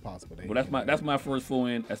definitely possible. But that's my first four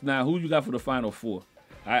in. That's now who you got for the Final Four.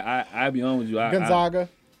 I'll be honest with you. Gonzaga.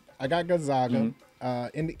 I got Gonzaga.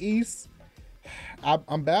 Mm-hmm. In the East,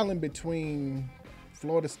 I'm battling between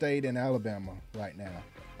Florida State and Alabama right now.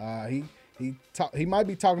 He might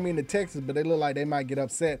be talking me into Texas, but they look like they might get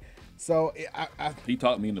upset. So he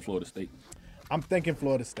talked me into Florida State. I'm thinking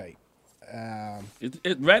Florida State. Right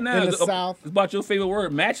now, in the South, it's about your favorite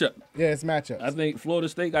word, matchup. Yeah, it's matchups. I think Florida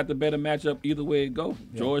State got the better matchup either way it go,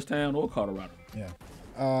 Georgetown or Colorado.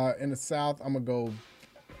 Yeah. In the South, I'm gonna go.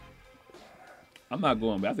 I'm not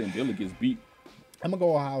going, but I think Baylor gets beat. I'm gonna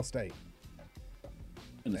go Ohio State.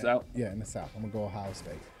 In the South? Yeah, in the South. I'm gonna go Ohio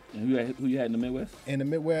State. And who you had in the Midwest? In the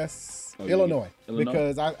Midwest, Illinois.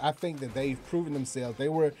 Because I think that they've proven themselves. They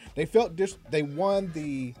won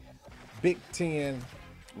the Big Ten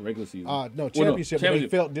regular season. Championship. But they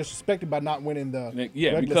felt disrespected by not winning the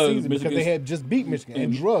regular season because they had just beat Michigan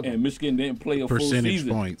and drugged them. And Michigan didn't play a full percentage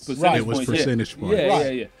season. Points. Percentage It was points. percentage points.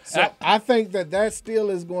 Yeah. So I think that still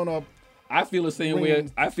is going to. I feel the same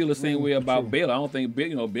way about Baylor. I don't think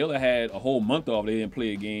Baylor had a whole month off. They didn't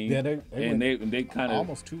play a game. Yeah, they kind of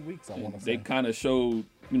almost 2 weeks. I want to say they kind of showed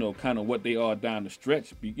kind of what they are down the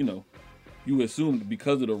stretch. You assumed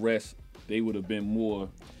because of the rest they would have been more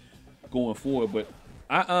going forward. But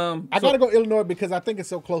I gotta go Illinois because I think it's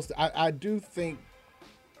so close. I do think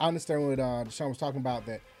I understand what Deshaun was talking about,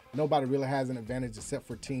 that nobody really has an advantage except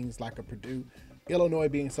for teams like a Purdue. Illinois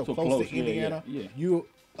being so close to Indiana, you.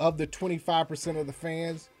 Of the 25% of the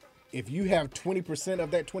fans, if you have 20%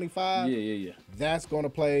 of that 25, that's going to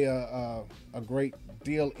play a great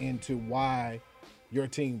deal into why your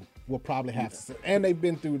team will probably have to. And they've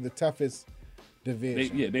been through the toughest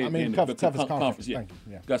division. Toughest conference. Yeah. Thank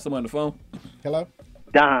you. Yeah. Got someone on the phone? Hello?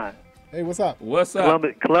 Don. Hey, what's up? What's up?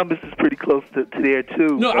 Columbus is pretty close to there,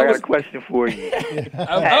 too. No, I got a question for you.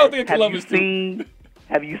 I don't think Columbus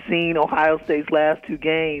Have you seen Ohio State's last 2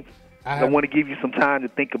 games? I want to give you some time to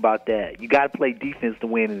think about that. You got to play defense to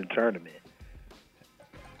win in the tournament.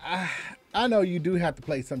 I know you do have to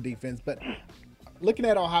play some defense, but looking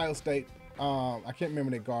at Ohio State, I can't remember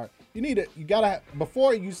their guard.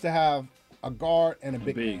 Before you used to have a guard and a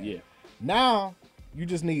big man. Yeah. Now you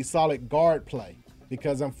just need solid guard play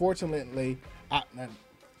because unfortunately,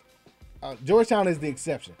 Georgetown is the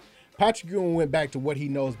exception. Patrick Ewing went back to what he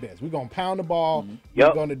knows best. We're gonna pound the ball.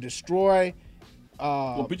 We're gonna destroy.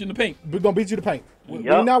 We'll beat you in the paint. We're going to beat you in the paint.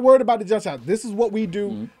 We're not worried about the jump shot. This is what we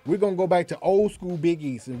do. We're going to go back to old school Big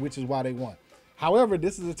East, which is why they won. However,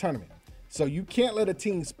 this is a tournament. So you can't let a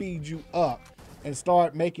team speed you up and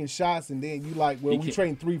start making shots, and then you we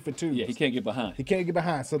train 3 for 2. Yeah, he can't get behind. He can't get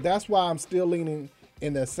behind. So that's why I'm still leaning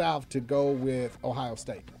in the South to go with Ohio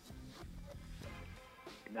State.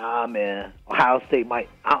 Nah, man. Ohio State might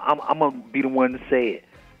 – I'm going to be the one to say it.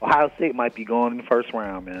 Ohio State might be going in the first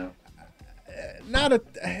round, man.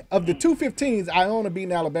 of the 215s, Iona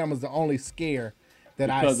beating Alabama is the only scare that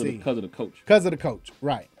I see. Because of the coach. Because of the coach,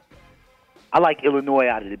 right. I like Illinois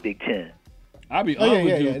out of the Big Ten. I'll be honest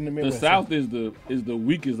with you. in the The Midwest, South is the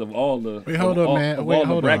weakest of all the. Wait, hold of on, all, man. of Wait, all the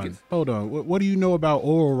hold on. brackets. Hold on. What do you know about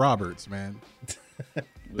Oral Roberts, man?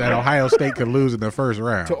 That Ohio State could lose in the first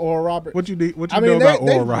round. To Oral Roberts. What you know about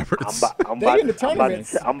Oral Roberts? I'm about to tell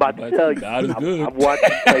you. I've watched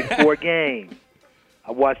them play 4 games.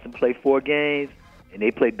 I watched them play 4 games, and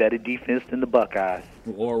they play better defense than the Buckeyes.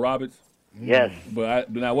 Oral Roberts. Yes. But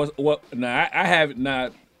I have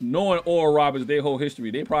not knowing Oral Roberts, their whole history.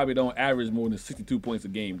 They probably don't average more than 62 points a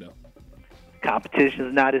game though.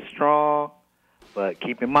 Competition's not as strong, but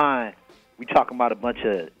keep in mind, we talking about a bunch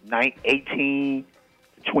of 18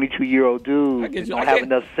 to 22-year-old dudes that don't have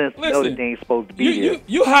enough sense to know that they ain't supposed to be here.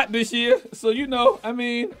 You hot this year, so I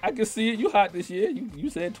mean, I can see it. You hot this year. You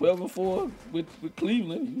said 12-4 with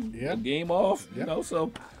Cleveland. A game off, you know.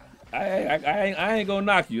 So I ain't gonna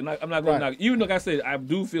knock you. I'm not gonna knock you. Even like I said, I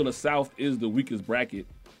do feel the South is the weakest bracket,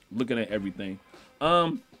 looking at everything.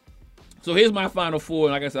 So here's my final 4,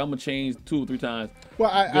 and like I said, I'm gonna change 2 or 3 times.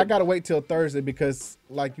 Well, I gotta wait till Thursday because,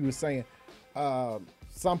 like you were saying,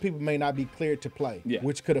 some people may not be cleared to play,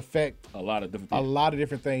 which could affect a lot of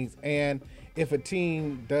different things. And if a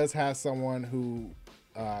team does have someone who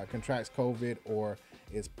contracts COVID or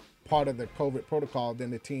is part of the COVID protocol,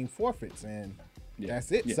 then the team forfeits, and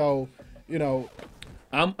that's it. So, we'll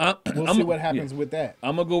see what happens with that.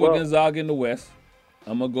 I'm gonna go with Gonzaga in the West.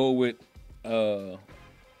 I'm gonna go with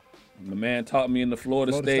my man taught me in the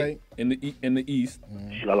Florida State in the East.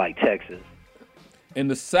 Should I like Texas? In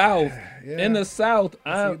the South,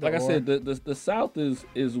 like I said, the South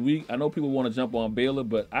is weak. I know people want to jump on Baylor,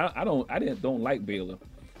 but I don't like Baylor.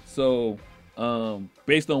 So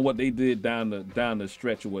based on what they did down the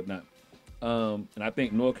stretch or whatnot, and I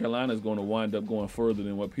think North Carolina is going to wind up going further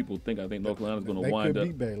than what people think. I think North Carolina is going to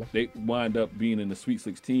wind up being in the Sweet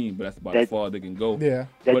 16, but that's about as far as they can go. Yeah,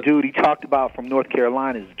 that dude he talked about from North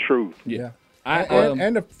Carolina is the truth. Yeah,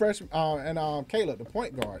 and the freshman and Caleb, the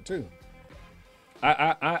point guard too.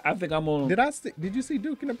 I think I'm on. Did you see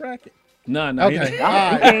Duke in the bracket? No. Okay. He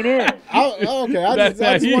ain't in. Okay. I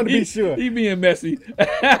just wanted to be sure. He being messy. Duke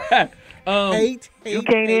ain't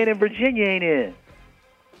in and Virginia ain't in.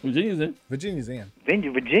 Virginia's in. Virginia's in.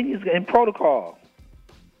 Virginia's in protocol.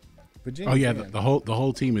 Virginia's the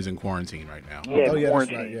whole team is in quarantine right now. Yeah,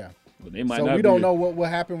 quarantine. That's right. Yeah. Well, they might so not we don't be know what will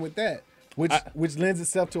happen with that, which lends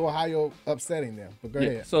itself to Ohio upsetting them. But go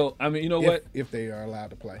ahead. So I mean, you know what? If they are allowed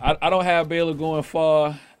to play, I don't have Baylor going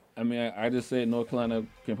far. I mean, I just said North Carolina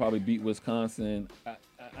can probably beat Wisconsin.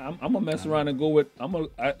 I'm gonna mess around and go with.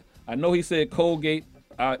 I know he said Colgate,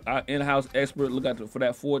 our in-house expert, look out for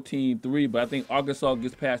that 14-3, but I think Arkansas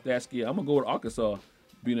gets past that scare. I'm gonna go with Arkansas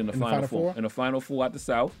being in the Final Four. In the Final Four out the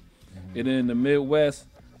South, and then in the Midwest,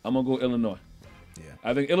 I'm gonna go Illinois. Yeah,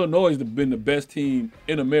 I think Illinois has been the best team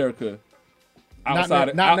in America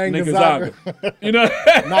outside not named Gonzaga. You know,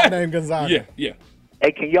 not named Gonzaga. Yeah.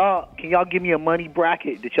 Hey, can y'all give me a money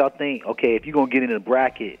bracket that y'all think, okay, if you're going to get in a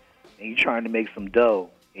bracket and you're trying to make some dough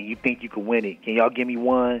and you think you can win it, can y'all give me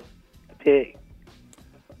one to pick?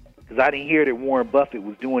 Because I didn't hear that Warren Buffett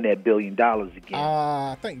was doing that $1 billion again.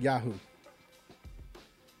 I think Yahoo.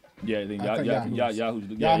 Yeah, I think Yahoo.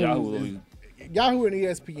 Yahoo and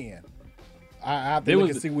ESPN. I have to look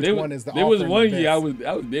and see which one is the There was one year I was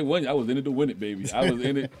in it to win it, baby. I was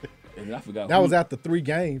in it. And I forgot. That was after 3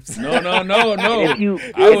 games. No. I was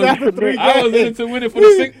in it to win it for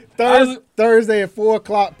the Thursday at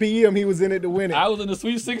 4:00 p.m. He was in it to win it. I was in the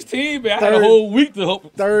Sweet 16, man. I had a whole week to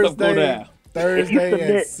hope stuff go down.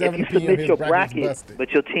 Thursday at 7 p.m. If you submit your bracket, bracket,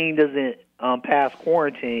 but your team doesn't pass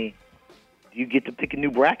quarantine, do you get to pick a new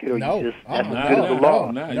bracket, or you just that's good as the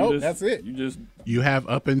law? No, that's it. You have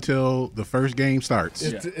up until the first game starts.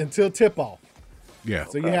 Until tip off. Yeah.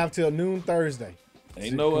 So you have till noon Thursday.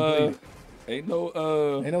 Ain't no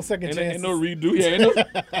second chance. Ain't no redo.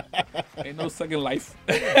 Yeah, ain't no second life.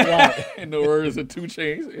 Ain't no words of 2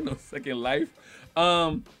 Chainz. Ain't no second life.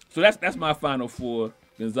 So that's my Final 4: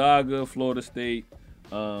 Gonzaga, Florida State,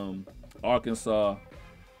 Arkansas,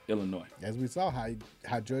 Illinois. As we saw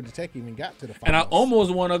how Georgia Tech even got to the finals. And I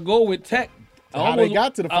almost want to go with Tech. They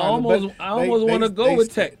got to the finals. I almost want to go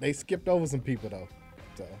with Tech. They skipped over some people though.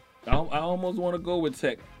 So I almost want to go with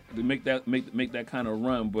Tech to make that kind of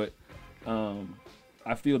run, but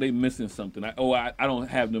I feel they missing something. I don't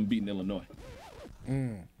have them beating Illinois.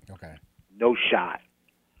 Okay. No shot.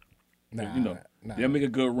 Nah, they'll make a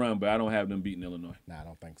good run, but I don't have them beating Illinois. Nah, I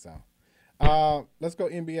don't think so. Let's go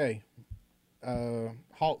NBA.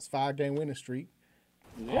 Hawks 5-game winning streak,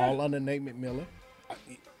 all under Nate McMillan.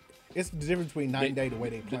 it's the difference between night and day the way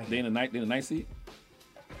they play. They in the ninth seed.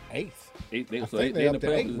 Eighth. So think they in they're the up to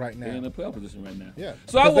playoff 8 position right now. They're in the playoff position right now. Yeah.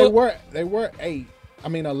 So they were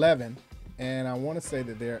 11, and I want to say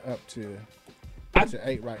that they're up to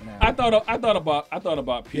 8 right now. I thought about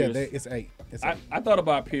Pierce. Yeah, it's 8. It's 8. I thought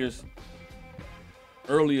about Pierce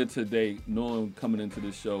earlier today, knowing coming into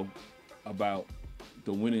this show about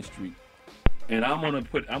the winning streak, and I'm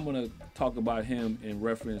gonna talk about him in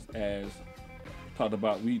reference as talked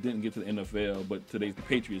about. We didn't get to the NFL, but today's the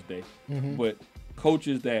Patriots Day. Mhm. But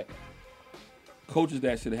coaches that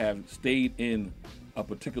should have stayed in a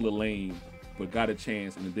particular lane, but got a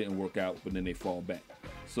chance and it didn't work out, but then they fall back.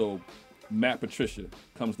 So Matt Patricia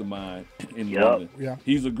comes to mind in New England. Yeah.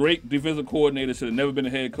 He's a great defensive coordinator, should have never been a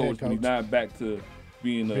head coach, but he's now back to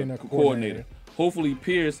being a coordinator. Hopefully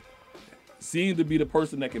Pierce seems to be the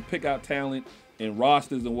person that can pick out talent and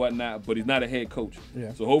rosters and whatnot, but he's not a head coach.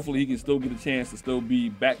 Yeah. So hopefully he can still get a chance to still be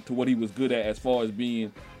back to what he was good at as far as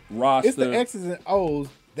being roster. It's the X's and O's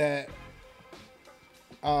that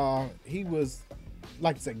he was,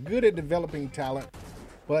 like I said, good at developing talent,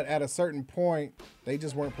 but at a certain point, they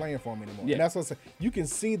just weren't playing for him anymore. Yeah. And that's what I'm saying. You can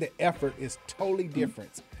see the effort is totally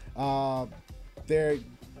different.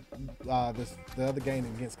 The other game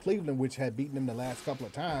against Cleveland, which had beaten them the last couple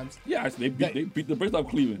of times. Yeah, they beat the brakes off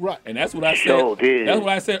Cleveland. Right. And that's what I said. Sure did. That's what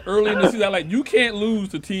I said early in the season. Like, you can't lose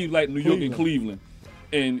to teams like New York and Cleveland.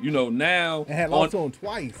 And, now. And had lost to them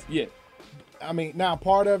twice. Yeah. I mean, now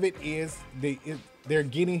part of it is they're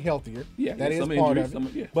getting healthier. Yeah, that is some part injuries,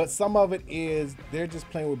 of it. But some of it is they're just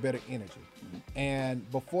playing with better energy.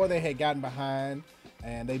 And before they had gotten behind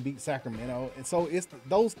and they beat Sacramento. And so it's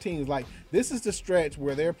those teams, like, this is the stretch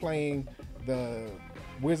where they're playing the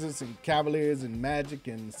Wizards and Cavaliers and Magic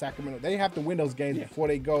and Sacramento. They have to win those games before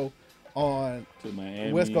they go on to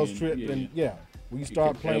Miami, West Coast trip. When you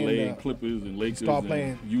start playing LA and Clippers and Lakers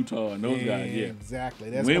and Utah and those guys, exactly.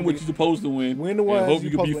 Win what you're supposed to win. Win the ones. And hope you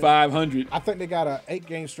can be 500. I think they got a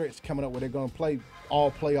 8-game stretch coming up where they're going to play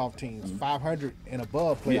all playoff teams, 500 and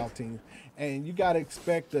above playoff teams, and you got to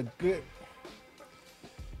expect a good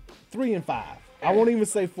 3-5. I won't even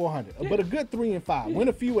say 400, but a good 3-5. Win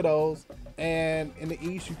a few of those, and in the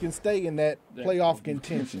East you can stay in that playoff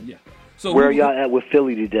contention. Yeah. So where are y'all at with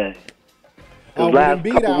Philly today? Because last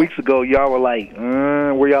couple weeks ago, y'all were like,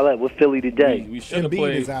 where y'all at with Philly today? We should have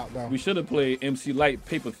played. We should have played MC Light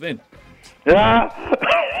paper thin.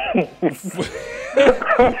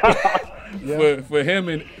 For him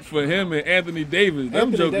and Anthony Davis,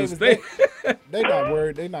 them jokers stay. They not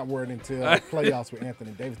worried. They not worried until playoffs with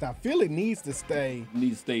Anthony Davis. Now Philly needs to stay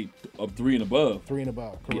up 3 and above. 3 and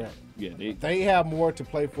above, correct. Yeah, they have more to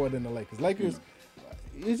play for than the Lakers. Lakers,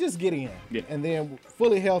 it's just getting in, and then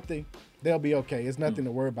fully healthy, they'll be okay. It's nothing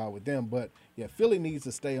to worry about with them. But yeah, Philly needs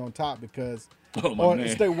to stay on top because stay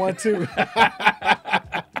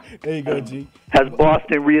 1-2. There you go, G. Has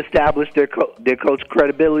Boston reestablished their coach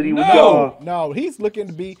credibility with y'all? No, he's looking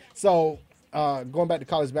to be so. Going back to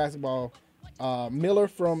college basketball, Miller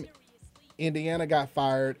from Indiana got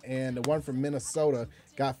fired, and the one from Minnesota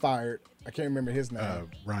got fired. I can't remember his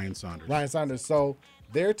name. Ryan Saunders. Ryan Saunders. So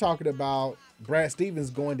they're talking about Brad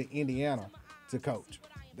Stevens going to Indiana to coach.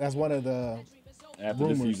 That's one of the after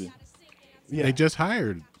rumors. the season. Yeah. They just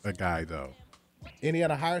hired a guy though.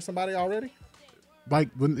 Indiana hired somebody already? Like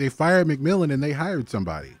when they fired McMillan and they hired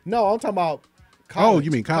somebody. No, I'm talking about college. Oh,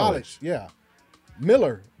 you mean college? Yeah.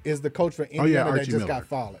 Miller is the coach for Indiana Archie that just Miller. got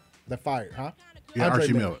fired, huh? Yeah, Andre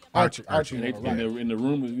Archie Miller. Miller. Archie And Miller, right. in the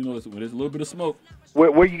rumors, when there's a little bit of smoke.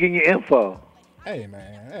 Where you getting your info? Hey,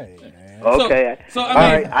 man. Okay. So, all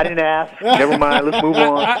right, I didn't ask. Never mind. Let's move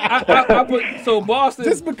on. I put, so Boston.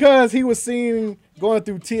 Just because he was seen going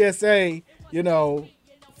through TSA,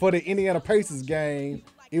 for the Indiana Pacers game,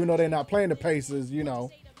 even though they're not playing the Pacers, he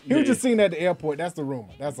was just seen at the airport. That's the rumor.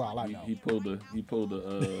 That's all I know. He pulled the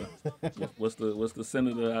what's the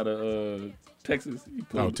senator out of Texas?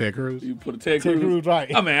 Ted Cruz. You put a Ted Ted Cruz. Cruz, right.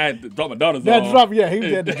 I mean, I had to drop my daughter's He had off. he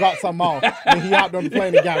had to drop something off. And he hopped on the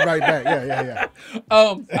plane and got right back. Yeah.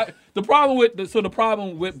 The problem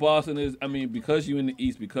with Boston is, I mean, because you're in the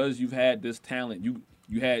East, because you've had this talent, you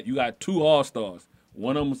got 2 All-Stars.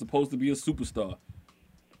 One of them was supposed to be a superstar.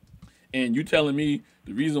 And you telling me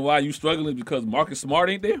the reason why you struggling is because Marcus Smart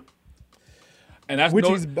ain't there? And that's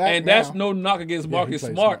he's back that's now. no knock against Yeah, he Marcus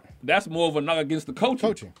plays Smart. smart. That's more of a knock against the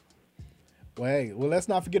coaching. Well, let's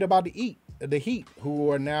not forget about the Heat,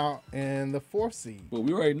 who are now in the 4th seed. But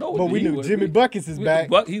we already know. But we knew Jimmy Buckets is back.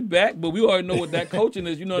 He's back, but we already know what that coaching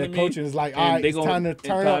is. You know what I mean? Coaching is like, all right, it's time to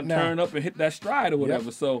turn up now. Turn up and hit that stride or whatever.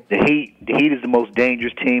 Yep. So the Heat is the most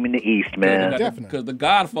dangerous team in the East, man. Definitely. Because the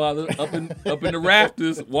Godfather up in the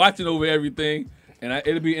rafters watching over everything. And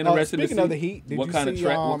it'll be interesting to see speaking of the Heat, did what you kind of see,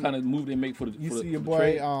 what kind of move they make for the. You for see the, your for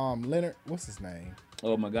boy the trade. Leonard? What's his name?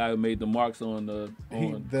 Oh, my guy who made the marks on the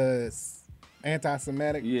the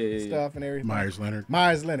anti-Semitic stuff and everything. Myers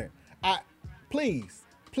Leonard.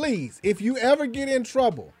 Please, if you ever get in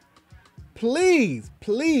trouble, please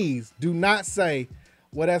do not say,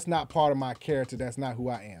 well, that's not part of my character. That's not who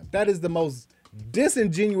I am. That is the most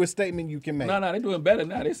disingenuous statement you can make. No, they're doing better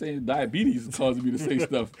now. They saying diabetes is causing me to say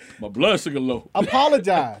stuff. My blood sugar low.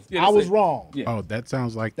 Apologize. I was wrong. Yeah. Oh, that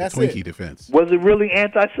sounds like That's the Twinkie it. defense. Was it really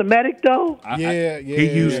anti-Semitic though?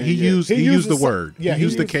 He used the word. Yeah, he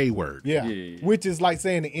used the K word. Yeah. Which is like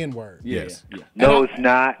saying the N word. Yes. No, it's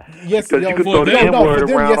not. Yes, because you can throw the N word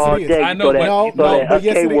around all day. I know, you throw that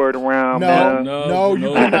K word around. No,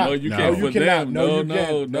 you cannot. No, you can't. You cannot. No,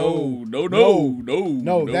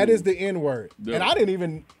 that is the N word. And I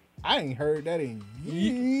ain't heard that in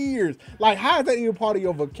years. Like, how is that even part of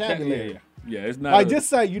your vocabulary? Yeah, it's not. Like, just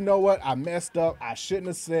say, you know what? I messed up. I shouldn't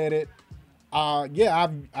have said it.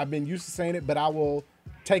 I've been used to saying it, but I will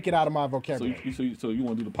take it out of my vocabulary. So you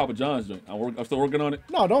want to do the Papa John's joint? I'm still working on it.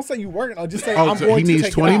 No, don't say you working on it. Just say I'm going he to needs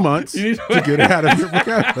take 20 it out. months to get it out of your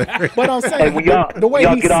vocabulary. But I'm saying, when the way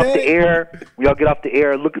y'all he get off said the air,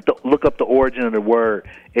 look up the origin of the word.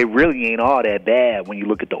 It really ain't all that bad when you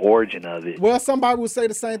look at the origin of it. Well, somebody will say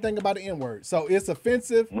the same thing about the N-word. So it's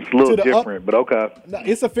offensive. It's a little different, but okay. No,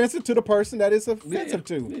 it's offensive to the person that it's offensive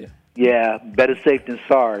to. Yeah, better safe than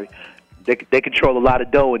sorry. They control a lot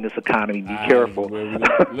of dough in this economy. Be careful.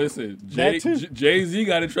 Listen, Jay-Z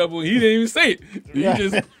got in trouble. He didn't even say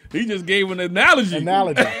it. He just gave an analogy. He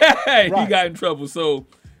got in trouble. So,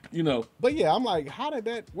 But yeah, I'm like,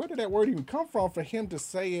 where did that word even come from for him to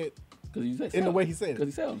say it in the way he said it? Because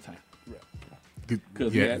he said it all the time.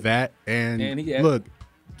 Look,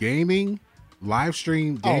 gaming, live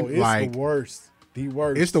stream, it's the worst.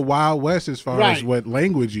 It's the Wild West as far as what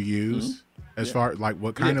language you use. As far like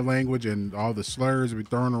what kind of language and all the slurs be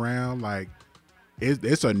thrown around, like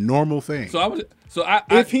it's a normal thing.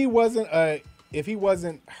 If he wasn't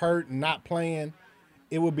hurt and not playing,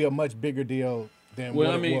 it would be a much bigger deal than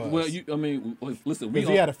what it was. Listen, because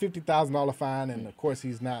he had a $50,000 fine, and of course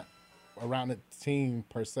he's not around the team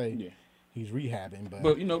per se. Yeah. He's rehabbing,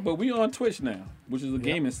 but we on Twitch now, which is a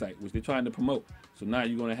gaming site, which they're trying to promote. So now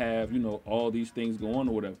you're gonna have all these things go on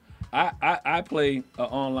or whatever. I play an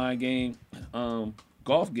online game,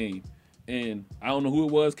 golf game, and I don't know who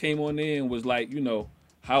it was came on there and was like,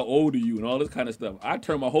 how old are you and all this kind of stuff. I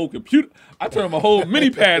turned my whole mini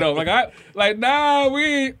pad off.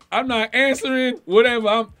 I'm not answering whatever.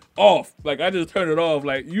 I'm off. Like I just turned it off.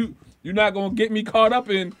 Like you're not gonna get me caught up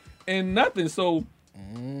in nothing. So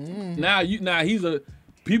now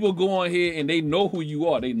people go on here and they know who you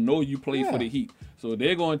are. They know you play for the Heat. So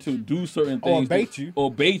they're going to do certain things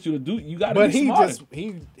or bait you to do. You got to be smart. But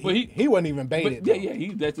he wasn't even baited.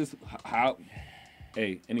 That's just how.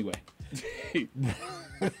 Hey, anyway, it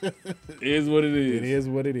is what it is. It is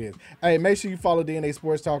what it is. Hey, make sure you follow DNA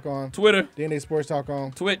Sports Talk on Twitter, DNA Sports Talk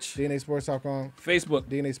on Twitch, DNA Sports Talk on Facebook,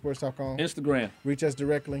 DNA Sports Talk on Instagram. Reach us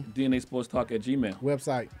directly. DNASportsTalk@gmail.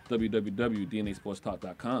 Website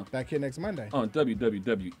www.dnasportstalk.com. Back here next Monday on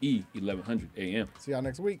WWWE 1100 AM. See y'all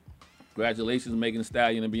next week. Congratulations, Megan Thee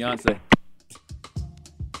Stallion and Beyonce.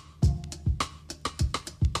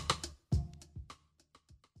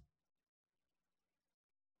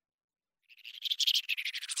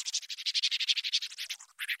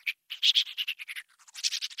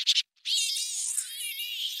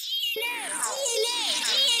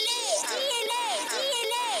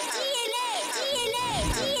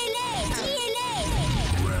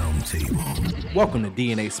 Welcome to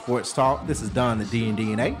DNA Sports Talk. This is Don the D and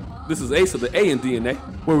DNA. This is Ace of the A in DNA.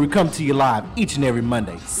 Where we come to you live each and every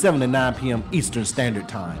Monday, 7 to 9 p.m. Eastern Standard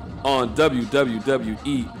Time. On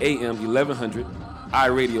WWWE AM 1100,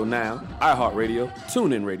 iRadio Now, iHeartRadio,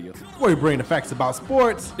 TuneIn Radio. Where we bring the facts about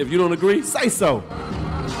sports. If you don't agree, say so. Tell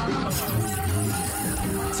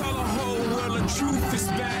the whole world the truth is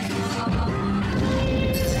back.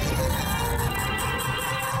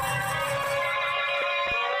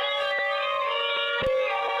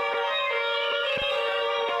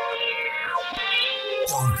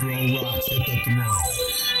 Throw rocks at the throne.